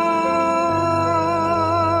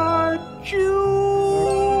Jew.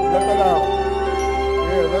 Let that out.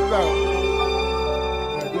 Yeah, let that out.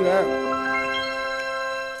 Yeah, do that.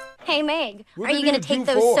 Hey, Meg, What are they you going need to a take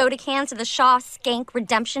Jew those for? soda cans to the Shaw Skank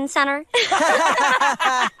Redemption Center?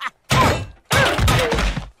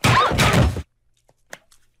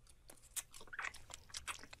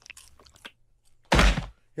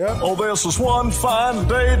 Yep. Oh, this is one fine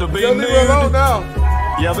day to be Yeah, nude. leave her alone now.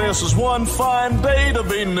 Yeah, this is one fine day to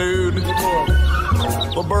be nude.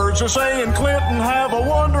 The birds are saying Clinton have a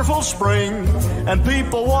wonderful spring, and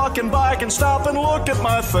people walking by can stop and look at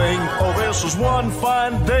my thing. Oh, this is one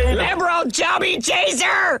fine day to... Liberal chubby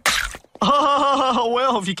chaser! Oh,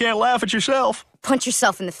 well, if you can't laugh at yourself. Punch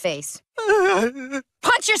yourself in the face.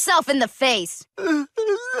 Punch yourself in the face.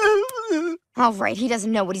 All right, he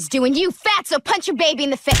doesn't know what he's doing. You fatso, punch your baby in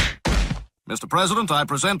the face. Mr. President, I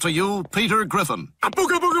present to you Peter Griffin.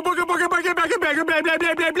 Booga booga booga booga booga booga booga blah blah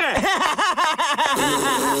blah blah blah.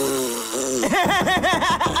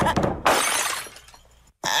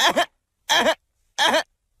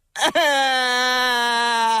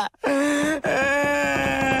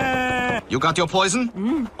 You got your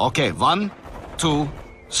poison? Okay, 1, 2,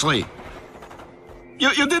 3.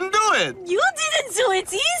 You didn't do it! You didn't do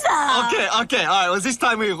it either! Okay, all right, well, this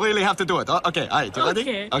time we really have to do it. Okay, all right, you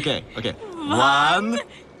ready? Okay. 1,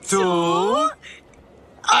 2...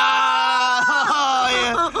 Yeah.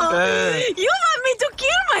 You want me to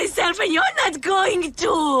kill myself and you're not going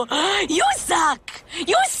to! You suck!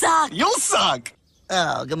 You suck! You suck!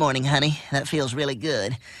 Oh, good morning, honey. That feels really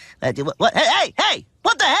good. What? Hey!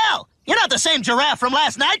 What the hell? You're not the same giraffe from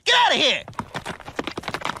last night. Get out of here!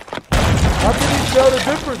 How can you tell the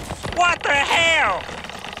difference? What the hell?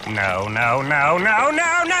 No.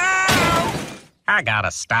 I gotta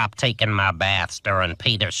stop taking my baths during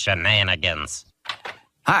Peter's shenanigans.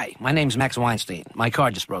 Hi, my name's Max Weinstein. My car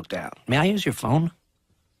just broke down. May I use your phone?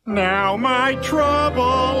 Now my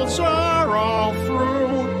troubles are all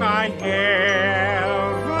through. I have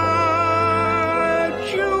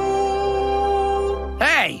a Jew.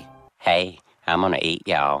 Hey! Hey, I'm gonna eat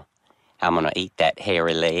y'all. I'm gonna eat that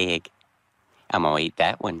hairy leg. I'm gonna eat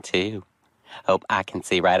that one, too. Hope I can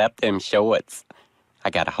see right up them shorts.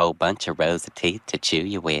 I got a whole bunch of rows of teeth to chew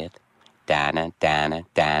you with. Dinah, Dinah,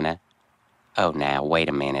 Dinah. Oh, now, wait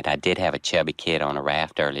a minute. I did have a chubby kid on a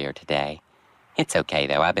raft earlier today. It's okay,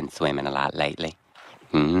 though. I've been swimming a lot lately.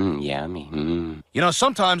 Yummy. You know,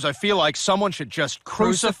 sometimes I feel like someone should just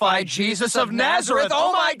crucify Jesus of Nazareth.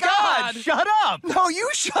 Oh, my God! Shut up! No, you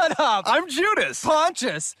shut up! I'm Judas!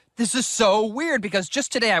 Pontius! This is so weird because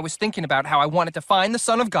just today I was thinking about how I wanted to find the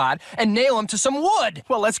Son of God and nail him to some wood.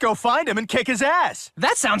 Well, let's go find him and kick his ass.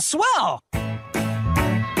 That sounds swell! Think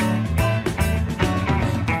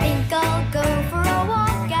I'll go for a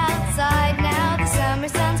walk outside now. The summer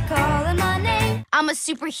sun's calling my name. I'm a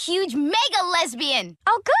super huge mega lesbian.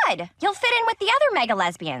 Oh, good. You'll fit in with the other mega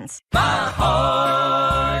lesbians. My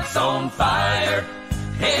heart's on fire,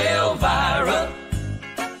 Elvira.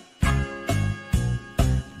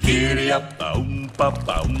 Giddy up, mow,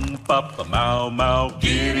 mow.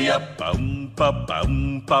 Giddy up, mow,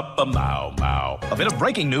 mow. A bit of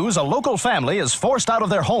breaking news. A local family is forced out of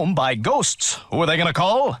their home by ghosts. Who are they going to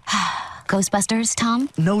call? Ghostbusters, Tom?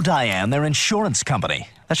 No, Diane. Their insurance company.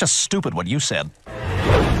 That's just stupid what you said.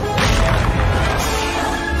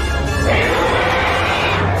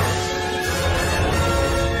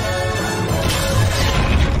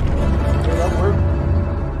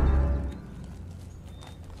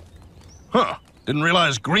 Huh. Didn't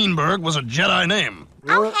realize Greenberg was a Jedi name.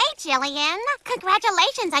 Oh, hey, Jillian.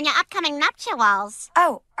 Congratulations on your upcoming nuptials.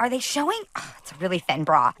 Oh, are they showing? Oh, it's a really thin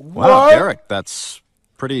bra. Wow, Derek, that's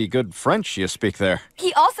pretty good French you speak there.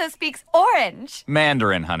 He also speaks orange.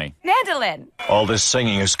 Mandarin, honey. Mandolin. All this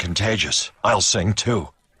singing is contagious. I'll sing too.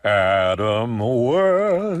 Adam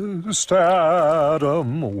West,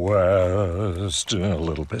 Adam West. A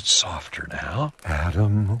little bit softer now.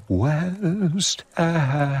 Adam West,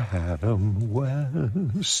 Adam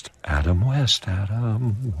West. Adam West,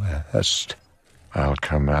 Adam West. I'll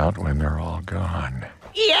come out when they're all gone.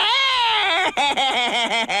 Yeah!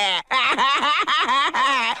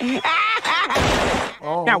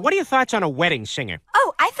 Now, what are your thoughts on a wedding singer?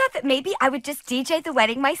 Oh, I thought that maybe I would just DJ the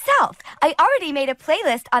wedding myself. I already made a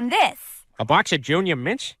playlist on this. A box of Junior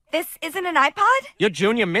Mints? This isn't an iPod? Your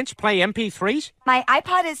Junior Mints play MP3s? My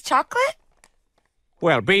iPod is chocolate?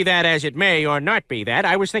 Well, be that as it may or not be that,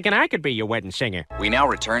 I was thinking I could be your wedding singer. We now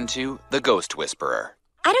return to The Ghost Whisperer.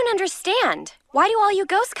 I don't understand. Why do all you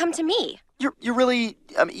ghosts come to me? You're really,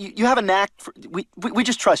 I mean, you have a knack for, we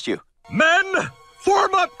just trust you. Men,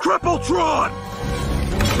 form up Crippletron!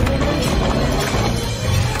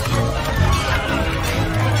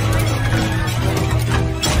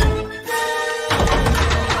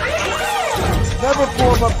 Never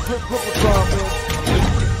form up Crippletron, man.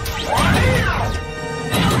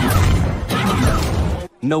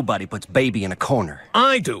 Nobody puts baby in a corner.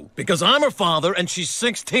 I do, because I'm her father and she's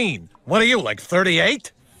 16. What are you, like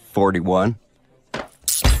 38? 41.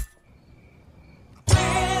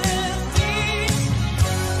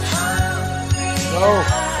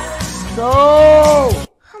 No! Oh,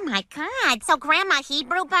 my God. So Grandma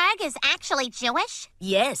Hebrewberg is actually Jewish?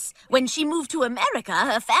 Yes. When she moved to America,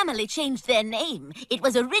 her family changed their name. It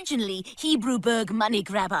was originally Hebrewberg Money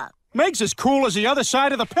Grabber. Meg's as cool as the other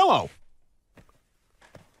side of the pillow.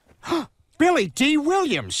 Billy D.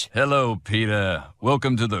 Williams. Hello, Peter.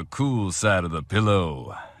 Welcome to the cool side of the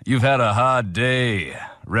pillow. You've had a hard day.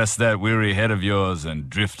 Rest that weary head of yours and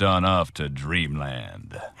drift on off to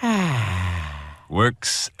dreamland.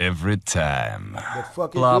 Works every time.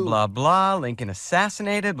 Blah, blah, blah. Lincoln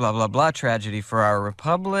assassinated. Blah, blah, blah. Tragedy for our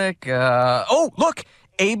republic. Oh, look!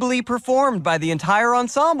 Ably performed by the entire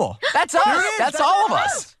ensemble. That's us! That's all of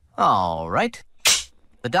us! All right.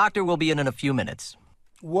 The doctor will be in a few minutes.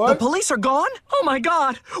 What? The police are gone? Oh my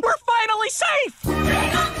God! We're finally safe!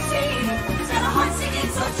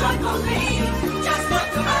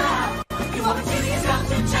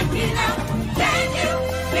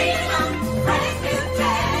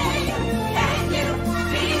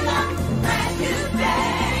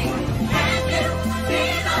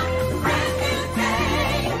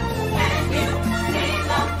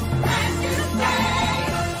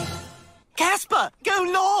 Casper,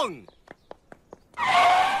 go long!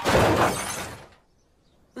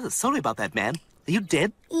 Sorry about that, man. Are you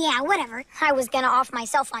dead? Yeah, whatever. I was gonna off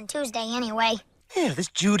myself on Tuesday anyway. Yeah, this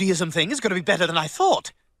Judaism thing is gonna be better than I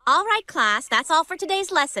thought. All right, class. That's all for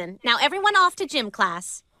today's lesson. Now everyone off to gym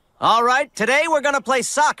class. All right, today we're gonna play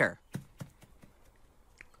soccer.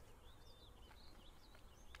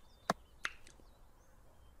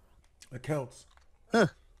 That counts. Huh,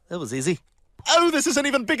 that was easy. Oh, this is an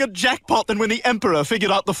even bigger jackpot than when the Emperor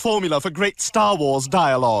figured out the formula for great Star Wars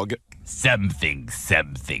dialogue. Something,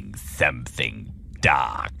 something, something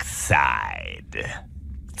dark side.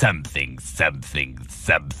 Something, something,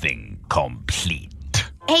 something complete.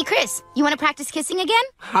 Hey, Chris, you want to practice kissing again?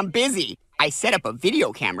 I'm busy. I set up a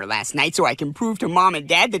video camera last night so I can prove to Mom and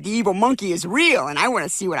Dad that the evil monkey is real, and I want to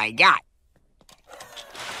see what I got.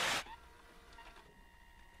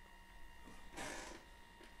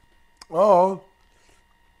 Oh.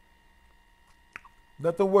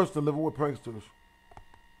 Nothing worse than living with pranksters.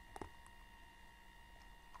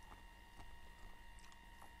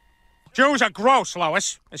 Jews are gross,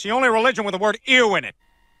 Lois. It's the only religion with the word ew in it.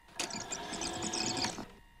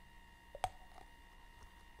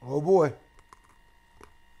 Oh boy.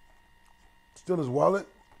 Still his wallet.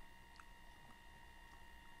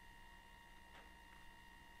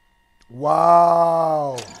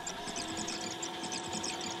 Wow.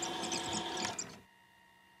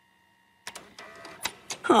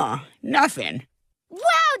 Huh, nothing. Wow,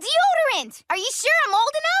 deodorant! Are you sure I'm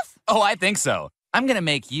old enough? Oh, I think so. I'm gonna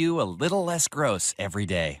make you a little less gross every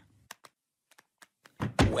day.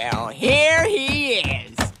 Well, here he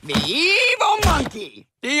is, the evil monkey.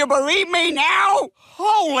 Do you believe me now?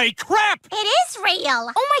 Holy crap! It is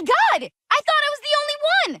real. Oh my God! I thought I was the only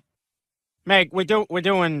one. Meg,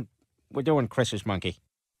 we're doing Chris's monkey.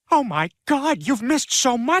 Oh my God, you've missed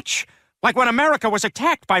so much. Like when America was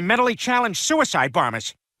attacked by mentally challenged suicide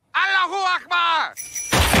bombers. Allahu Akbar!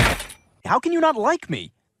 How can you not like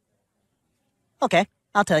me? Okay,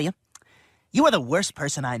 I'll tell you. You are the worst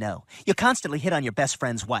person I know. You constantly hit on your best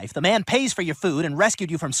friend's wife. The man pays for your food and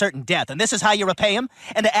rescued you from certain death, and this is how you repay him?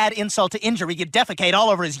 And to add insult to injury, you defecate all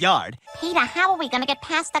over his yard. Peter, how are we gonna get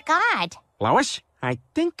past the guard? Lois, I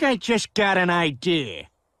think I just got an idea.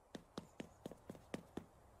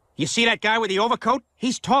 You see that guy with the overcoat?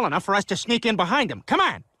 He's tall enough for us to sneak in behind him. Come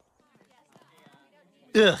on!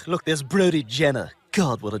 Ugh, look, there's Brody Jenner.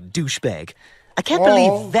 God, what a douchebag. I can't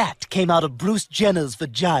believe that came out of Bruce Jenner's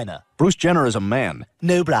vagina. Bruce Jenner is a man.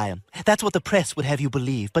 No, Brian. That's what the press would have you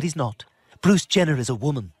believe, but he's not. Bruce Jenner is a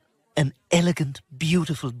woman. An elegant,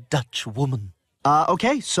 beautiful Dutch woman.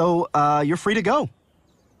 Okay, so, you're free to go.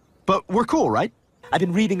 But we're cool, right? I've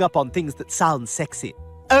been reading up on things that sound sexy.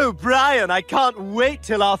 Oh, Brian, I can't wait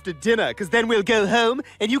till after dinner, because then we'll go home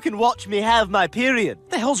and you can watch me have my period.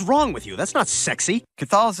 What the hell's wrong with you? That's not sexy.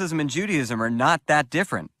 Catholicism and Judaism are not that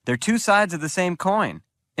different. They're two sides of the same coin.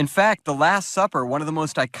 In fact, the Last Supper, one of the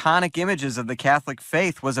most iconic images of the Catholic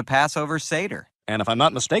faith, was a Passover Seder. And if I'm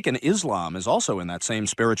not mistaken, Islam is also in that same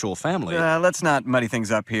spiritual family. Let's not muddy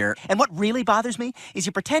things up here. And what really bothers me is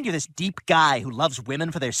you pretend you're this deep guy who loves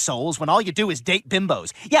women for their souls when all you do is date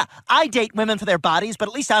bimbos. Yeah, I date women for their bodies, but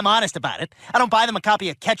at least I'm honest about it. I don't buy them a copy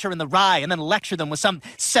of Catcher in the Rye and then lecture them with some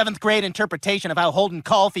 7th grade interpretation of how Holden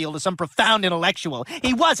Caulfield is some profound intellectual.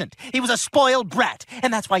 He wasn't. He was a spoiled brat.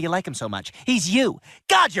 And that's why you like him so much. He's you.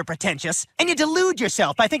 God, you're pretentious. And you delude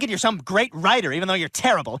yourself by thinking you're some great writer, even though you're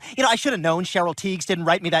terrible. You know, I should have known Cheryl Teagues didn't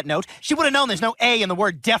write me that note. She would have known there's no A in the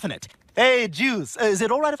word definite. Hey, Juice. Is it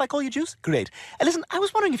all right if I call you Juice? Great. Listen, I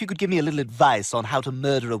was wondering if you could give me a little advice on how to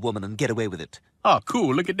murder a woman and get away with it. Oh,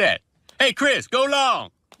 cool. Look at that. Hey, Chris, go long.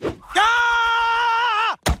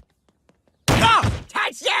 Ah! Oh,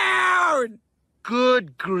 touchdown!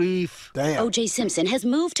 Good grief. Damn. O.J. Simpson has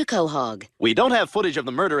moved to Quahog. We don't have footage of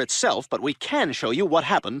the murder itself, but we can show you what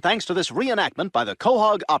happened thanks to this reenactment by the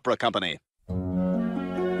Quahog Opera Company.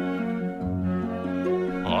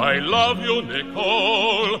 I love you,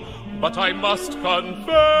 Nicole, but I must confess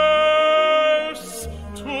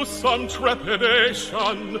to some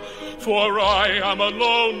trepidation, for I am a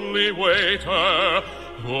lonely waiter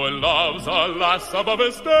who loves a lass above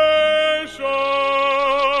his station.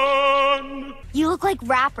 You look like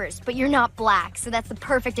rappers, but you're not black, so that's the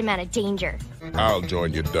perfect amount of danger. I'll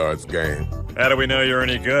join your darts game. How do we know you're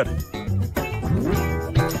any good?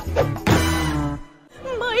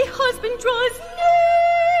 My husband draws near.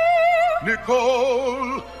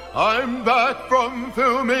 Nicole, I'm back from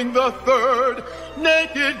filming the 3rd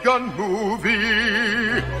Naked Gun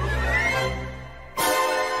movie.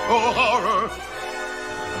 Oh, horror,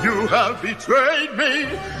 you have betrayed me.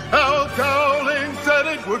 Al Cowling said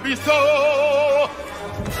it would be so.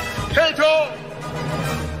 Kato,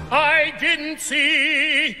 I didn't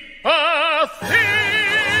see a thing.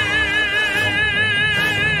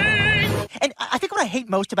 And I think what I hate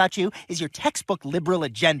most about you is your textbook liberal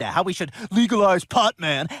agenda, how we should legalize pot,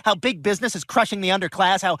 man, how big business is crushing the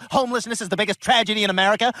underclass, how homelessness is the biggest tragedy in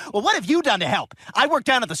America. Well, what have you done to help? I work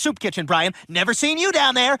down at the soup kitchen, Brian. Never seen you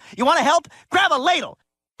down there. You want to help? Grab a ladle.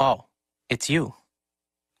 Oh, it's you.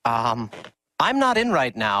 I'm not in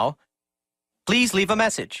right now. Please leave a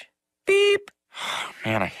message. Beep.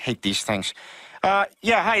 Man, I hate these things.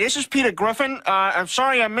 Yeah, hi, this is Peter Griffin. I'm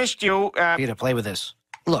sorry I missed you. Peter, play with this.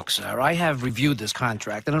 Look, sir, I have reviewed this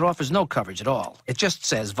contract, and it offers no coverage at all. It just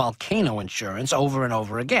says volcano insurance over and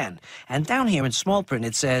over again. And down here in small print,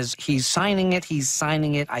 it says, he's signing it,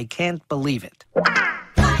 I can't believe it.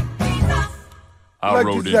 I Like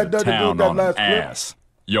rode you said, into nothing to do town with that on last clip. ass.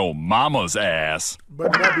 Yo mama's ass.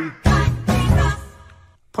 But Nubby.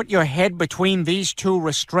 Put your head between these two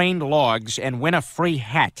restrained logs and win a free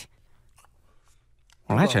hat.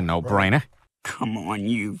 Well, that's a no-brainer. Come on,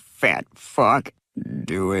 you fat fuck.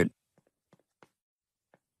 Do it.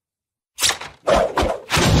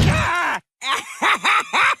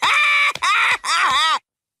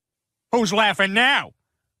 Who's laughing now?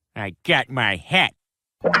 I got my hat.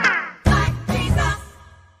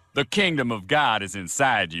 The kingdom of God is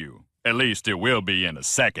inside you. At least it will be in a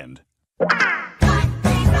second.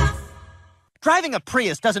 Driving a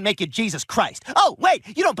Prius doesn't make you Jesus Christ. Oh, wait,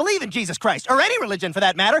 you don't believe in Jesus Christ, or any religion for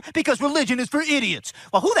that matter, because religion is for idiots.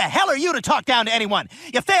 Well, who the hell are you to talk down to anyone?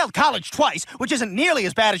 You failed college twice, which isn't nearly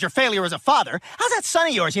as bad as your failure as a father. How's that son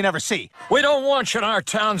of yours you never see? We don't want you in our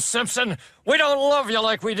town, Simpson. We don't love you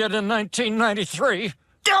like we did in 1993.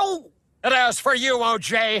 No! And as for you,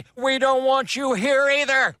 OJ, we don't want you here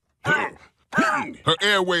either. Her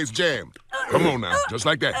airways jammed. Come on now, just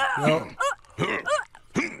like that.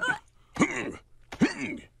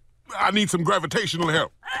 I need some gravitational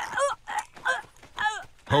help.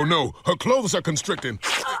 Oh no, her clothes are constricting,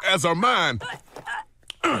 as are mine.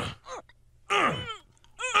 Oh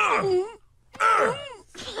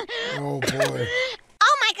boy.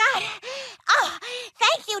 Oh, my God. Oh,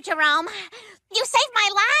 thank you, Jerome. You saved my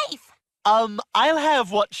life. I'll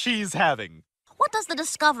have what she's having. What does the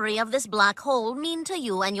discovery of this black hole mean to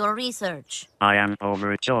you and your research? I am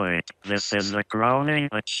overjoyed. This is the crowning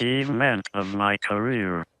achievement of my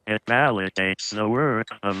career. It validates the work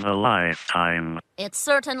of a lifetime. It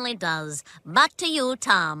certainly does. Back to you,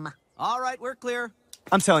 Tom. All right, we're clear.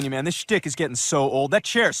 I'm telling you, man, this shtick is getting so old. That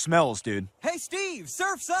chair smells, dude. Hey, Steve,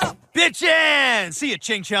 surf's up! Bitchin'! See ya,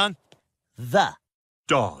 Ching Chong. The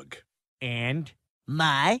Dog. And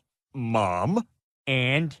my Mom.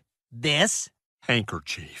 and this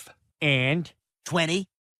Handkerchief. and 20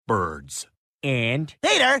 Birds. and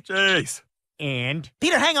Peter! Jeez. and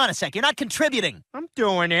Peter, hang on a sec. You're not contributing. I'm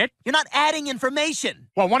doing it. You're not adding information.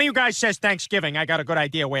 Well, one of you guys says Thanksgiving. I got a good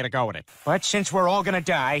idea where to go with it. But since we're all gonna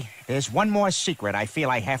die, there's one more secret I feel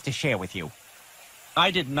I have to share with you. I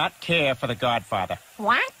did not care for The Godfather.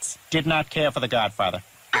 What? Did not care for The Godfather.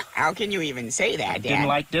 How can you even say that,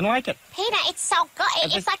 Dad? Didn't like it. Peter, it's so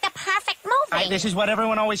good. It's like the perfect movie. This is what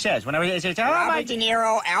everyone always says. Whenever they say, oh, Robert De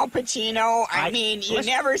Niro, Al Pacino. I mean, you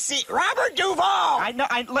never see Robert Duvall.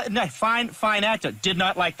 No, fine actor. Did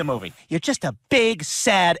not like the movie. You're just a big,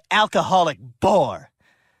 sad, alcoholic bore.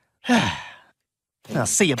 I'll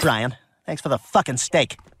see you, Brian. Thanks for the fucking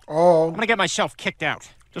steak. Oh. I'm gonna get myself kicked out.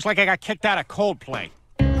 Just like I got kicked out of Coldplay.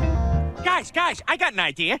 Guys, I got an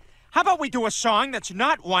idea. How about we do a song that's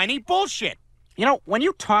not whiny bullshit? You know, when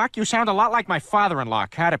you talk, you sound a lot like my father-in-law,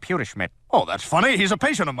 Carter Pewterschmidt. Oh, that's funny. He's a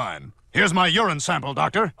patient of mine. Here's my urine sample,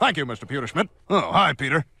 Doctor. Thank you, Mr. Pewterschmidt. Oh, hi,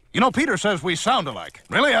 Peter. You know, Peter says we sound alike.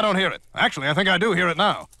 Really? I don't hear it. Actually, I think I do hear it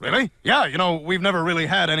now. Really? Yeah, you know, we've never really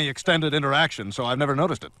had any extended interaction, so I've never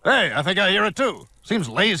noticed it. Hey, I think I hear it too. Seems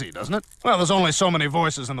lazy, doesn't it? Well, there's only so many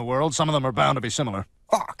voices in the world. Some of them are bound to be similar.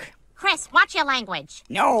 Fuck. Chris, watch your language.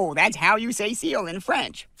 No, that's how you say seal in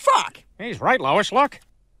French. Fuck. He's right, Lois, look.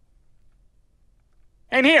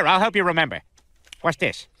 And here, I'll help you remember. What's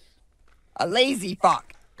this? A lazy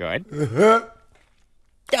fuck. Good.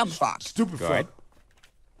 Dumb fuck. Stupid Good. fuck.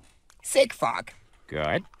 Sick fuck.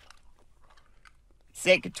 Good.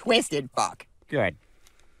 Sick twisted fuck. Good.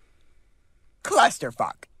 Cluster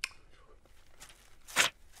fuck.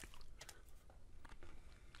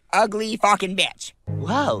 Ugly fucking bitch.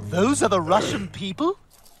 Wow, those are the Russian people?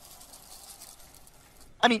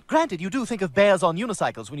 I mean, granted, you do think of bears on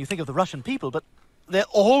unicycles when you think of the Russian people, but they're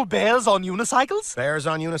all bears on unicycles? Bears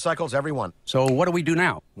on unicycles, everyone. So what do we do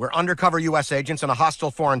now? We're undercover U.S. agents in a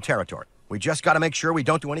hostile foreign territory. We just got to make sure we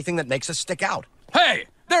don't do anything that makes us stick out. Hey,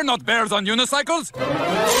 they're not bears on unicycles.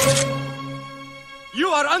 You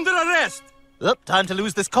are under arrest. Oh, time to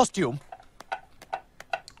lose this costume.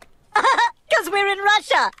 Because we're in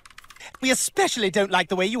Russia. We especially don't like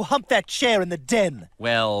the way you hump that chair in the den.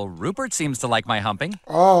 Well, Rupert seems to like my humping.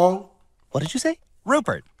 Oh. What did you say?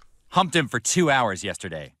 Rupert. Humped him for 2 hours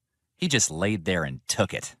yesterday. He just laid there and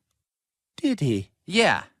took it. Did he?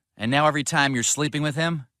 Yeah, and now every time you're sleeping with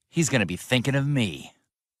him, he's gonna be thinking of me.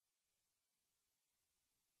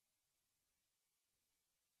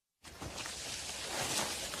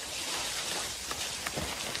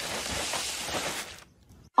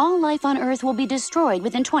 all life on Earth will be destroyed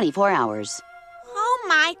within 24 hours. Oh,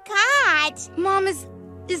 my God. Mom, is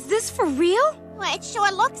this for real? Well, it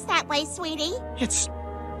sure looks that way, sweetie. It's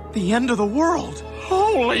the end of the world.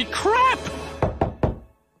 Holy crap!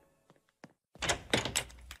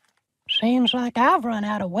 Seems like I've run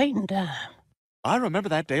out of waiting time. I remember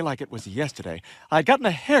that day like it was yesterday. I'd gotten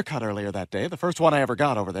a haircut earlier that day, the first one I ever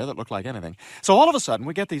got over there that looked like anything. So all of a sudden,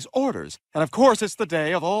 we get these orders. And of course, it's the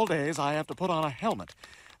day of all days I have to put on a helmet.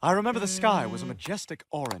 I remember the sky was a majestic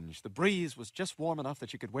orange. The breeze was just warm enough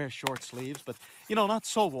that you could wear short sleeves, but, you know, not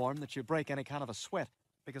so warm that you break any kind of a sweat.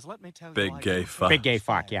 Because let me tell you... Big gay fuck. Big gay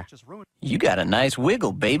fuck, yeah. You got a nice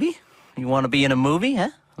wiggle, baby. You want to be in a movie, huh?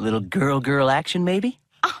 A little girl action, maybe?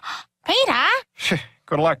 Peter?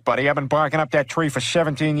 Good luck, buddy. I've been barking up that tree for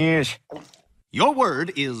 17 years. Your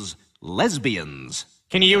word is lesbians.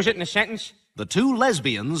 Can you use it in a sentence? The two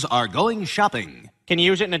lesbians are going shopping. Can you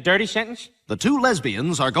use it in a dirty sentence? The two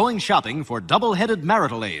lesbians are going shopping for double-headed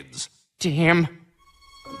marital aids. Damn.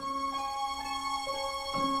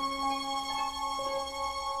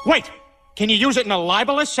 Wait! Can you use it in a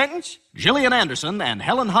libelous sentence? Gillian Anderson and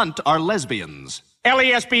Helen Hunt are lesbians.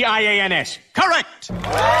 Lesbians. Correct!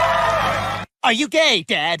 Are you gay,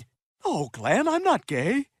 Dad? Oh, Glenn, I'm not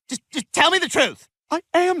gay. Just tell me the truth. I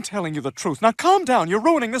am telling you the truth. Now calm down. You're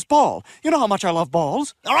ruining this ball. You know how much I love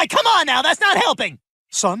balls. All right, come on now. That's not helping.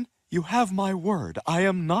 Son, you have my word. I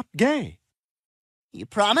am not gay. You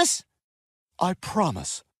promise? I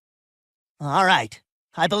promise. All right.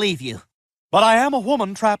 I believe you. But I am a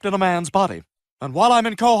woman trapped in a man's body. And while I'm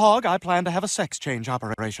in Quahog, I plan to have a sex change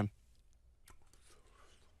operation.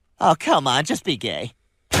 Oh, come on. Just be gay.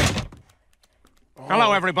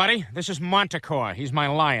 Hello, everybody. This is Montecore. He's my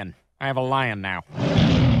lion. I have a lion now.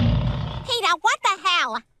 Peter, what the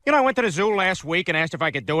hell? You know, I went to the zoo last week and asked if I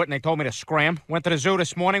could do it, and they told me to scram. Went to the zoo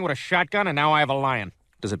this morning with a shotgun, and now I have a lion.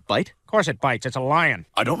 Does it bite? Of course it bites. It's a lion.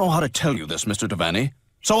 I don't know how to tell you this, Mr. Devaney,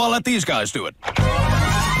 so I'll let these guys do it.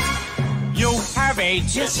 You have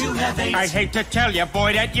AIDS. Yes, you have AIDS. I hate to tell you,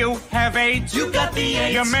 boy, that you have AIDS. You got the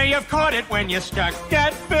AIDS. You may have caught it when you stuck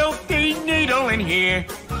that filthy needle in here.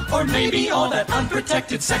 Or maybe all that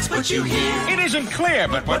unprotected sex put you here. It isn't clear,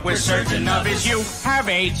 but what we're certain of is you have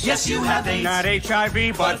AIDS. Yes, you have AIDS. Not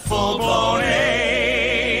HIV, but full-blown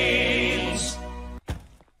AIDS.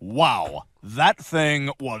 Wow, that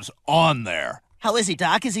thing was on there. How is he,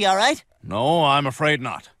 Doc? Is he all right? No, I'm afraid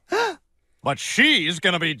not. But she's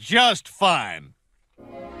gonna be just fine.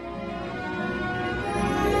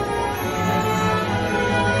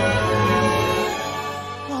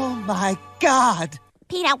 Oh, my God.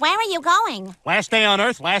 Peter, where are you going? Last day on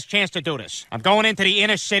Earth, last chance to do this. I'm going into the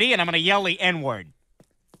inner city, and I'm going to yell the N-word.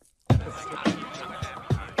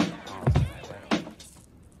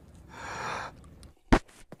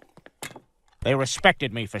 They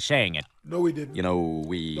respected me for saying it. No, we didn't. You know,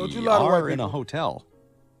 we Don't you lie to white are in a people. hotel.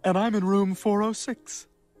 And I'm in room 406.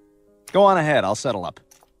 Go on ahead, I'll settle up.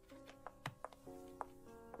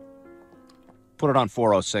 Put it on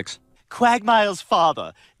 406. Quagmire's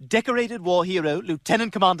father, decorated war hero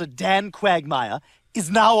Lieutenant Commander Dan Quagmire, is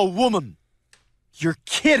now a woman. You're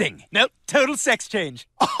kidding. Nope, total sex change.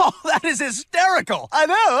 Oh, that is hysterical. I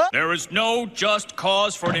know. There is no just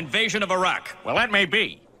cause for an invasion of Iraq. Well, that may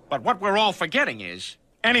be. But what we're all forgetting is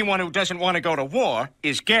anyone who doesn't want to go to war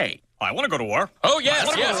is gay. I want to go to war. Oh, yes,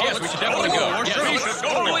 we should definitely go. Yes, we should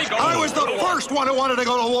totally go. I was the first one who wanted to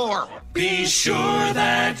go to war. Be sure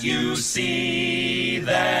that you see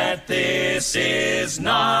that this is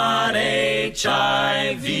not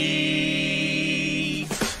HIV.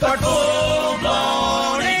 But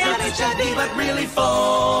full-blown AIDS. Not HIV, but really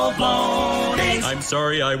full-blown AIDS. I'm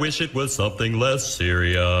sorry, I wish it was something less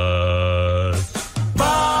serious.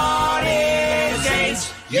 But it's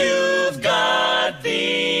AIDS. You've got the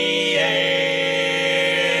AIDS.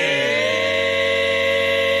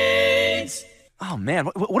 Oh, man,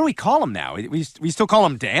 what do we call him now? We still call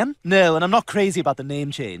him Dan? No, and I'm not crazy about the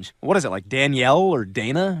name change. What is it, like Danielle or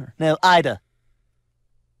Dana? No, Ida.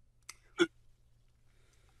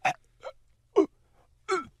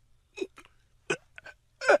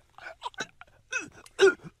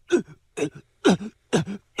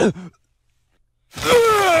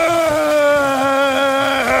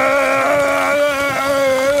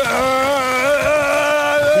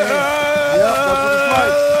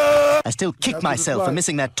 I still kick myself for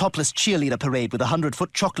missing that topless cheerleader parade with a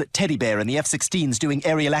 100-foot chocolate teddy bear and the F-16s doing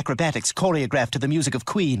aerial acrobatics choreographed to the music of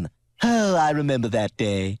Queen. Oh, I remember that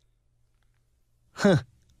day. Huh.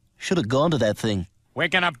 Should have gone to that thing. We're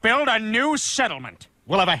going to build a new settlement.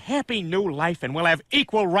 We'll have a happy new life, and we'll have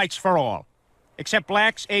equal rights for all. Except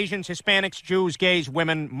blacks, Asians, Hispanics, Jews, gays,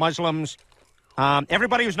 women, Muslims.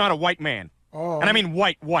 Everybody who's not a white man. Oh. And I mean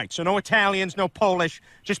white. So no Italians, no Polish,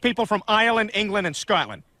 just people from Ireland, England, and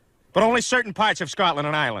Scotland. But only certain parts of Scotland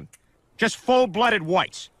and Ireland. Just full-blooded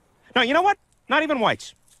whites. No, you know what? Not even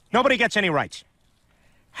whites. Nobody gets any rights.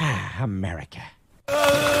 America.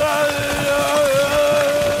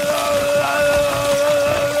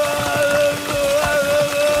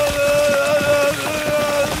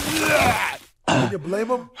 Can you blame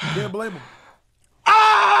him? Can't blame him.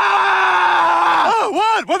 Ah! Oh,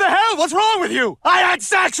 what? What the hell? What's wrong with you? I had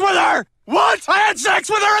sex with her! What? I had sex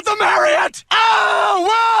with her at the Marriott! Oh,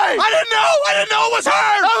 why? I didn't know it was her!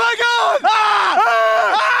 Oh,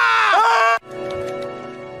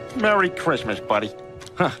 my God! Merry Christmas, buddy.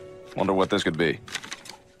 Huh. Wonder what this could be.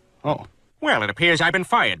 Oh. Well, it appears I've been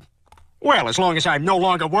fired. Well, as long as I'm no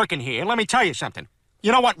longer working here, let me tell you something.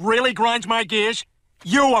 You know what really grinds my gears?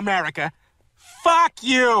 You, America. Fuck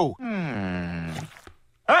you!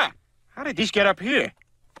 How did these get up here?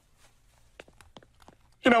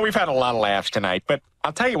 You know, we've had a lot of laughs tonight, but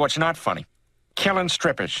I'll tell you what's not funny. Killing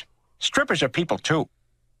strippers. Strippers are people, too.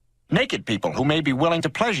 Naked people who may be willing to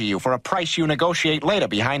pleasure you for a price you negotiate later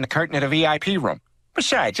behind the curtain at a VIP room.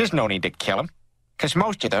 Besides, there's no need to kill them, because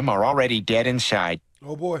most of them are already dead inside.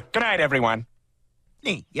 Oh, boy. Good night, everyone.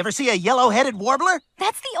 Hey, you ever see a yellow-headed warbler?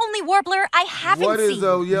 That's the only warbler I haven't What seen. is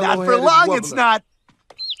a yellow-headed Not for long, warbler? it's not.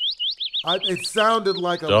 It sounded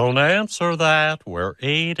like a... Don't answer that. We're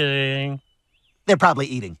eating. They're probably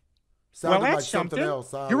eating. Sounded Well, that's like something something.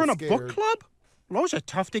 else. I You're in was a book scared. club? Those are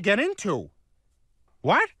tough to get into.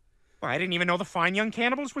 What? Well, I didn't even know the Fine Young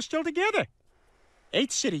Cannibals were still together.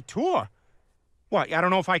 8-city tour. Well, I don't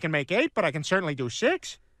know if I can make 8, but I can certainly do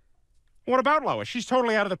 6. What about Lois? She's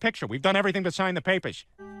totally out of the picture. We've done everything but sign the papers.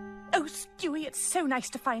 Oh, Stewie, it's so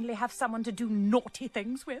nice to finally have someone to do naughty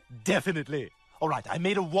things with. Definitely. All right, I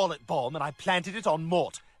made a wallet bomb and I planted it on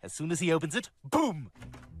Mort. As soon as he opens it, boom!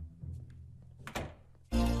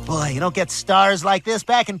 Boy, you don't get stars like this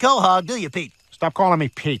back in Quahog, do you, Pete? Stop calling me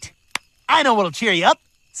Pete. I know what'll cheer you up.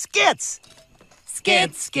 Skits!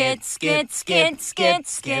 Skits, skits, skits, skits,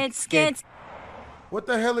 skits, skits, skits. What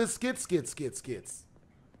the hell is skits?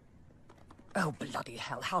 Oh, bloody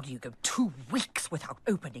hell, how do you go 2 weeks without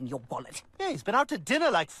opening your wallet? Yeah, he's been out to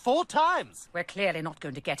dinner like 4 times. We're clearly not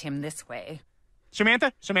going to get him this way.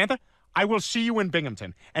 Samantha, I will see you in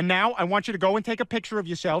Binghamton. And now I want you to go and take a picture of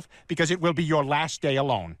yourself because it will be your last day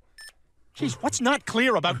alone. Jeez, what's not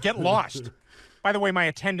clear about get lost? By the way, my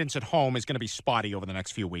attendance at home is going to be spotty over the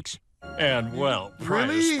next few weeks. And, well,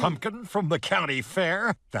 Prize Pumpkin from the county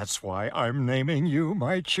fair. That's why I'm naming you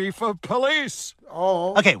my chief of police.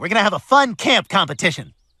 Oh. Okay, we're gonna have a fun camp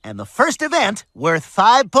competition. And the first event, worth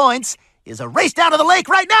 5 points, is a race down to the lake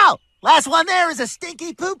right now! Last one there is a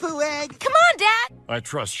stinky poo-poo egg. Come on, Dad! I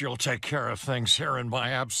trust you'll take care of things here in my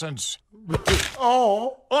absence.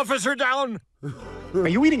 Oh. Officer down! Are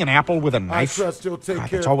you eating an apple with a knife? I trust you'll take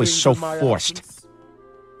care It's of always things so in my forced. absence.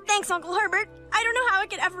 Thanks, Uncle Herbert. I don't know how I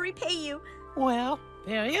could ever repay you. Well,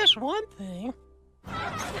 there is one thing.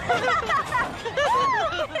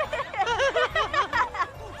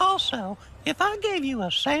 Also, if I gave you a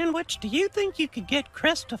sandwich, do you think you could get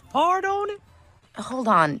Christoph Pard on it? Hold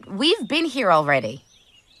on. We've been here already.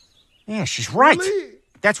 Yeah, she's right. Really?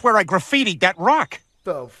 That's where I graffitied that rock.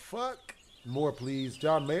 The fuck? More, please,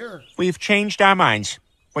 John Mayer. We've changed our minds.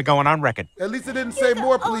 We're going on record. At least it didn't say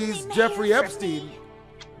more, please, Jeffrey Epstein.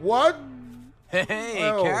 What? Hey,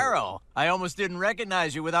 Oh. Carol. I almost didn't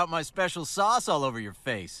recognize you without my special sauce all over your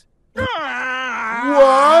face. What?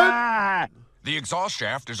 The exhaust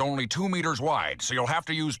shaft is only 2 meters wide, so you'll have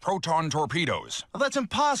to use proton torpedoes. Well, that's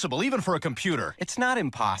impossible, even for a computer. It's not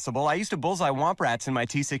impossible. I used to bullseye womp rats in my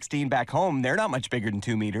T-16 back home. They're not much bigger than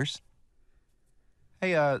 2 meters.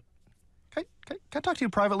 Hey, can I talk to you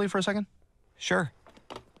privately for a second? Sure.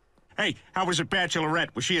 Hey, how was a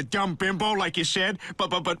bachelorette? Was she a dumb bimbo, like you said, but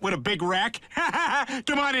with a big rack?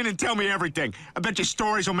 Come on in and tell me everything. I bet your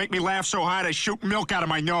stories will make me laugh so hard I shoot milk out of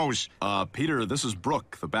my nose. Peter, this is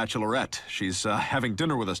Brooke, the bachelorette. She's having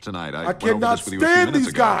dinner with us tonight. I cannot stand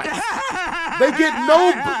these guys. They get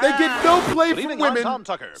no play Good from evening, I'm women, Tom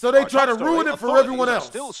Tucker. so they Our try to top story, ruin it for authorities everyone are else.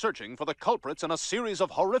 Still searching for the culprits in a series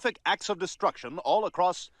of horrific acts of destruction all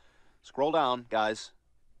across. Scroll down, guys.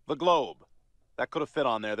 The globe. That could have fit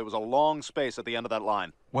on there. There was a long space at the end of that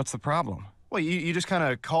line. What's the problem? Well, you just kind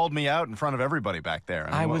of called me out in front of everybody back there.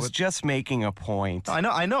 I was just making a point.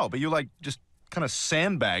 I know, but you just kind of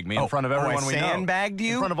sandbagged me in front of everyone we know. Sandbagged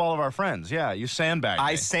you? In front of all of our friends. Yeah, you sandbagged me.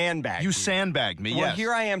 I sandbagged you. sandbagged me, Well, yes.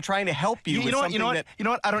 here I am trying to help you with something that... You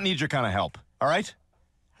know what? I don't need your kind of help, all right?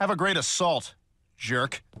 Have a great assault,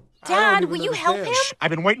 jerk. Dad, will you help him? Shh, I've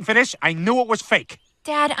been waiting for this. I knew it was fake.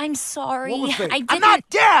 Dad, I'm sorry. What was that? I didn't... I'm not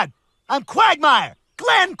Dad! I'm Quagmire!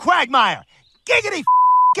 Glenn Quagmire! Giggity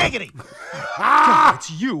giggity! God, it's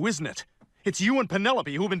you, isn't it? It's you and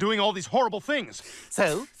Penelope who've been doing all these horrible things.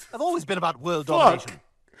 So, I've always been about world domination.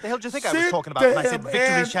 The hell do you think I was talking about when I said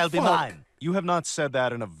victory shall be mine? You have not said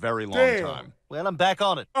that in a very long time. Well, I'm back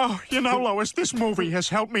on it. Oh, you know, Lois, this movie has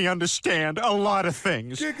helped me understand a lot of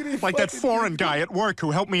things. Like that foreign guy at work who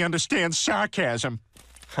helped me understand sarcasm.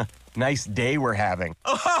 Nice day we're having.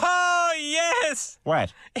 Oh, yes!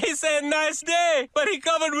 What? He said nice day, but he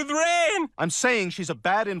covered with rain. I'm saying she's a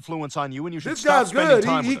bad influence on you and you should This stop guy's spending good.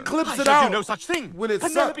 time He with her. clips I it shall out do no such thing. when it's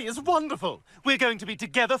Penelope is wonderful. We're going to be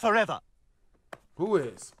together forever. Who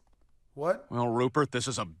is? What? Well, Rupert, this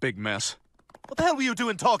is a big mess. What the hell were you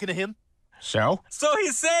doing talking to him? So? So he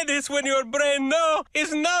said this when your brain no,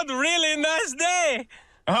 it's not really a nice day.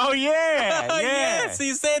 Oh, yeah, Yes,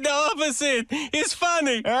 he said the opposite. It's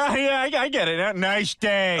funny. Yeah, I get it. Nice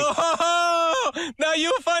day. Oh, now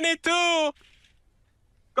you funny too.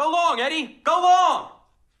 Go long, Eddie. Go long.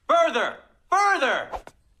 Further. Further.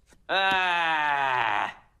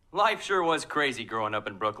 Ah. Life sure was crazy growing up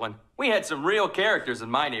in Brooklyn. We had some real characters in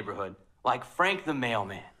my neighborhood, like Frank the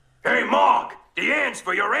Mailman. Hey, Mark, the ants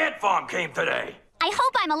for your ant farm came today. I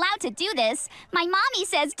hope I'm allowed to do this. My mommy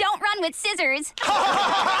says don't run with scissors.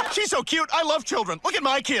 She's so cute. I love children. Look at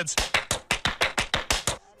my kids.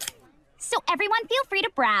 So everyone feel free to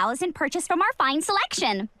browse and purchase from our fine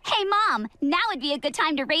selection. Hey, Mom, now would be a good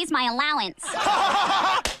time to raise my allowance.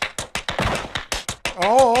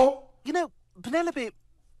 Oh. You know, Penelope,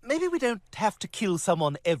 maybe we don't have to kill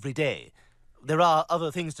someone every day. There are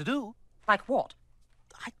other things to do. Like what?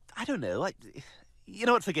 I don't know. You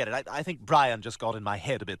know what, forget it. I think Brian just got in my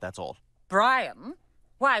head a bit, that's all. Brian?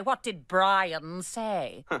 Why, what did Brian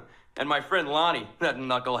say? And my friend Lonnie, that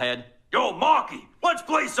knucklehead. Yo, Marky, let's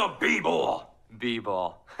play some b-ball.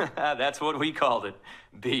 B-ball. That's what we called it.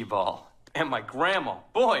 B-ball. And my grandma,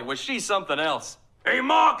 boy, was she something else. Hey,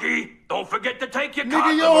 Marky, don't forget to take your Nigga,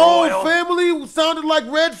 cotton your whole oil. family sounded like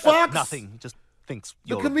Red Fox. Nothing. Just thinks The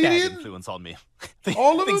you're a comedian? bad influence on me.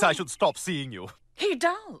 All of Thinks them? I should stop seeing you. He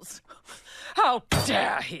does. How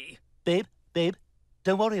dare he? Babe,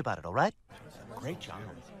 don't worry about it, all right? Great job.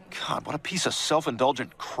 God, what a piece of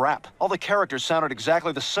self-indulgent crap. All the characters sounded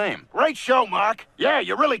exactly the same. Great show, Mark. Yeah,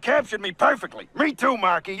 you really captured me perfectly. Me too,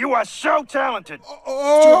 Marky. You are so talented.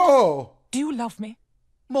 Oh. Do you love me?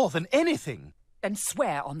 More than anything. Then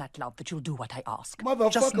swear on that love that you'll do what I ask. Just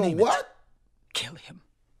Motherfucker, name what? it. Kill him.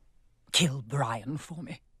 Kill Brian for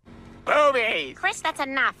me. Boobies. Chris, that's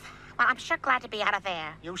enough. Well, I'm sure glad to be out of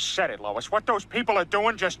there. You said it, Lois. What those people are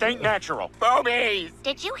doing just ain't natural. Boobies.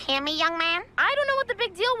 Did you hear me, young man? I don't know what the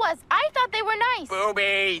big deal was. I thought they were nice.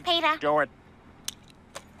 Boobies. Peter, Do it.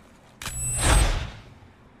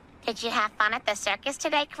 did you have fun at the circus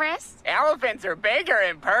today, Chris? Elephants are bigger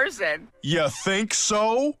in person. You think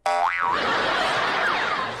so?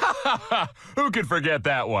 Who could forget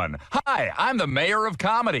that one? Hi, I'm the mayor of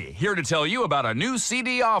comedy, here to tell you about a new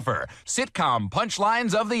CD offer, sitcom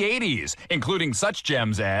punchlines of the 80s, including such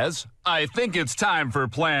gems as, I think it's time for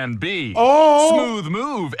Plan B. Oh. Smooth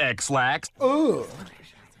move, X-Lax. Ugh.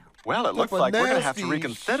 Well, it looks What like we're going to have to nasty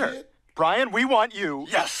reconsider. shit. Brian, we want you.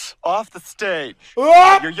 Yes. Off the stage.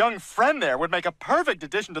 Ah! Your young friend there would make a perfect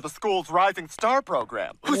addition to the school's Rising Star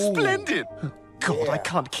program. Who's splendid. God, I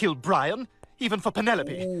can't kill Brian. Even for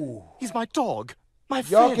Penelope. Ooh. He's my dog. My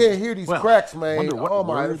Y'all friend. can't hear these cracks, man. Wonder what Oh,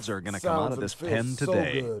 my words are going to come out sounds of this feel pen so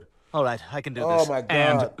today. good. All right, I can do Oh this. my God.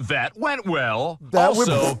 And that went well. That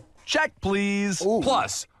went- also, check please. Ooh.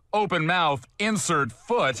 Plus, open mouth, insert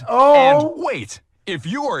foot. Oh. And wait, if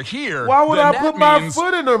you are here, Why would then I that put my means-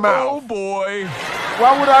 foot in her mouth? Oh boy.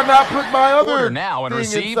 Why would I not put my other Order now and thing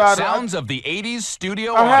receive inside? sounds of the 80s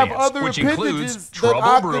studio I have audience, other which appendages includes that Trouble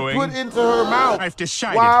I Brewing. could put into her mouth. I've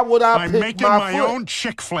decided. Why would I I'm pick making my foot? own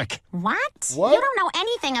chick flick. What? What? You don't know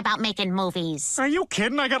anything about making movies. Are you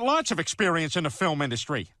kidding? I got lots of experience in the film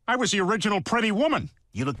industry. I was the original Pretty Woman.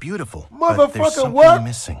 You look beautiful. But there's Motherfucker, something what?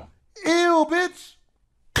 missing. Ew, bitch.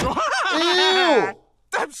 Ew.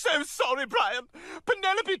 I'm so sorry, Brian.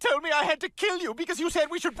 Penelope told me I had to kill you because you said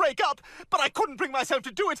we should break up, but I couldn't bring myself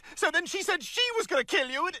to do it, so then she said she was going to kill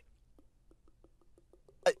you, and...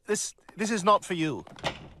 This is not for you.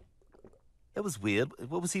 That was weird.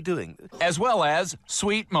 What was he doing? As well as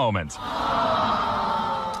Sweet Moment.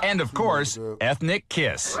 And of course, Ethnic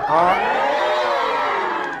Kiss.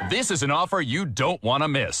 This is an offer you don't want to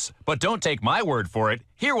miss. But don't take my word for it.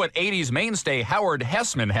 Hear what 80s mainstay Howard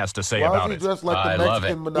Hessman has to say Why is about he it. dressed like the I love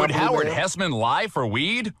Mexican it. Monopoly Would Howard man? Hessman lie for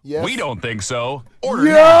weed? Yes. We don't think so. Order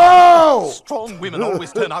now. Yo! Strong women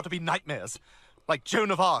always turn out to be nightmares. Like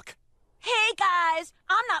Joan of Arc. Hey guys,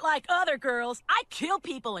 I'm not like other girls. I kill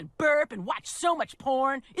people and burp and watch so much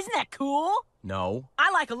porn. Isn't that cool? No.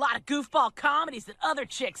 I like a lot of goofball comedies that other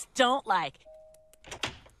chicks don't like.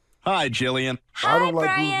 Hi, Jillian. I don't like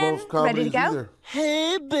Brian. Goosebumps comedies Ready to go? either.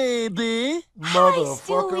 Hey, baby.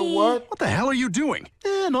 Motherfucker, what? What the hell are you doing?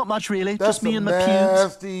 Not much, really. That's Just me and my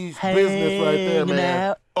nasty pubes. business right there, Hanging man.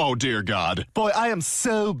 out. Oh, dear God. Boy, I am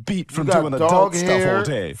so beat from You got doing dog adult stuff hair, all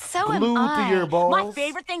day. So am glued to I. your balls. My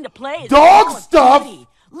favorite thing to play is Dog Call of stuff? Duty.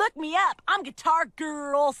 Look me up. I'm Guitar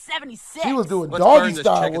Girl 76. She was doing Let's doggy burn this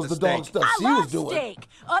style chick at was the the dog stake. stuff I she love was doing. steak.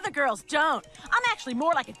 Other girls don't. I'm actually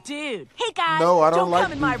more like a dude. Hey guys, No, I don't like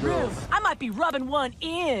come in my these girls. room. I might be rubbing one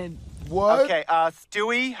in. What? Okay,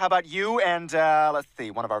 Stewie, how about you and, let's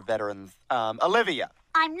see, one of our veterans, Olivia.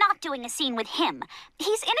 I'm not doing a scene with him.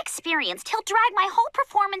 He's inexperienced. He'll drag my whole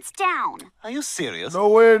performance down. Are you serious?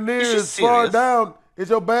 Nowhere near Is she as far serious? down as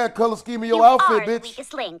your bad color scheme of your You outfit, are the bitch.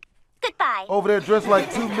 weakest link. Goodbye. Over there dressed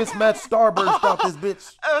like two mismatched starbursts out this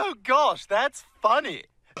bitch. Oh, gosh, that's funny.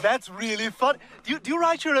 That's really fun. Do you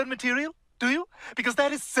write your own material? Do you? Because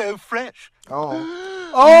that is so fresh.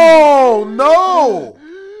 Oh. Oh, no.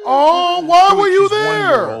 Oh, why were you She's 1 year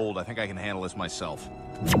there? old. I think I can handle this myself.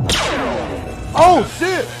 Oh,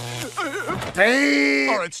 shit. Damn.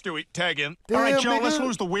 All right, Stewie, tag in. Damn, All right, Joe, nigga. let's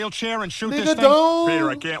lose the wheelchair and shoot Nigga, this thing. don't. Peter,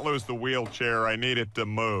 I can't lose the wheelchair. I need it to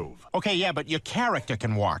move. Okay, yeah, but your character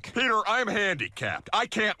can walk. Peter, I'm handicapped. I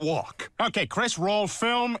can't walk. Okay, Chris, roll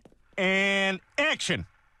film and action.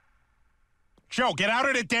 Joe, get out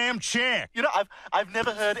of the damn chair. You know, I've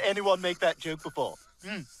never heard anyone make that joke before.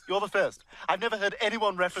 You're the first. I've never heard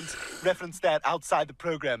anyone reference that outside the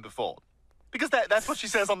program before. Because that's what she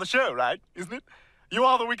says on the show, right? Isn't it? You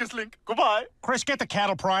are the weakest link. Goodbye. Chris, get the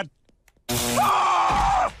cattle prod.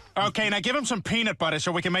 Okay, now give him some peanut butter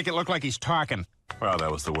so we can make it look like he's talking. Well,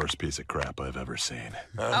 that was the worst piece of crap I've ever seen.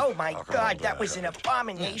 Oh my God, that was an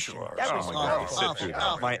abomination. That was awful. Sit through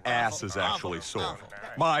that. My ass is actually sore.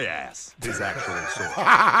 My ass is actually sore.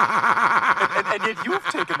 and yet you've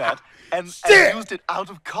taken that and used it out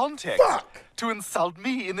of context to insult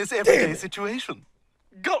me in this everyday situation.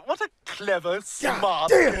 God, what a clever, smart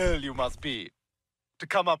girl you must be to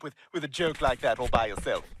come up with a joke like that all by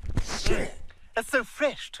yourself. That's so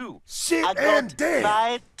fresh, too. I got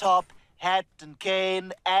my top hat and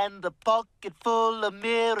cane and a pocket full of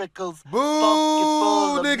miracles. Boo, pocket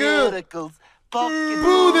full of nigga. miracles. Pocket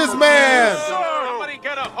Boo this man. Somebody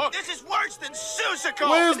get a hook. This is worse than Susical.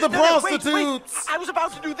 Where's the prostitutes? Wait. I was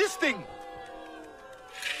about to do this thing.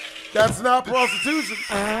 That's not prostitution.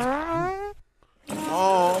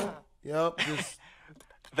 Oh, yep. Just...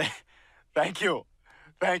 Thank you.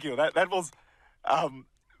 Thank you. That was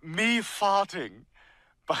me farting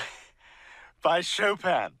by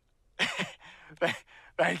Chopin.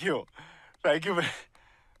 Thank you. Thank you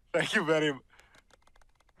very much.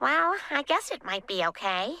 Well, I guess it might be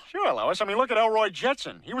okay. Sure, Lois. I mean, look at Elroy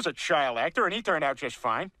Jetson. He was a child actor, and he turned out just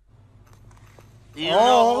fine. You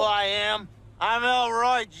know who I am? I'm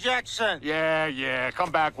Elroy Jetson. Yeah. Come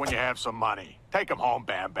back when you have some money. Take him home,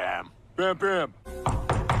 Bam Bam. Bam Bam.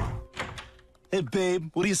 Hey, babe,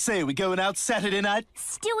 what do you say? We going out Saturday night?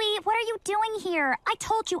 Stewie, what are you doing here? I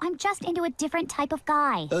told you I'm just into a different type of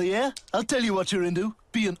guy. Oh, yeah? I'll tell you what you're into.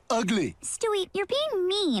 Being ugly. Stewie, you're being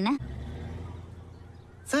mean.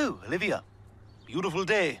 So, Olivia, beautiful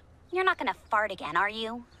day. You're not gonna fart again, are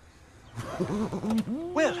you?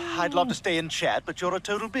 Well, I'd love to stay and chat, but you're a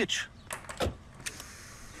total bitch.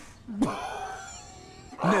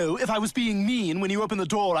 No, if I was being mean when you opened the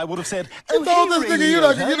door, I would have said, You told this nigga you're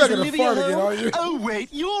not gonna Olivia fart again, home? are you? Oh, wait,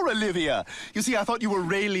 you're Olivia. You see, I thought you were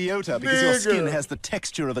Ray Liotta because your skin has the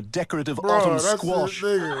texture of a decorative autumn that's squash.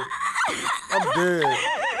 Nigga. I'm dead.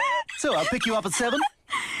 So, I'll pick you up at 7?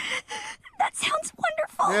 That sounds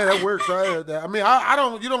wonderful. Yeah, that works. I heard that. I mean, I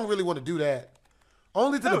don't. You don't really want to do that.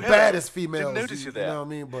 Only to the hello. baddest females. Didn't notice you there. You know what I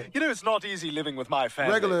mean? But you know, it's not easy living with my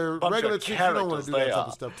family. Regular Bunch chicks, of you don't want characters to do that they type are.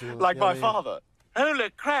 of stuff to them. Like You know my what I mean? father. Holy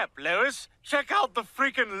crap, Lois! Check out the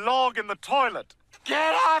freaking log in the toilet.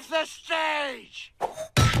 Get off the stage!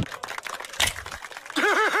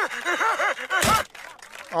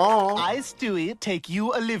 I, Stewie, take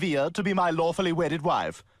you, Olivia, to be my lawfully wedded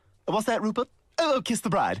wife. What's that, Rupert? Oh, kiss the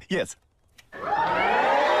bride. Yes. What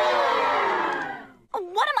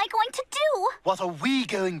am I going to do? What are we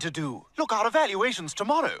going to do? Look, our evaluation's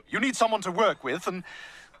tomorrow. You need someone to work with, and,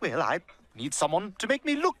 well, I need someone to make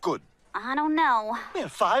me look good. I don't know. Well,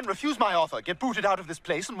 fine, refuse my offer, get booted out of this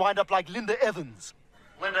place, and wind up like Linda Evans.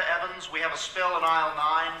 Linda Evans, we have a spill in aisle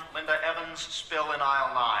 9. Linda Evans, spill in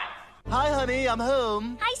aisle 9. Hi, honey, I'm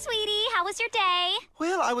home. Hi, sweetie. How was your day?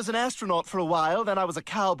 Well, I was an astronaut for a while, then I was a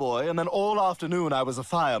cowboy, and then all afternoon I was a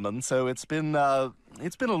fireman, so it's been a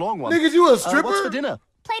long one. Niggas, you a stripper? What's for dinner?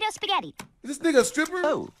 Play-Doh spaghetti. Is this nigga a stripper?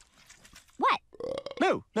 Oh. What?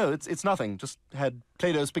 No, it's nothing. Just had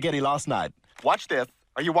Play-Doh spaghetti last night. Watch this.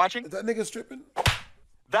 Are you watching? Is that nigga stripping?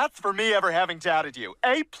 That's for me ever having doubted you.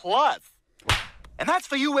 A+. And that's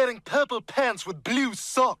for you wearing purple pants with blue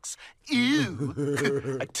socks.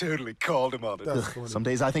 Ew. I totally called him on it. Some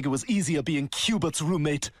days I think it was easier being Cubert's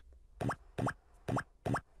roommate.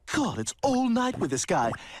 God, it's all night with this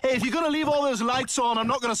guy. Hey, if you're gonna leave all those lights on, I'm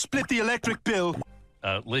not gonna split the electric bill.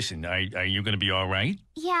 Listen, are you gonna be all right?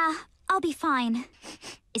 Yeah, I'll be fine.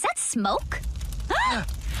 Is that smoke?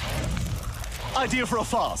 Idea for a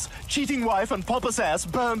farce. Cheating wife and pompous ass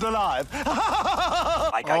burned alive.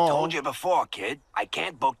 Like I told you before, kid, I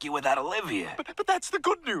can't book you without Olivia. But that's the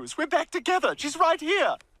good news. We're back together. She's right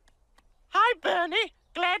here. Hi, Bernie.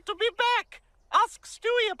 Glad to be back. Ask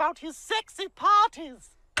Stewie about his sexy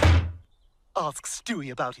parties. Ask Stewie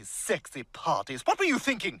about his sexy parties. What were you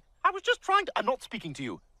thinking? I was just trying to... I'm not speaking to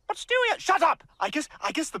you. But Stewie... Shut up! I guess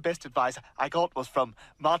the best advice I got was from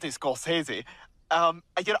Marty Scorsese.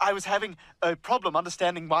 I was having a problem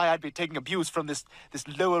understanding why I'd be taking abuse from this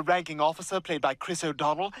lower-ranking officer played by Chris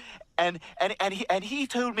O'Donnell, and he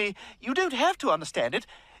told me, you don't have to understand it,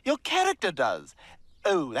 your character does.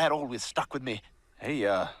 Oh, that always stuck with me. Hey,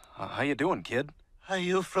 how you doing, kid? Are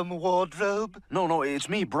you from Wardrobe? No, it's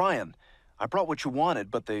me, Brian. I brought what you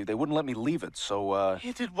wanted, but they wouldn't let me leave it, so,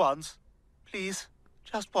 Hit it once. Please.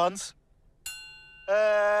 Just once.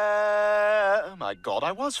 Oh, my God,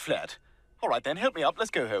 I was flat. All right, then, help me up. Let's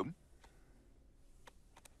go home.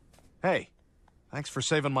 Hey, thanks for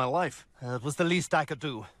saving my life. It was the least I could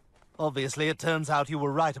do. Obviously, it turns out you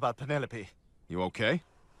were right about Penelope. You okay?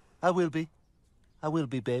 I will be,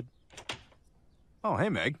 babe. Oh, hey,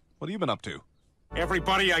 Meg. What have you been up to?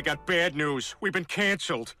 Everybody, I got bad news. We've been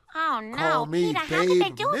canceled. Oh, no. Call me Peter, how did they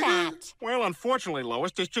babe, do nigga. that? Well, unfortunately,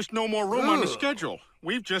 Lois, there's just no more room on the schedule.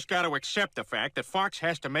 We've just got to accept the fact that Fox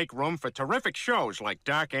has to make room for terrific shows like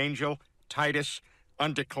Dark Angel, Titus,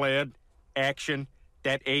 Undeclared, Action,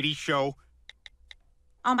 that 80s show.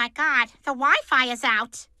 Oh, my God. The Wi-Fi is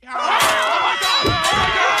out. Damn.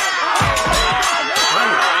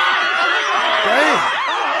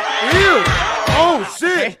 Ew. Oh,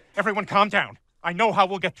 shit. Okay, everyone calm down. I know how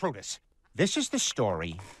we'll get through this. This is the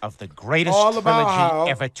story of the greatest All about how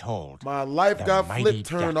trilogy ever told. my life The got Mighty flipped,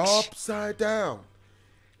 turned Ducks. upside down.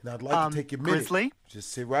 And I'd like to take a minute. Grizzly?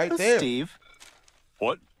 Just sit right there. Steve.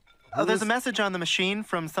 What? Oh, there's a message on the machine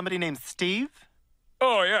from somebody named Steve.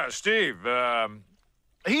 Oh, yeah, Steve.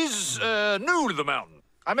 He's new to the mountain.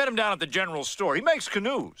 I met him down at the general store. He makes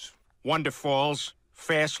canoes. Wonder Falls,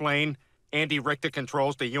 Fast Lane, Andy Richter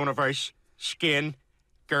Controls the Universe, Skin,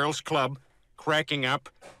 Girls Club, Cracking Up,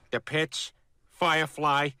 The Pits,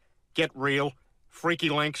 Firefly, Get Real, Freaky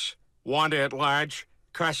Links, Wanda at Large,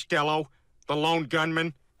 Costello, The Lone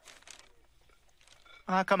Gunman.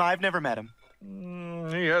 How come I've never met him?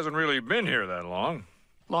 He hasn't really been here that long.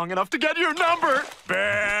 Long enough to get your number.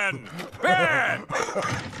 Ben! Ben!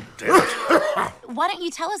 Why don't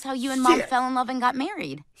you tell us how you and Mom fell in love and got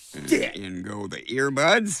married? In go the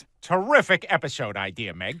earbuds. Terrific episode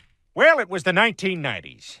idea, Meg. Well, it was the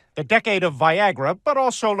 1990s, the decade of Viagra, but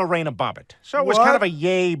also Lorena Bobbitt. So it was kind of a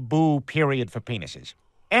yay-boo period for penises.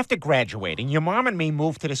 After graduating, your mom and me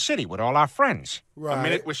moved to the city with all our friends. Right. A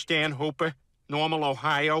Minute with Stan Hooper, Normal,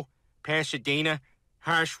 Ohio, Pasadena,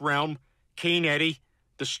 Harsh Realm, Keen Eddie,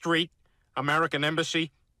 The Street, American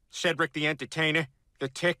Embassy, Cedric the Entertainer, The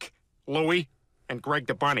Tick, Louie, and Greg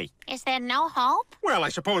the Bunny. Is there no hope? Well, I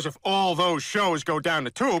suppose if all those shows go down the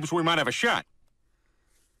tubes, we might have a shot.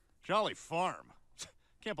 Jolly Farm.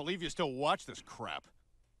 Can't believe you still watch this crap.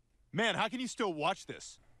 Man, how can you still watch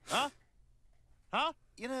this? Huh? Huh?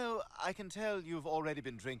 You know, I can tell you've already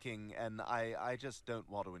been drinking, and I just don't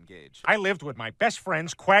want to engage. I lived with my best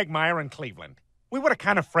friends, Quagmire and Cleveland. We were the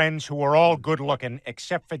kind of friends who were all good-looking,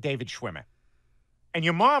 except for David Schwimmer. And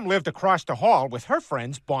your mom lived across the hall with her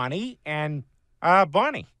friends, Bonnie and,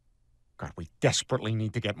 Bonnie. God, we desperately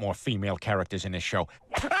need to get more female characters in this show.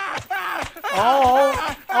 Oh!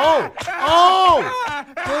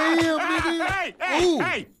 Damn,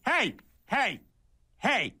 nigga!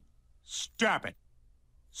 Hey! Stop it.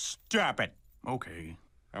 Stop it. Okay.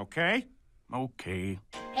 Okay? Okay.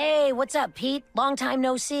 Hey, what's up, Pete? Long time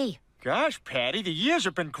no see. Gosh, Patty, the years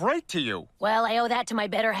have been great to you. Well, I owe that to my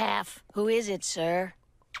better half. Who is it, sir?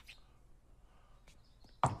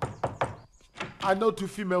 I know two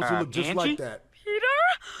females who look just Angie? like that. Peter?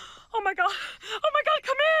 Oh my God,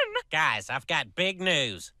 come in! Guys, I've got big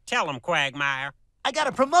news. Tell him, Quagmire. I got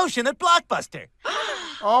a promotion at Blockbuster.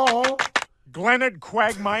 Oh. Glenard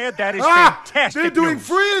Quagmire, that is fantastic. They're doing news.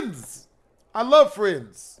 Friends. I love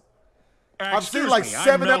Friends. I've seen like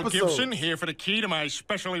 7 I'm Mel episodes. Gibson, here for the key to my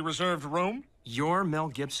specially reserved room. You're Mel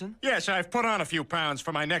Gibson? Yes, I've put on a few pounds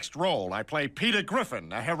for my next role. I play Peter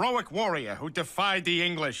Griffin, a heroic warrior who defied the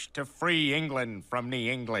English to free England from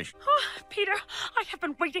the English. Oh, Peter, I have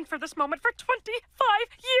been waiting for this moment for 25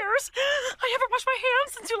 years. I haven't washed my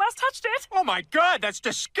hands since you last touched it. Oh my God, that's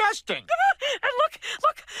disgusting. And look,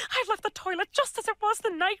 I left the toilet just as it was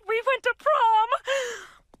the night we went to prom.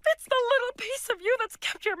 It's the little piece of you that's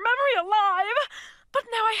kept your memory alive. But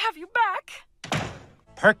now I have you back.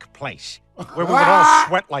 Perk Place, where we would all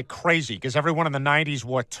sweat like crazy because everyone in the 90s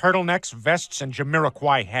wore turtlenecks, vests, and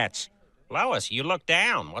Jamiroquai hats. Lois, you look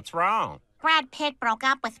down. What's wrong? Brad Pitt broke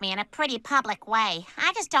up with me in a pretty public way.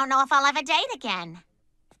 I just don't know if I'll ever date again.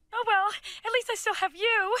 Oh, well, at least I still have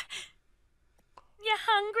you. You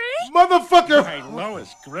hungry? Motherfucker! Hey,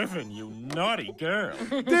 Lois Griffin, you naughty girl.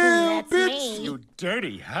 Damn, bitch! Me. You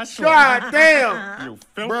dirty hustler. God damn! You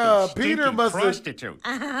filthy, Bruh, Peter stinky must have... prostitute.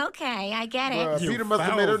 Okay, I get it. Bruh, You Peter must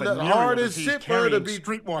have made her foul, nut hard as venereal shit for her to disease be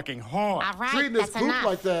carrying streetwalking whore. All right, treating his that's poop enough.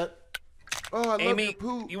 like that. Oh, I love your Amy,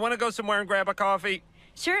 poop. you want to go somewhere and grab a coffee?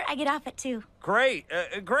 Sure, I get off at 2. Great,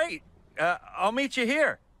 great. I'll meet you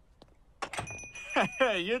here.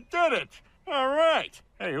 Hey, you did it. All right.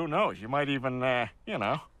 Hey, who knows? You might even, you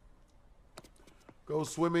know. Go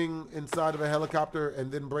swimming inside of a helicopter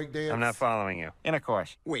and then break dance. I'm not following you.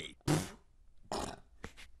 Intercourse. Wait.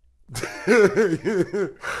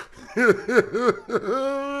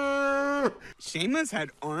 Seamus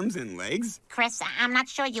had arms and legs? Chris, I'm not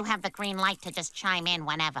sure you have the green light to just chime in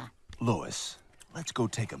whenever. Lois, let's go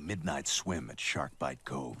take a midnight swim at Sharkbite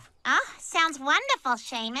Cove. Oh, sounds wonderful,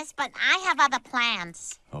 Seamus, but I have other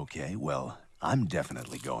plans. Okay, well, I'm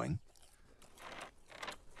definitely going.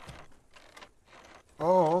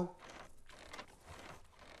 Oh.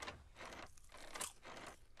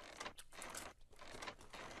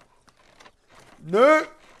 No.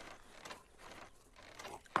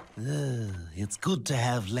 It's good to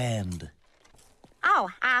have land. Oh,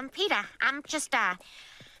 Peter, I'm just,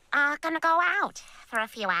 gonna go out for a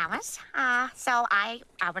few hours. So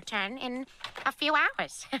I'll return in a few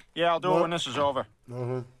hours. Yeah, I'll do it when this is over.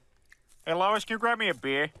 Uh-huh. Hey, Lois, can you grab me a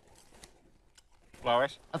beer?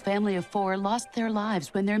 Lois? A family of 4 lost their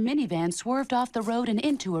lives when their minivan swerved off the road and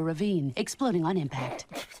into a ravine, exploding on impact.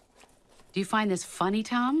 Do you find this funny,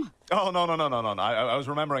 Tom? Oh, no. I was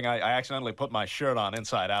remembering I accidentally put my shirt on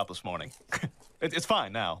inside out this morning. It's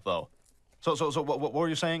fine now, though. So what were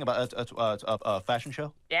you saying about a fashion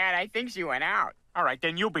show? Dad, I think she went out. All right,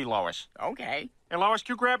 then you be Lois. Okay. Hey, Lois,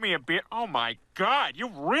 can you grab me a beer? Oh, my God, you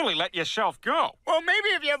really let yourself go. Well, maybe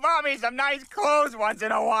if you bought me some nice clothes once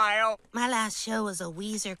in a while. My last show was a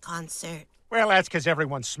Weezer concert. Well, that's because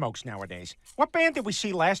everyone smokes nowadays. What band did we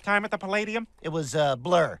see last time at the Palladium? It was,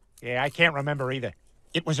 Blur. Yeah, I can't remember either.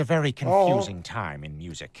 It was a very confusing time in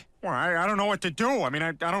music. Well, I don't know what to do. I mean,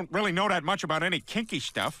 I don't really know that much about any kinky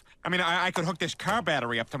stuff. I mean, I could hook this car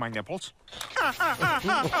battery up to my nipples. Oh,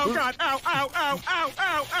 God.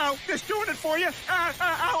 Ow. Just doing it for you.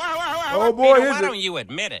 Ow. Oh, boy, Peter, is why it? don't you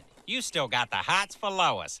admit it? You still got the hots for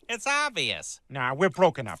Lois. It's obvious. Nah, we're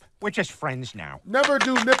broken up. We're just friends now. Never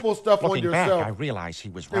do nipple stuff Looking on back, yourself I realize he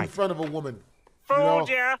was in right. front of a woman. Fooled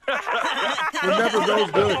ya! It never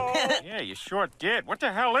goes good. Yeah, you sure did. What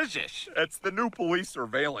the hell is this? It's the new police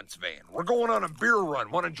surveillance van. We're going on a beer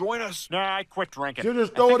run. Want to join us? Nah, I quit drinking. You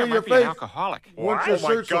just I throw think it in I your might be an face. alcoholic. Once your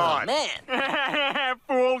shirt's God. Man.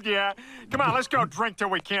 Fooled ya. Come on, let's go drink till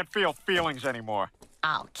we can't feel feelings anymore.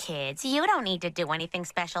 Oh, kids, you don't need to do anything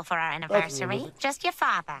special for our anniversary. Just your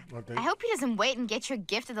father. Okay. I hope he doesn't wait and get your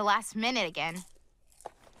gift at the last minute again.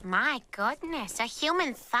 My goodness, a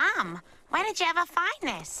human thumb. Where did you ever find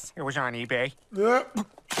this? It was on eBay. Yep.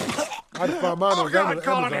 I just found mine on God,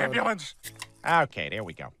 call an Amazon. ambulance. Okay, there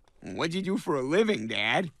we go. What'd you do for a living,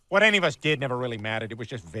 Dad? What any of us did never really mattered. It was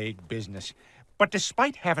just vague business. But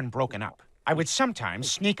despite having broken up, I would sometimes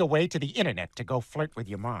sneak away to the internet to go flirt with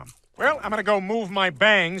your mom. Well, I'm gonna go move my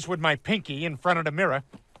bangs with my pinky in front of the mirror.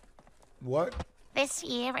 What? This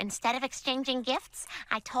year, instead of exchanging gifts,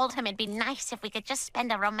 I told him it'd be nice if we could just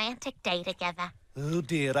spend a romantic day together. Oh,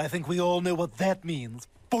 dear, I think we all know what that means.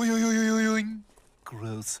 Boing.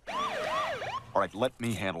 Gross. All right, let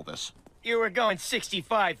me handle this. You were going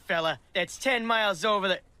 65, fella. That's 10 miles over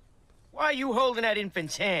the... Why are you holding that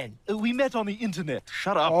infant's hand? We met on the internet.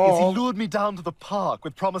 Shut up. He lured me down to the park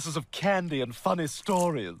with promises of candy and funny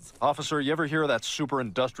stories. Officer, you ever hear of that super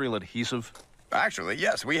industrial adhesive? Actually,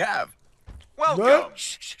 yes, we have. What? Welcome.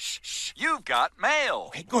 Shh. You've got mail.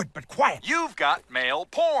 Okay, good, but quiet. You've got mail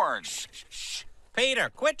porn.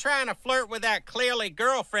 Peter, quit trying to flirt with that clearly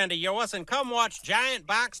girlfriend of yours and come watch Giant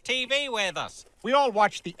Box TV with us. We all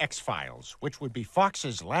watched The X-Files, which would be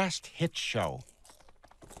Fox's last hit show.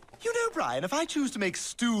 You know, Brian, if I choose to make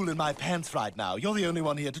stool in my pants right now, you're the only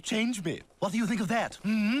one here to change me. What do you think of that?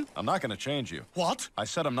 Hmm? I'm not gonna change you. What? I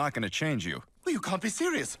said I'm not gonna change you. Well, you can't be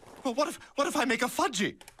serious. Well, what if I make a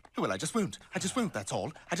fudgy? Well, I just won't. I just won't, that's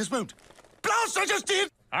all. I just won't. Blast, I just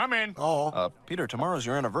did! I'm in. Peter, tomorrow's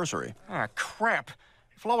your anniversary. Ah, crap.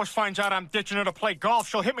 If Lois finds out I'm ditching her to play golf,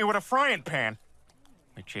 she'll hit me with a frying pan.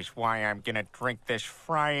 Which is why I'm gonna drink this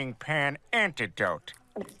frying pan antidote.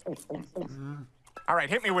 All right,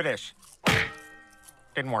 hit me with this.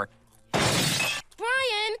 Didn't work.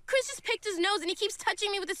 Brian, Chris just picked his nose and he keeps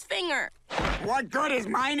touching me with his finger. What good is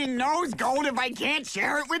mining nose gold if I can't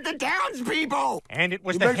share it with the townspeople? And it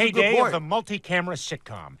was the heyday of the multi-camera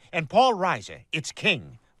sitcom. And Paul Reiser, its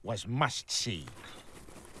king, was must-see.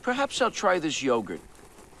 Perhaps I'll try this yogurt.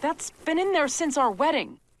 That's been in there since our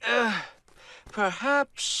wedding.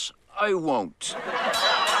 Perhaps I won't.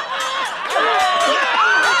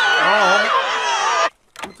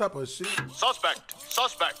 What type of shit?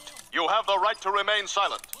 Suspect. You have the right to remain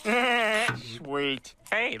silent. Sweet.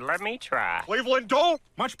 Hey, let me try. Cleveland, don't!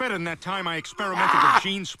 Much better than that time I experimented with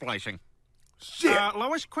gene splicing. Shit!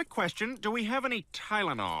 Lois, quick question. Do we have any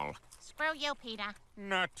Tylenol? Screw you, Peter.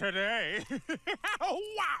 Not today. Oh,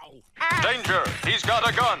 wow! Danger! He's got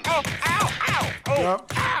a gun! Ow, ow, ow! Oh,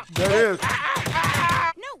 Yep, ow, that is.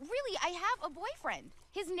 No, really, I have a boyfriend.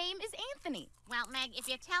 His name is Anthony. Well, Meg, if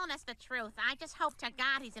you're telling us the truth, I just hope to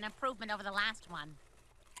God he's an improvement over the last one.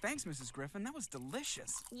 Thanks, Mrs. Griffin. That was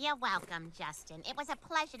delicious. You're welcome, Justin. It was a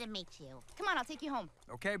pleasure to meet you. Come on, I'll take you home.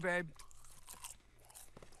 Okay, babe.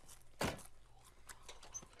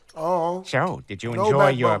 Oh. So, did you No enjoy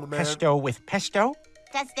back your bummer, man. pesto with pesto?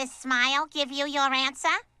 Does this smile give you your answer?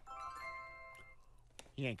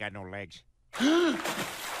 He ain't got no legs.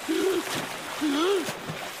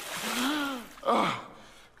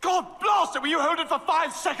 God blast it! Will you hold it for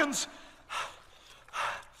 5 seconds?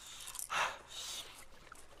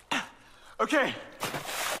 Okay.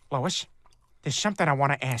 Lois, there's something I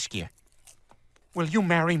want to ask you. Will you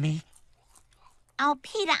marry me? Oh,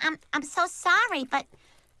 Peter, I'm so sorry, but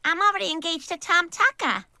I'm already engaged to Tom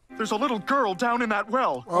Tucker. There's a little girl down in that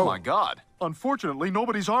well. Oh, my God. Unfortunately,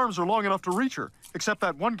 nobody's arms are long enough to reach her, except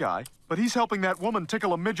that one guy. But he's helping that woman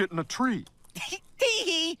tickle a midget in a tree.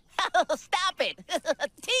 Tee-hee! Oh, stop it!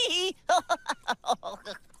 Tee-hee!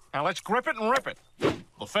 Now let's grip it and rip it.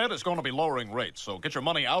 The Fed is going to be lowering rates, so get your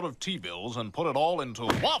money out of T-bills and put it all into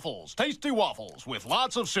waffles. Tasty waffles with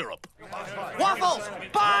lots of syrup. Waffles!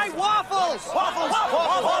 Buy waffles! Waffles!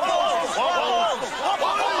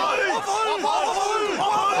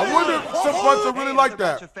 I wonder if some bunch are really like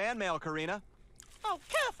that. Fan mail, Karina. Oh,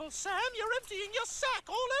 careful, Sam. You're emptying your sack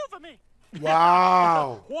all over me.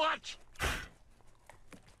 Wow. What?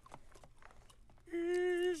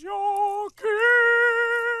 Is your king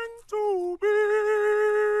to be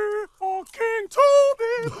a king to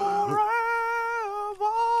be forever?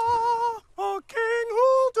 A king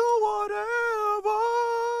who'll do whatever.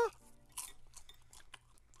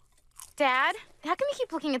 Dad, how come you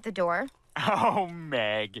keep looking at the door? Oh,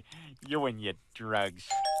 Meg, you and your drugs.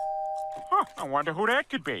 Huh, I wonder who that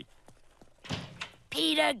could be.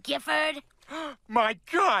 Peter Gifford? My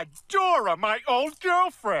God, Dora, my old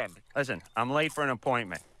girlfriend. Listen, I'm late for an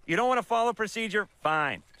appointment. You don't want to follow procedure?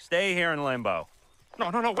 Fine. Stay here in limbo.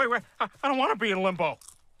 No, wait. I don't want to be in limbo.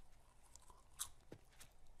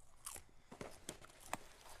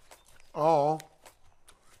 Oh.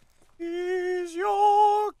 Is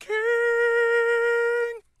your king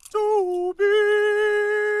to be?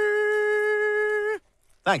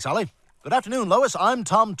 Thanks, Ollie. Good afternoon, Lois. I'm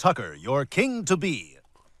Tom Tucker, your king-to-be.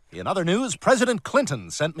 In other news, President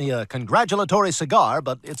Clinton sent me a congratulatory cigar,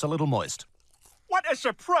 but it's a little moist. What a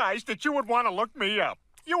surprise that you would want to look me up.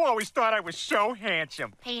 You always thought I was so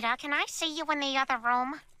handsome. Peter, can I see you in the other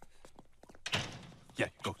room? Yeah,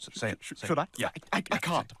 go, say it. Should I? Yeah. I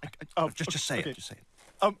can't. Just say okay. it. Just say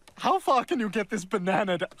it. How far can you get this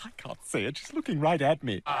banana? I can't say it. She's looking right at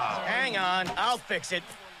me. Hang on. I'll fix it.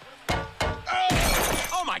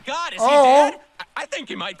 Oh my God, is he dead? I think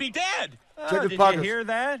he might be dead. Check his Did pockets. you hear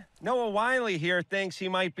that? Noah Wiley here thinks he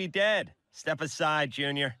might be dead. Step aside,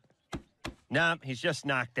 Junior. Nah, he's just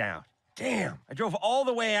knocked out. Damn, I drove all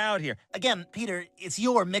the way out here. Again, Peter, it's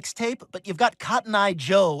your mixtape, but you've got Cotton Eye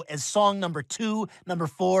Joe as song number 2, number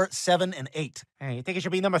 4, 7, and 8. Hey, you think it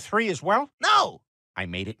should be number 3 as well? No! I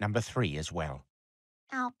made it number 3 as well.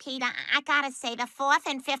 Oh, Peter, I gotta say, the fourth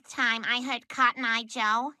and fifth time I heard Cotton Eye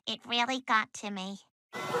Joe, it really got to me.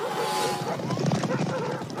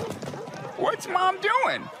 What's Mom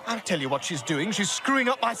doing? I'll tell you what she's doing. She's screwing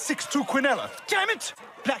up my 6-2 Quinella. Damn it!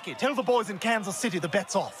 Blackie, tell the boys in Kansas City the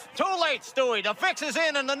bet's off. Too late, Stewie. The fix is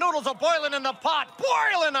in and the noodles are boiling in the pot.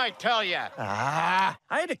 Boiling, I tell ya. I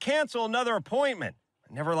had to cancel another appointment.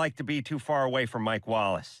 I never like to be too far away from Mike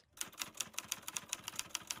Wallace.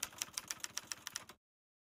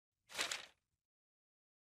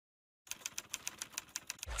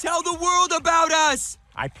 Tell the world about us!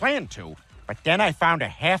 I planned to, but then I found a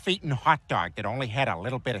half-eaten hot dog that only had a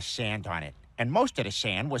little bit of sand on it. And most of the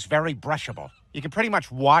sand was very brushable. You can pretty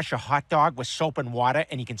much wash a hot dog with soap and water,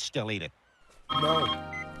 and you can still eat it. No.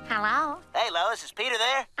 Hello? Hey, Lois, is Peter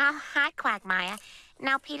there? Oh, hi, Quagmire.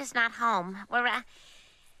 No, Peter's not home. We're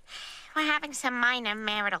having some minor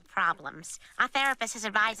marital problems. Our therapist has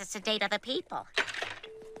advised us to date other people.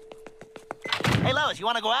 Hey, Lois, you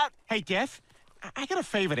want to go out? Hey, Jeff, I got a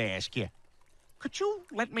favor to ask you. Could you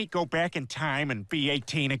let me go back in time and be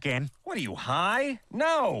 18 again? What are you, high?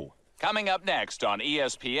 No. Coming up next on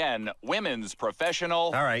ESPN, Women's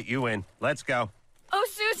Professional. All right, you win. Let's go. Oh,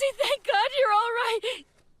 Susie, thank God you're all right.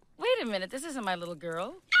 Wait a minute, this isn't my little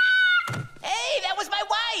girl. Hey, that was my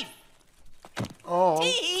wife! Oh.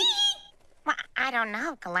 Well, I don't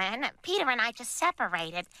know, Glenn. Peter and I just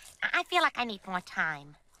separated. I feel like I need more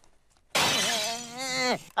time.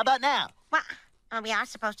 How about now? Well, we are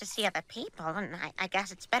supposed to see other people, and I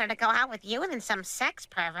guess it's better to go out with you than some sex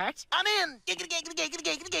pervert. I'm in!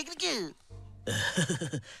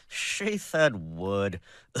 She said wood.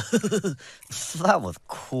 That was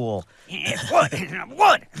cool. Wood!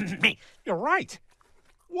 Wood! You're right.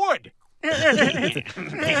 Wood!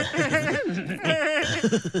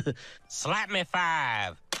 Slap me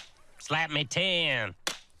 5. Slap me 10.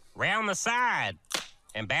 Round the side.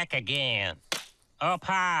 And back again. Up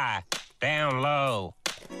high. Down low.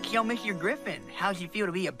 Yo, Mr. Griffin, how's it feel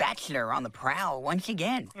to be a bachelor on the prowl once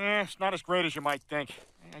again? It's not as great as you might think.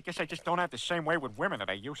 I guess I just don't have the same way with women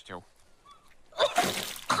that I used to.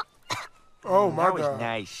 Oh, my God. That was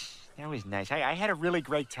nice. That was nice. I had a really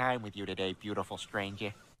great time with you today, beautiful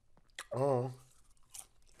stranger. Oh.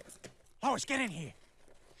 Lois, get in here.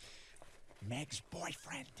 Meg's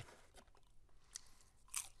boyfriend.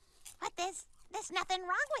 But there's nothing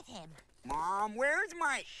wrong with him. Mom, where's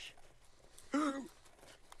my...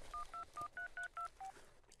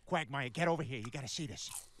 Quagmire, get over here. You gotta see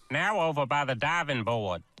this. Now over by the diving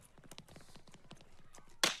board.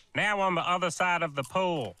 Now on the other side of the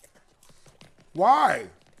pool. Why?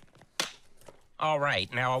 All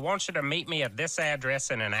right, now I want you to meet me at this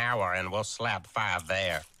address in an hour and we'll slap 5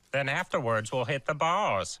 there. Then afterwards we'll hit the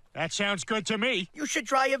bars. That sounds good to me. You should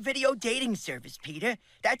try a video dating service, Peter.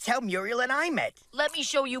 That's how Muriel and I met. Let me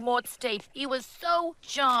show you Mort's tape. He was so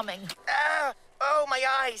charming. Oh, my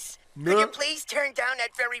eyes. Could you please turn down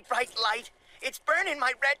that very bright light? It's burning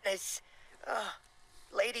my retinas.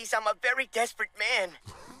 Ladies, I'm a very desperate man.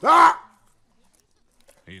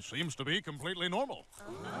 He seems to be completely normal.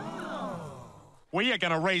 We are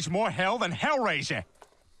gonna raise more hell than Hellraiser.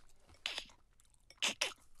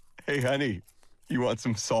 Hey, honey, you want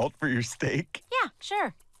some salt for your steak? Yeah,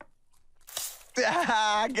 sure.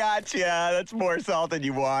 Gotcha. That's more salt than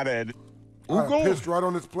you wanted. I pissed right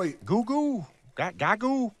on his plate. Goo-goo.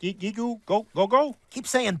 Gagoo. Gee-goo. Go. Keep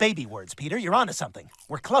saying baby words, Peter. You're onto something.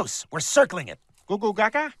 We're close. We're circling it. Goo-goo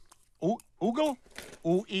gaga. Oogle.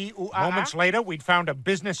 Ooh-ee, ooh-ah. Moments later, we'd found a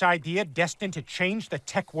business idea destined to change the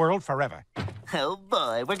tech world forever. Oh,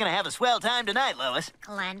 boy. We're gonna have a swell time tonight, Lois.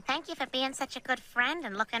 Glenn, thank you for being such a good friend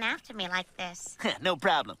and looking after me like this. No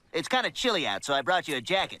problem. It's kind of chilly out, so I brought you a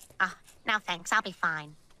jacket. Oh, no thanks. I'll be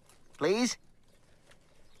fine. Please?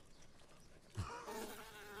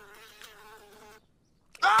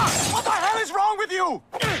 What the hell is wrong with you?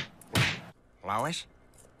 Lois?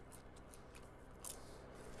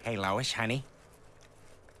 Hey, Lois, honey.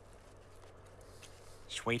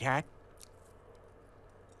 Sweetheart?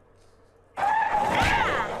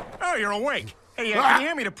 Oh, you're awake. Hey, can you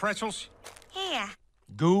hand me the pretzels? Here.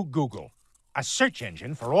 Google. A search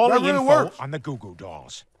engine for all That the really info works. on the Goo Goo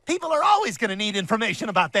dolls. People are always gonna need information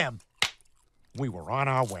about them. We were on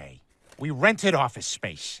our way. We rented office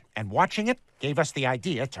space, and watching it gave us the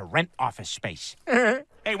idea to rent office space.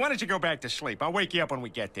 Hey, why don't you go back to sleep? I'll wake you up when we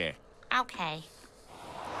get there. Okay.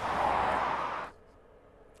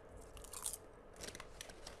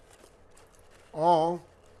 Oh.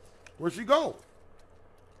 Where'd she go?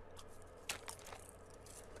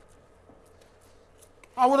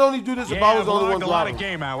 I would only do this if I was the only one logged a lot driving. of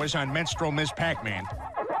game hours on Menstrual Miss Pac-Man.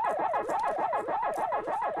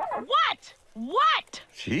 What?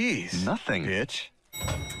 Jeez. Nothing. Bitch.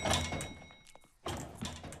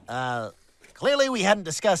 Clearly we hadn't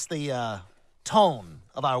discussed the, tone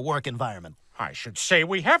of our work environment. I should say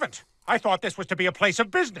we haven't. I thought this was to be a place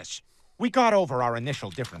of business. We got over our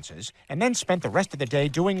initial differences and then spent the rest of the day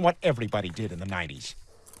doing what everybody did in the 90s.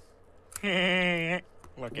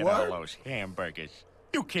 Look at all those hamburgers.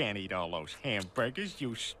 You can't eat all those hamburgers,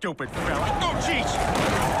 you stupid fella. Oh, jeez!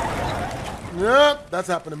 Yep, that's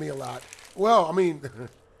happened to me a lot. Well, I mean,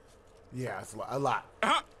 yeah, it's a lot.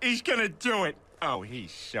 He's gonna do it. Oh,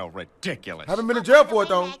 he's so ridiculous. Haven't been in jail for it,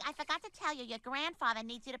 though. Meg, I forgot to tell you, your grandfather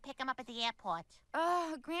needs you to pick him up at the airport.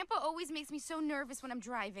 Grandpa always makes me so nervous when I'm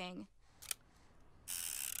driving.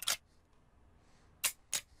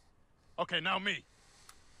 Okay, now me.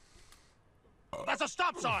 That's a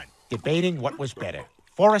stop sign. Debating what was better,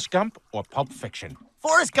 Forrest Gump or Pulp Fiction.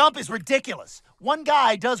 Forrest Gump is ridiculous. One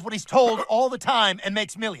guy does what he's told all the time and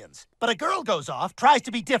makes millions. But a girl goes off, tries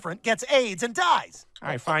to be different, gets AIDS, and dies.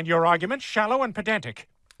 I find your argument shallow and pedantic.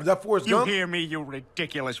 Is that Forrest Gump? You hear me, you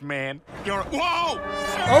ridiculous man? You're... Whoa!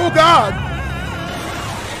 Oh, God!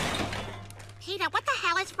 Peter, what the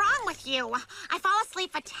hell is wrong with you? I fall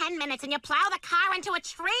asleep for 10 minutes and you plow the car into a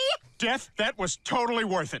tree? Death, that was totally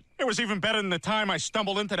worth it. It was even better than the time I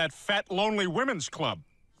stumbled into that fat, lonely women's club.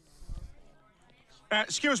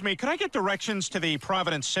 Excuse me, could I get directions to the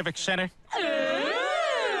Providence Civic Center? Hey,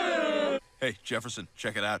 Jefferson,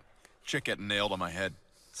 check it out. Chick getting nailed on my head.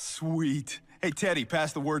 Sweet. Hey, Teddy,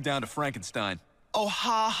 pass the word down to Frankenstein. Oh,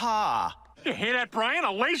 ha. You hear that, Brian?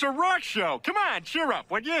 A laser rock show. Come on, cheer up,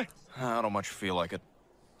 would you? I don't much feel like it.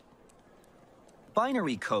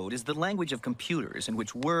 Binary code is the language of computers in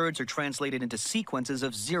which words are translated into sequences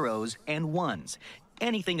of zeros and ones.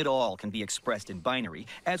 Anything at all can be expressed in binary,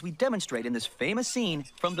 as we demonstrate in this famous scene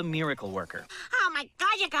from The Miracle Worker. Oh my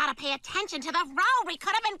God, you gotta pay attention to the road. We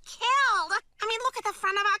could have been killed. I mean, look at the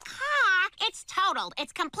front of our car. It's totaled.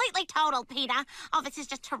 It's completely totaled, Peter. Oh, this is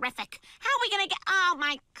just terrific. How are we gonna get... Oh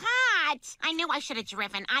my God. I knew I should have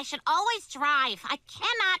driven. I should always drive. I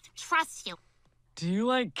cannot trust you. Do you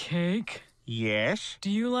like cake? Yes. Do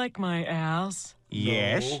you like my ass?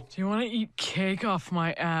 Yes. Do you want to eat cake off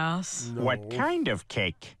my ass? No. What kind of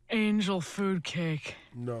cake? Angel food cake.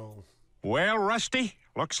 No. Well, Rusty,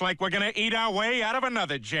 looks like we're gonna eat our way out of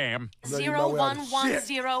another jam.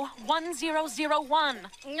 01101001.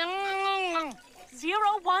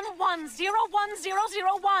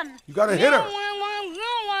 0110101. You gotta hit her.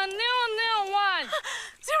 0101. 0101.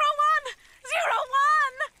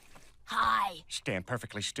 Hi. Stand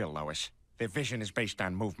perfectly still, Lois. Their vision is based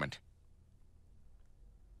on movement.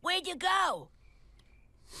 Where'd you go?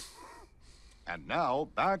 And now,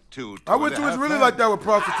 back to... I wish it was really like that with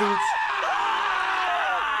prostitutes.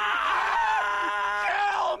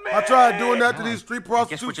 I tried doing that to these street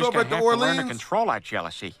prostitutes over at the Orleans. To control our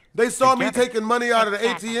jealousy. They saw me taking money out of the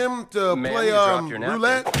ATM to play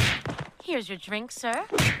roulette. Here's your drink, sir.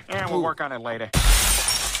 Yeah, we'll work on it later.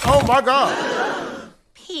 Oh, my God.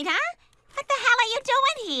 Peter, what the hell are you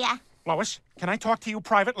doing here? Lois, can I talk to you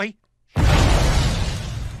privately?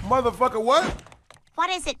 Motherfucker, what? What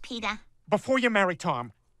is it, Peter? Before you marry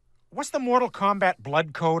Tom, what's the Mortal Kombat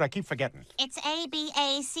blood code? I keep forgetting. It's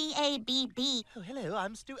ABACABB. Oh, hello,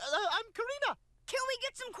 I'm Karina. Can we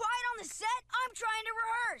get some quiet on the set? I'm trying to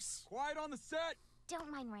rehearse. Quiet on the set. Don't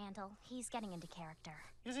mind Randall. He's getting into character.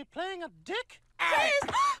 Is he playing a dick? Please!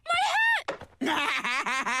 My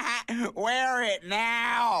hat! Wear it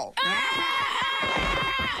now.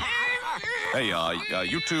 Hey,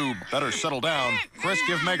 you two better settle down. Chris,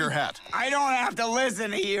 give Meg her hat. I don't have to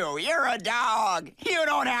listen to you. You're a dog. You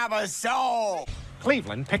don't have a soul.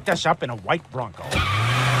 Cleveland picked us up in a white Bronco.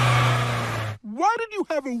 Why did you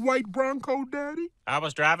have a white Bronco, Daddy? I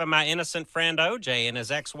was driving my innocent friend OJ and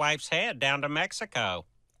his ex-wife's head down to Mexico.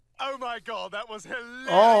 Oh, my God, that was hilarious.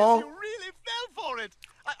 Oh. You really fell for it.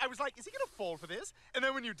 I was like, is he going to fall for this? And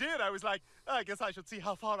then when you did, I was like, oh, I guess I should see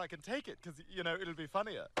how far I can take it, because, you know, it'll be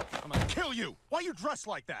funnier. I'm gonna kill you. Why are you dressed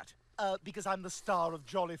like that? Because I'm the star of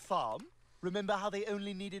Jolly Farm. Remember how they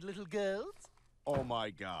only needed little girls? Oh,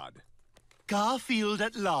 my God. Garfield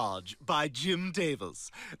at Large by Jim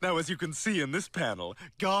Davis. Now, as you can see in this panel,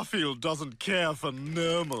 Garfield doesn't care for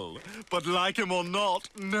Nermal. But like him or not,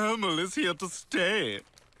 Nermal is here to stay.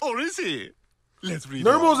 Or is he? Let's read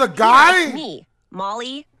Nermal's a guy? Me.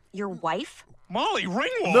 Molly, your wife? Molly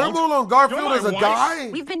Ringwald? Nermal on Garfield is a guy?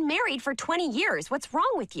 We've been married for 20 years. What's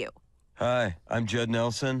wrong with you? Hi, I'm Judd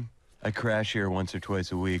Nelson. I crash here once or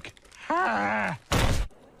twice a week. Ah.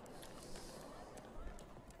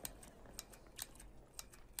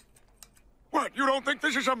 What, you don't think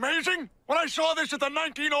this is amazing? When I saw this at the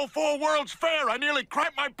 1904 World's Fair, I nearly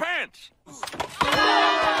crapped my pants.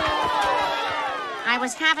 I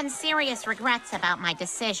was having serious regrets about my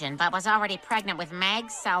decision, but was already pregnant with Meg,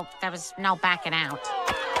 so there was no backing out.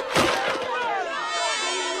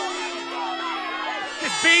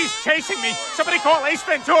 This bee's chasing me. Somebody call Ace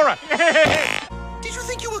Ventura. Did you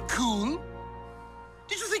think you were cool?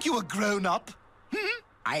 Did you think you were grown up?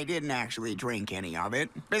 I didn't actually drink any of it.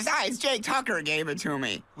 Besides, Jake Tucker gave it to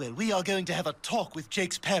me. Well, we are going to have a talk with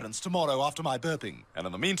Jake's parents tomorrow after my burping. And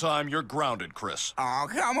in the meantime, you're grounded, Chris. Oh,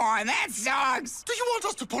 come on, that sucks. Do you want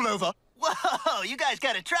us to pull over? Whoa, you guys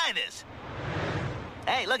gotta try this.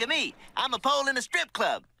 Hey, look at me. I'm a pole in a strip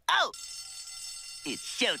club. Oh, it's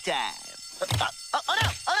showtime. Oh no,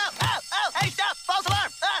 oh, hey, stop, false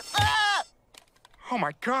alarm. Oh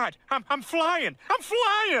my God, I'm flying. I'm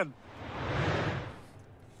flying.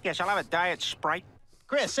 Yes, I'll have a diet Sprite.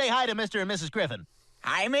 Chris, say hi to Mr. and Mrs. Griffin.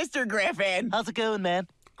 Hi, Mr. Griffin. How's it going, man?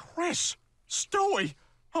 Chris, Stewie.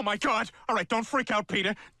 Oh my God. All right, don't freak out,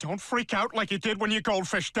 Peter. Don't freak out like you did when your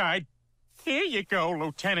goldfish died. Here you go,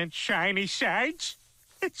 Lieutenant Shiny Sides.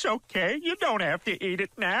 It's okay. You don't have to eat it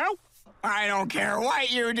now. I don't care what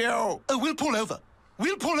you do. Oh, we'll pull over.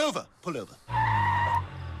 We'll pull over. Pull over.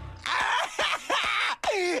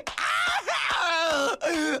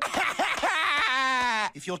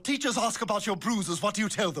 If your teachers ask about your bruises, what do you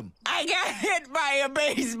tell them? I got hit by a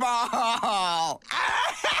baseball.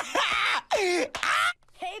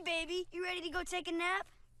 Hey, baby, you ready to go take a nap?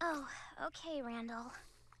 Oh, okay, Randall.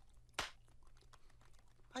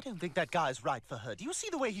 I don't think that guy's right for her. Do you see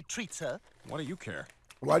the way he treats her? What do you care?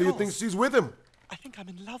 Why do you think she's with him? I think I'm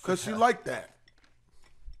in love with her. Because she like that.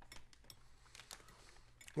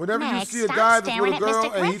 Whenever Meg, you see a stop guy that's staring with a at girl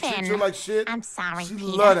Mr. and he Griffin. treats her like shit, I'm sorry, she Peter.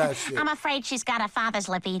 love that shit. I'm afraid she's got a father's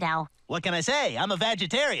libido. What can I say? I'm a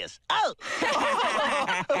vegetarian. Oh!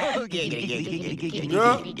 They're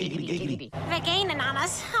gaining on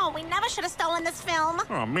us. Oh, we never should have stolen this film.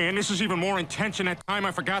 Oh man, this is even more intense than that time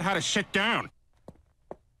I forgot how to sit down.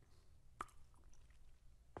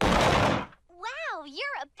 Wow,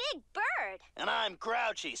 you're a big bird. And I'm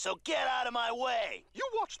grouchy, so get out of my way. You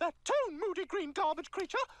watch that too, moody green garbage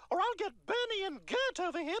creature, or I'll get Bernie and Gert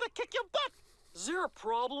over here to kick your butt. Is there a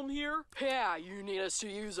problem here? Yeah, you need us to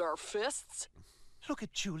use our fists? Look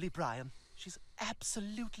at Julie, Brian. She's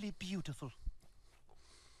absolutely beautiful.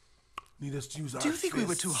 Need us to use our Do you think we were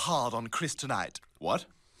fists. too hard on Chris tonight? What?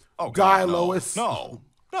 Oh, Die, God, no. Lois. No,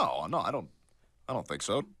 I don't think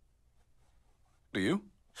so. Do you?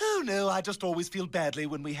 Oh, no, I just always feel badly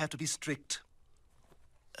when we have to be strict.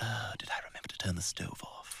 Did I remember to turn the stove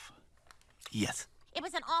off? Yes. It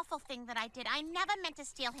was an awful thing that I did. I never meant to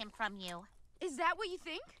steal him from you. Is that what you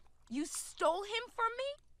think? You stole him from me?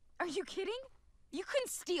 Are you kidding? You couldn't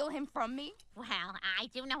steal him from me. Well, I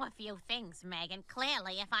do know a few things, Megan.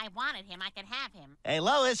 Clearly, if I wanted him, I could have him. Hey,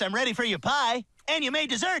 Lois, I'm ready for your pie. And you made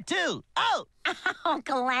dessert, too. Oh! Oh,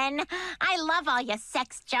 Glenn, I love all your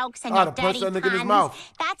sex jokes and I'd your have punched dirty that nigga in his puns.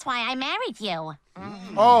 mouth. That's why I married you.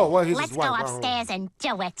 Oh, well, he's Let's his go wife. upstairs and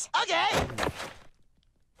do it. Okay.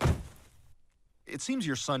 It seems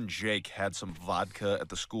your son Jake had some vodka at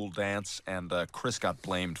the school dance, and Chris got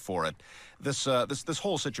blamed for it. This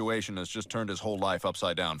whole situation has just turned his whole life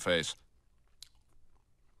upside down face.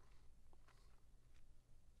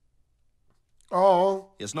 Oh.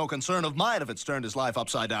 It's no concern of mine if it's turned his life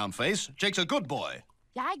upside down face. Jake's a good boy.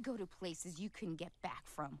 I go to places you couldn't get back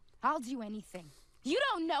from. I'll do anything. You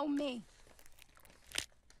don't know me.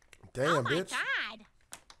 Damn, Oh, my bitch. God.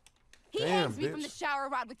 He Damn, hangs me bitch. from the shower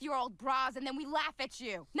rod with your old bras, and then we laugh at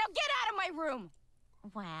you. Now get out of my room.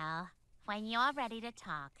 Well, when you're ready to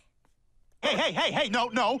talk. Hey,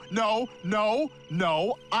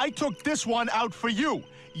 no. I took this one out for you.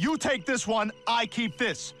 You take this one, I keep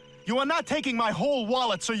this. You are not taking my whole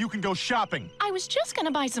wallet so you can go shopping. I was just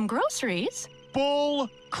gonna buy some groceries. Bull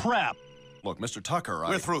crap. Look, Mr. Tucker,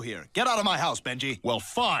 We're through here. Get out of my house, Benji. Well,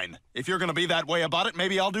 fine. If you're gonna be that way about it,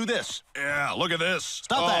 maybe I'll do this. Yeah, look at this.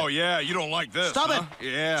 Stop that. Oh, yeah, you don't like this, Stop huh? it.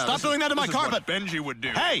 Yeah. Stop this doing that to my this is what carpet. Benji would do.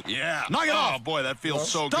 Hey, Yeah. knock it off. Oh, boy, that feels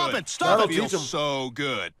so Stop good. it. Stop That it. feels Teach him. so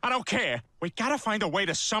good. I don't care. We gotta find a way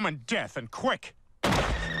to summon death, and quick.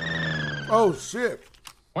 Oh, shit.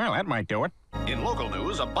 Well, that might do it. In local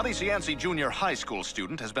news, a Buddy Cianci Junior High School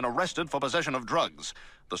student has been arrested for possession of drugs.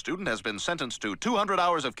 The student has been sentenced to 200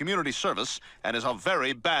 hours of community service and is a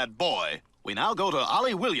very bad boy. We now go to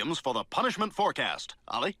Ollie Williams for the punishment forecast.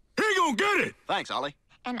 Ollie? He gonna get it! Thanks, Ollie.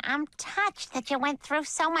 And I'm touched that you went through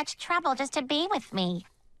so much trouble just to be with me.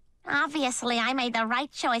 Obviously, I made the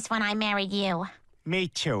right choice when I married you. Me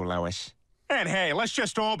too, Lois. And hey, let's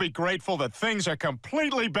just all be grateful that things are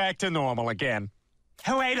completely back to normal again.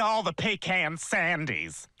 Who ate all the pecan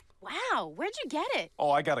sandies? Wow, where'd you get it? Oh,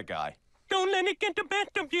 I got a guy. Don't let it get the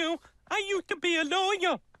best of you. I used to be a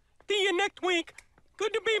lawyer. See you next week.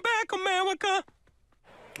 Good to be back, America.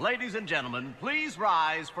 Ladies and gentlemen, please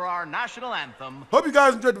rise for our national anthem. Hope you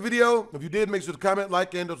guys enjoyed the video. If you did, make sure to comment,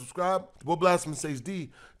 like, and subscribe. We'll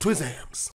BlastphamousHD. Twizzams.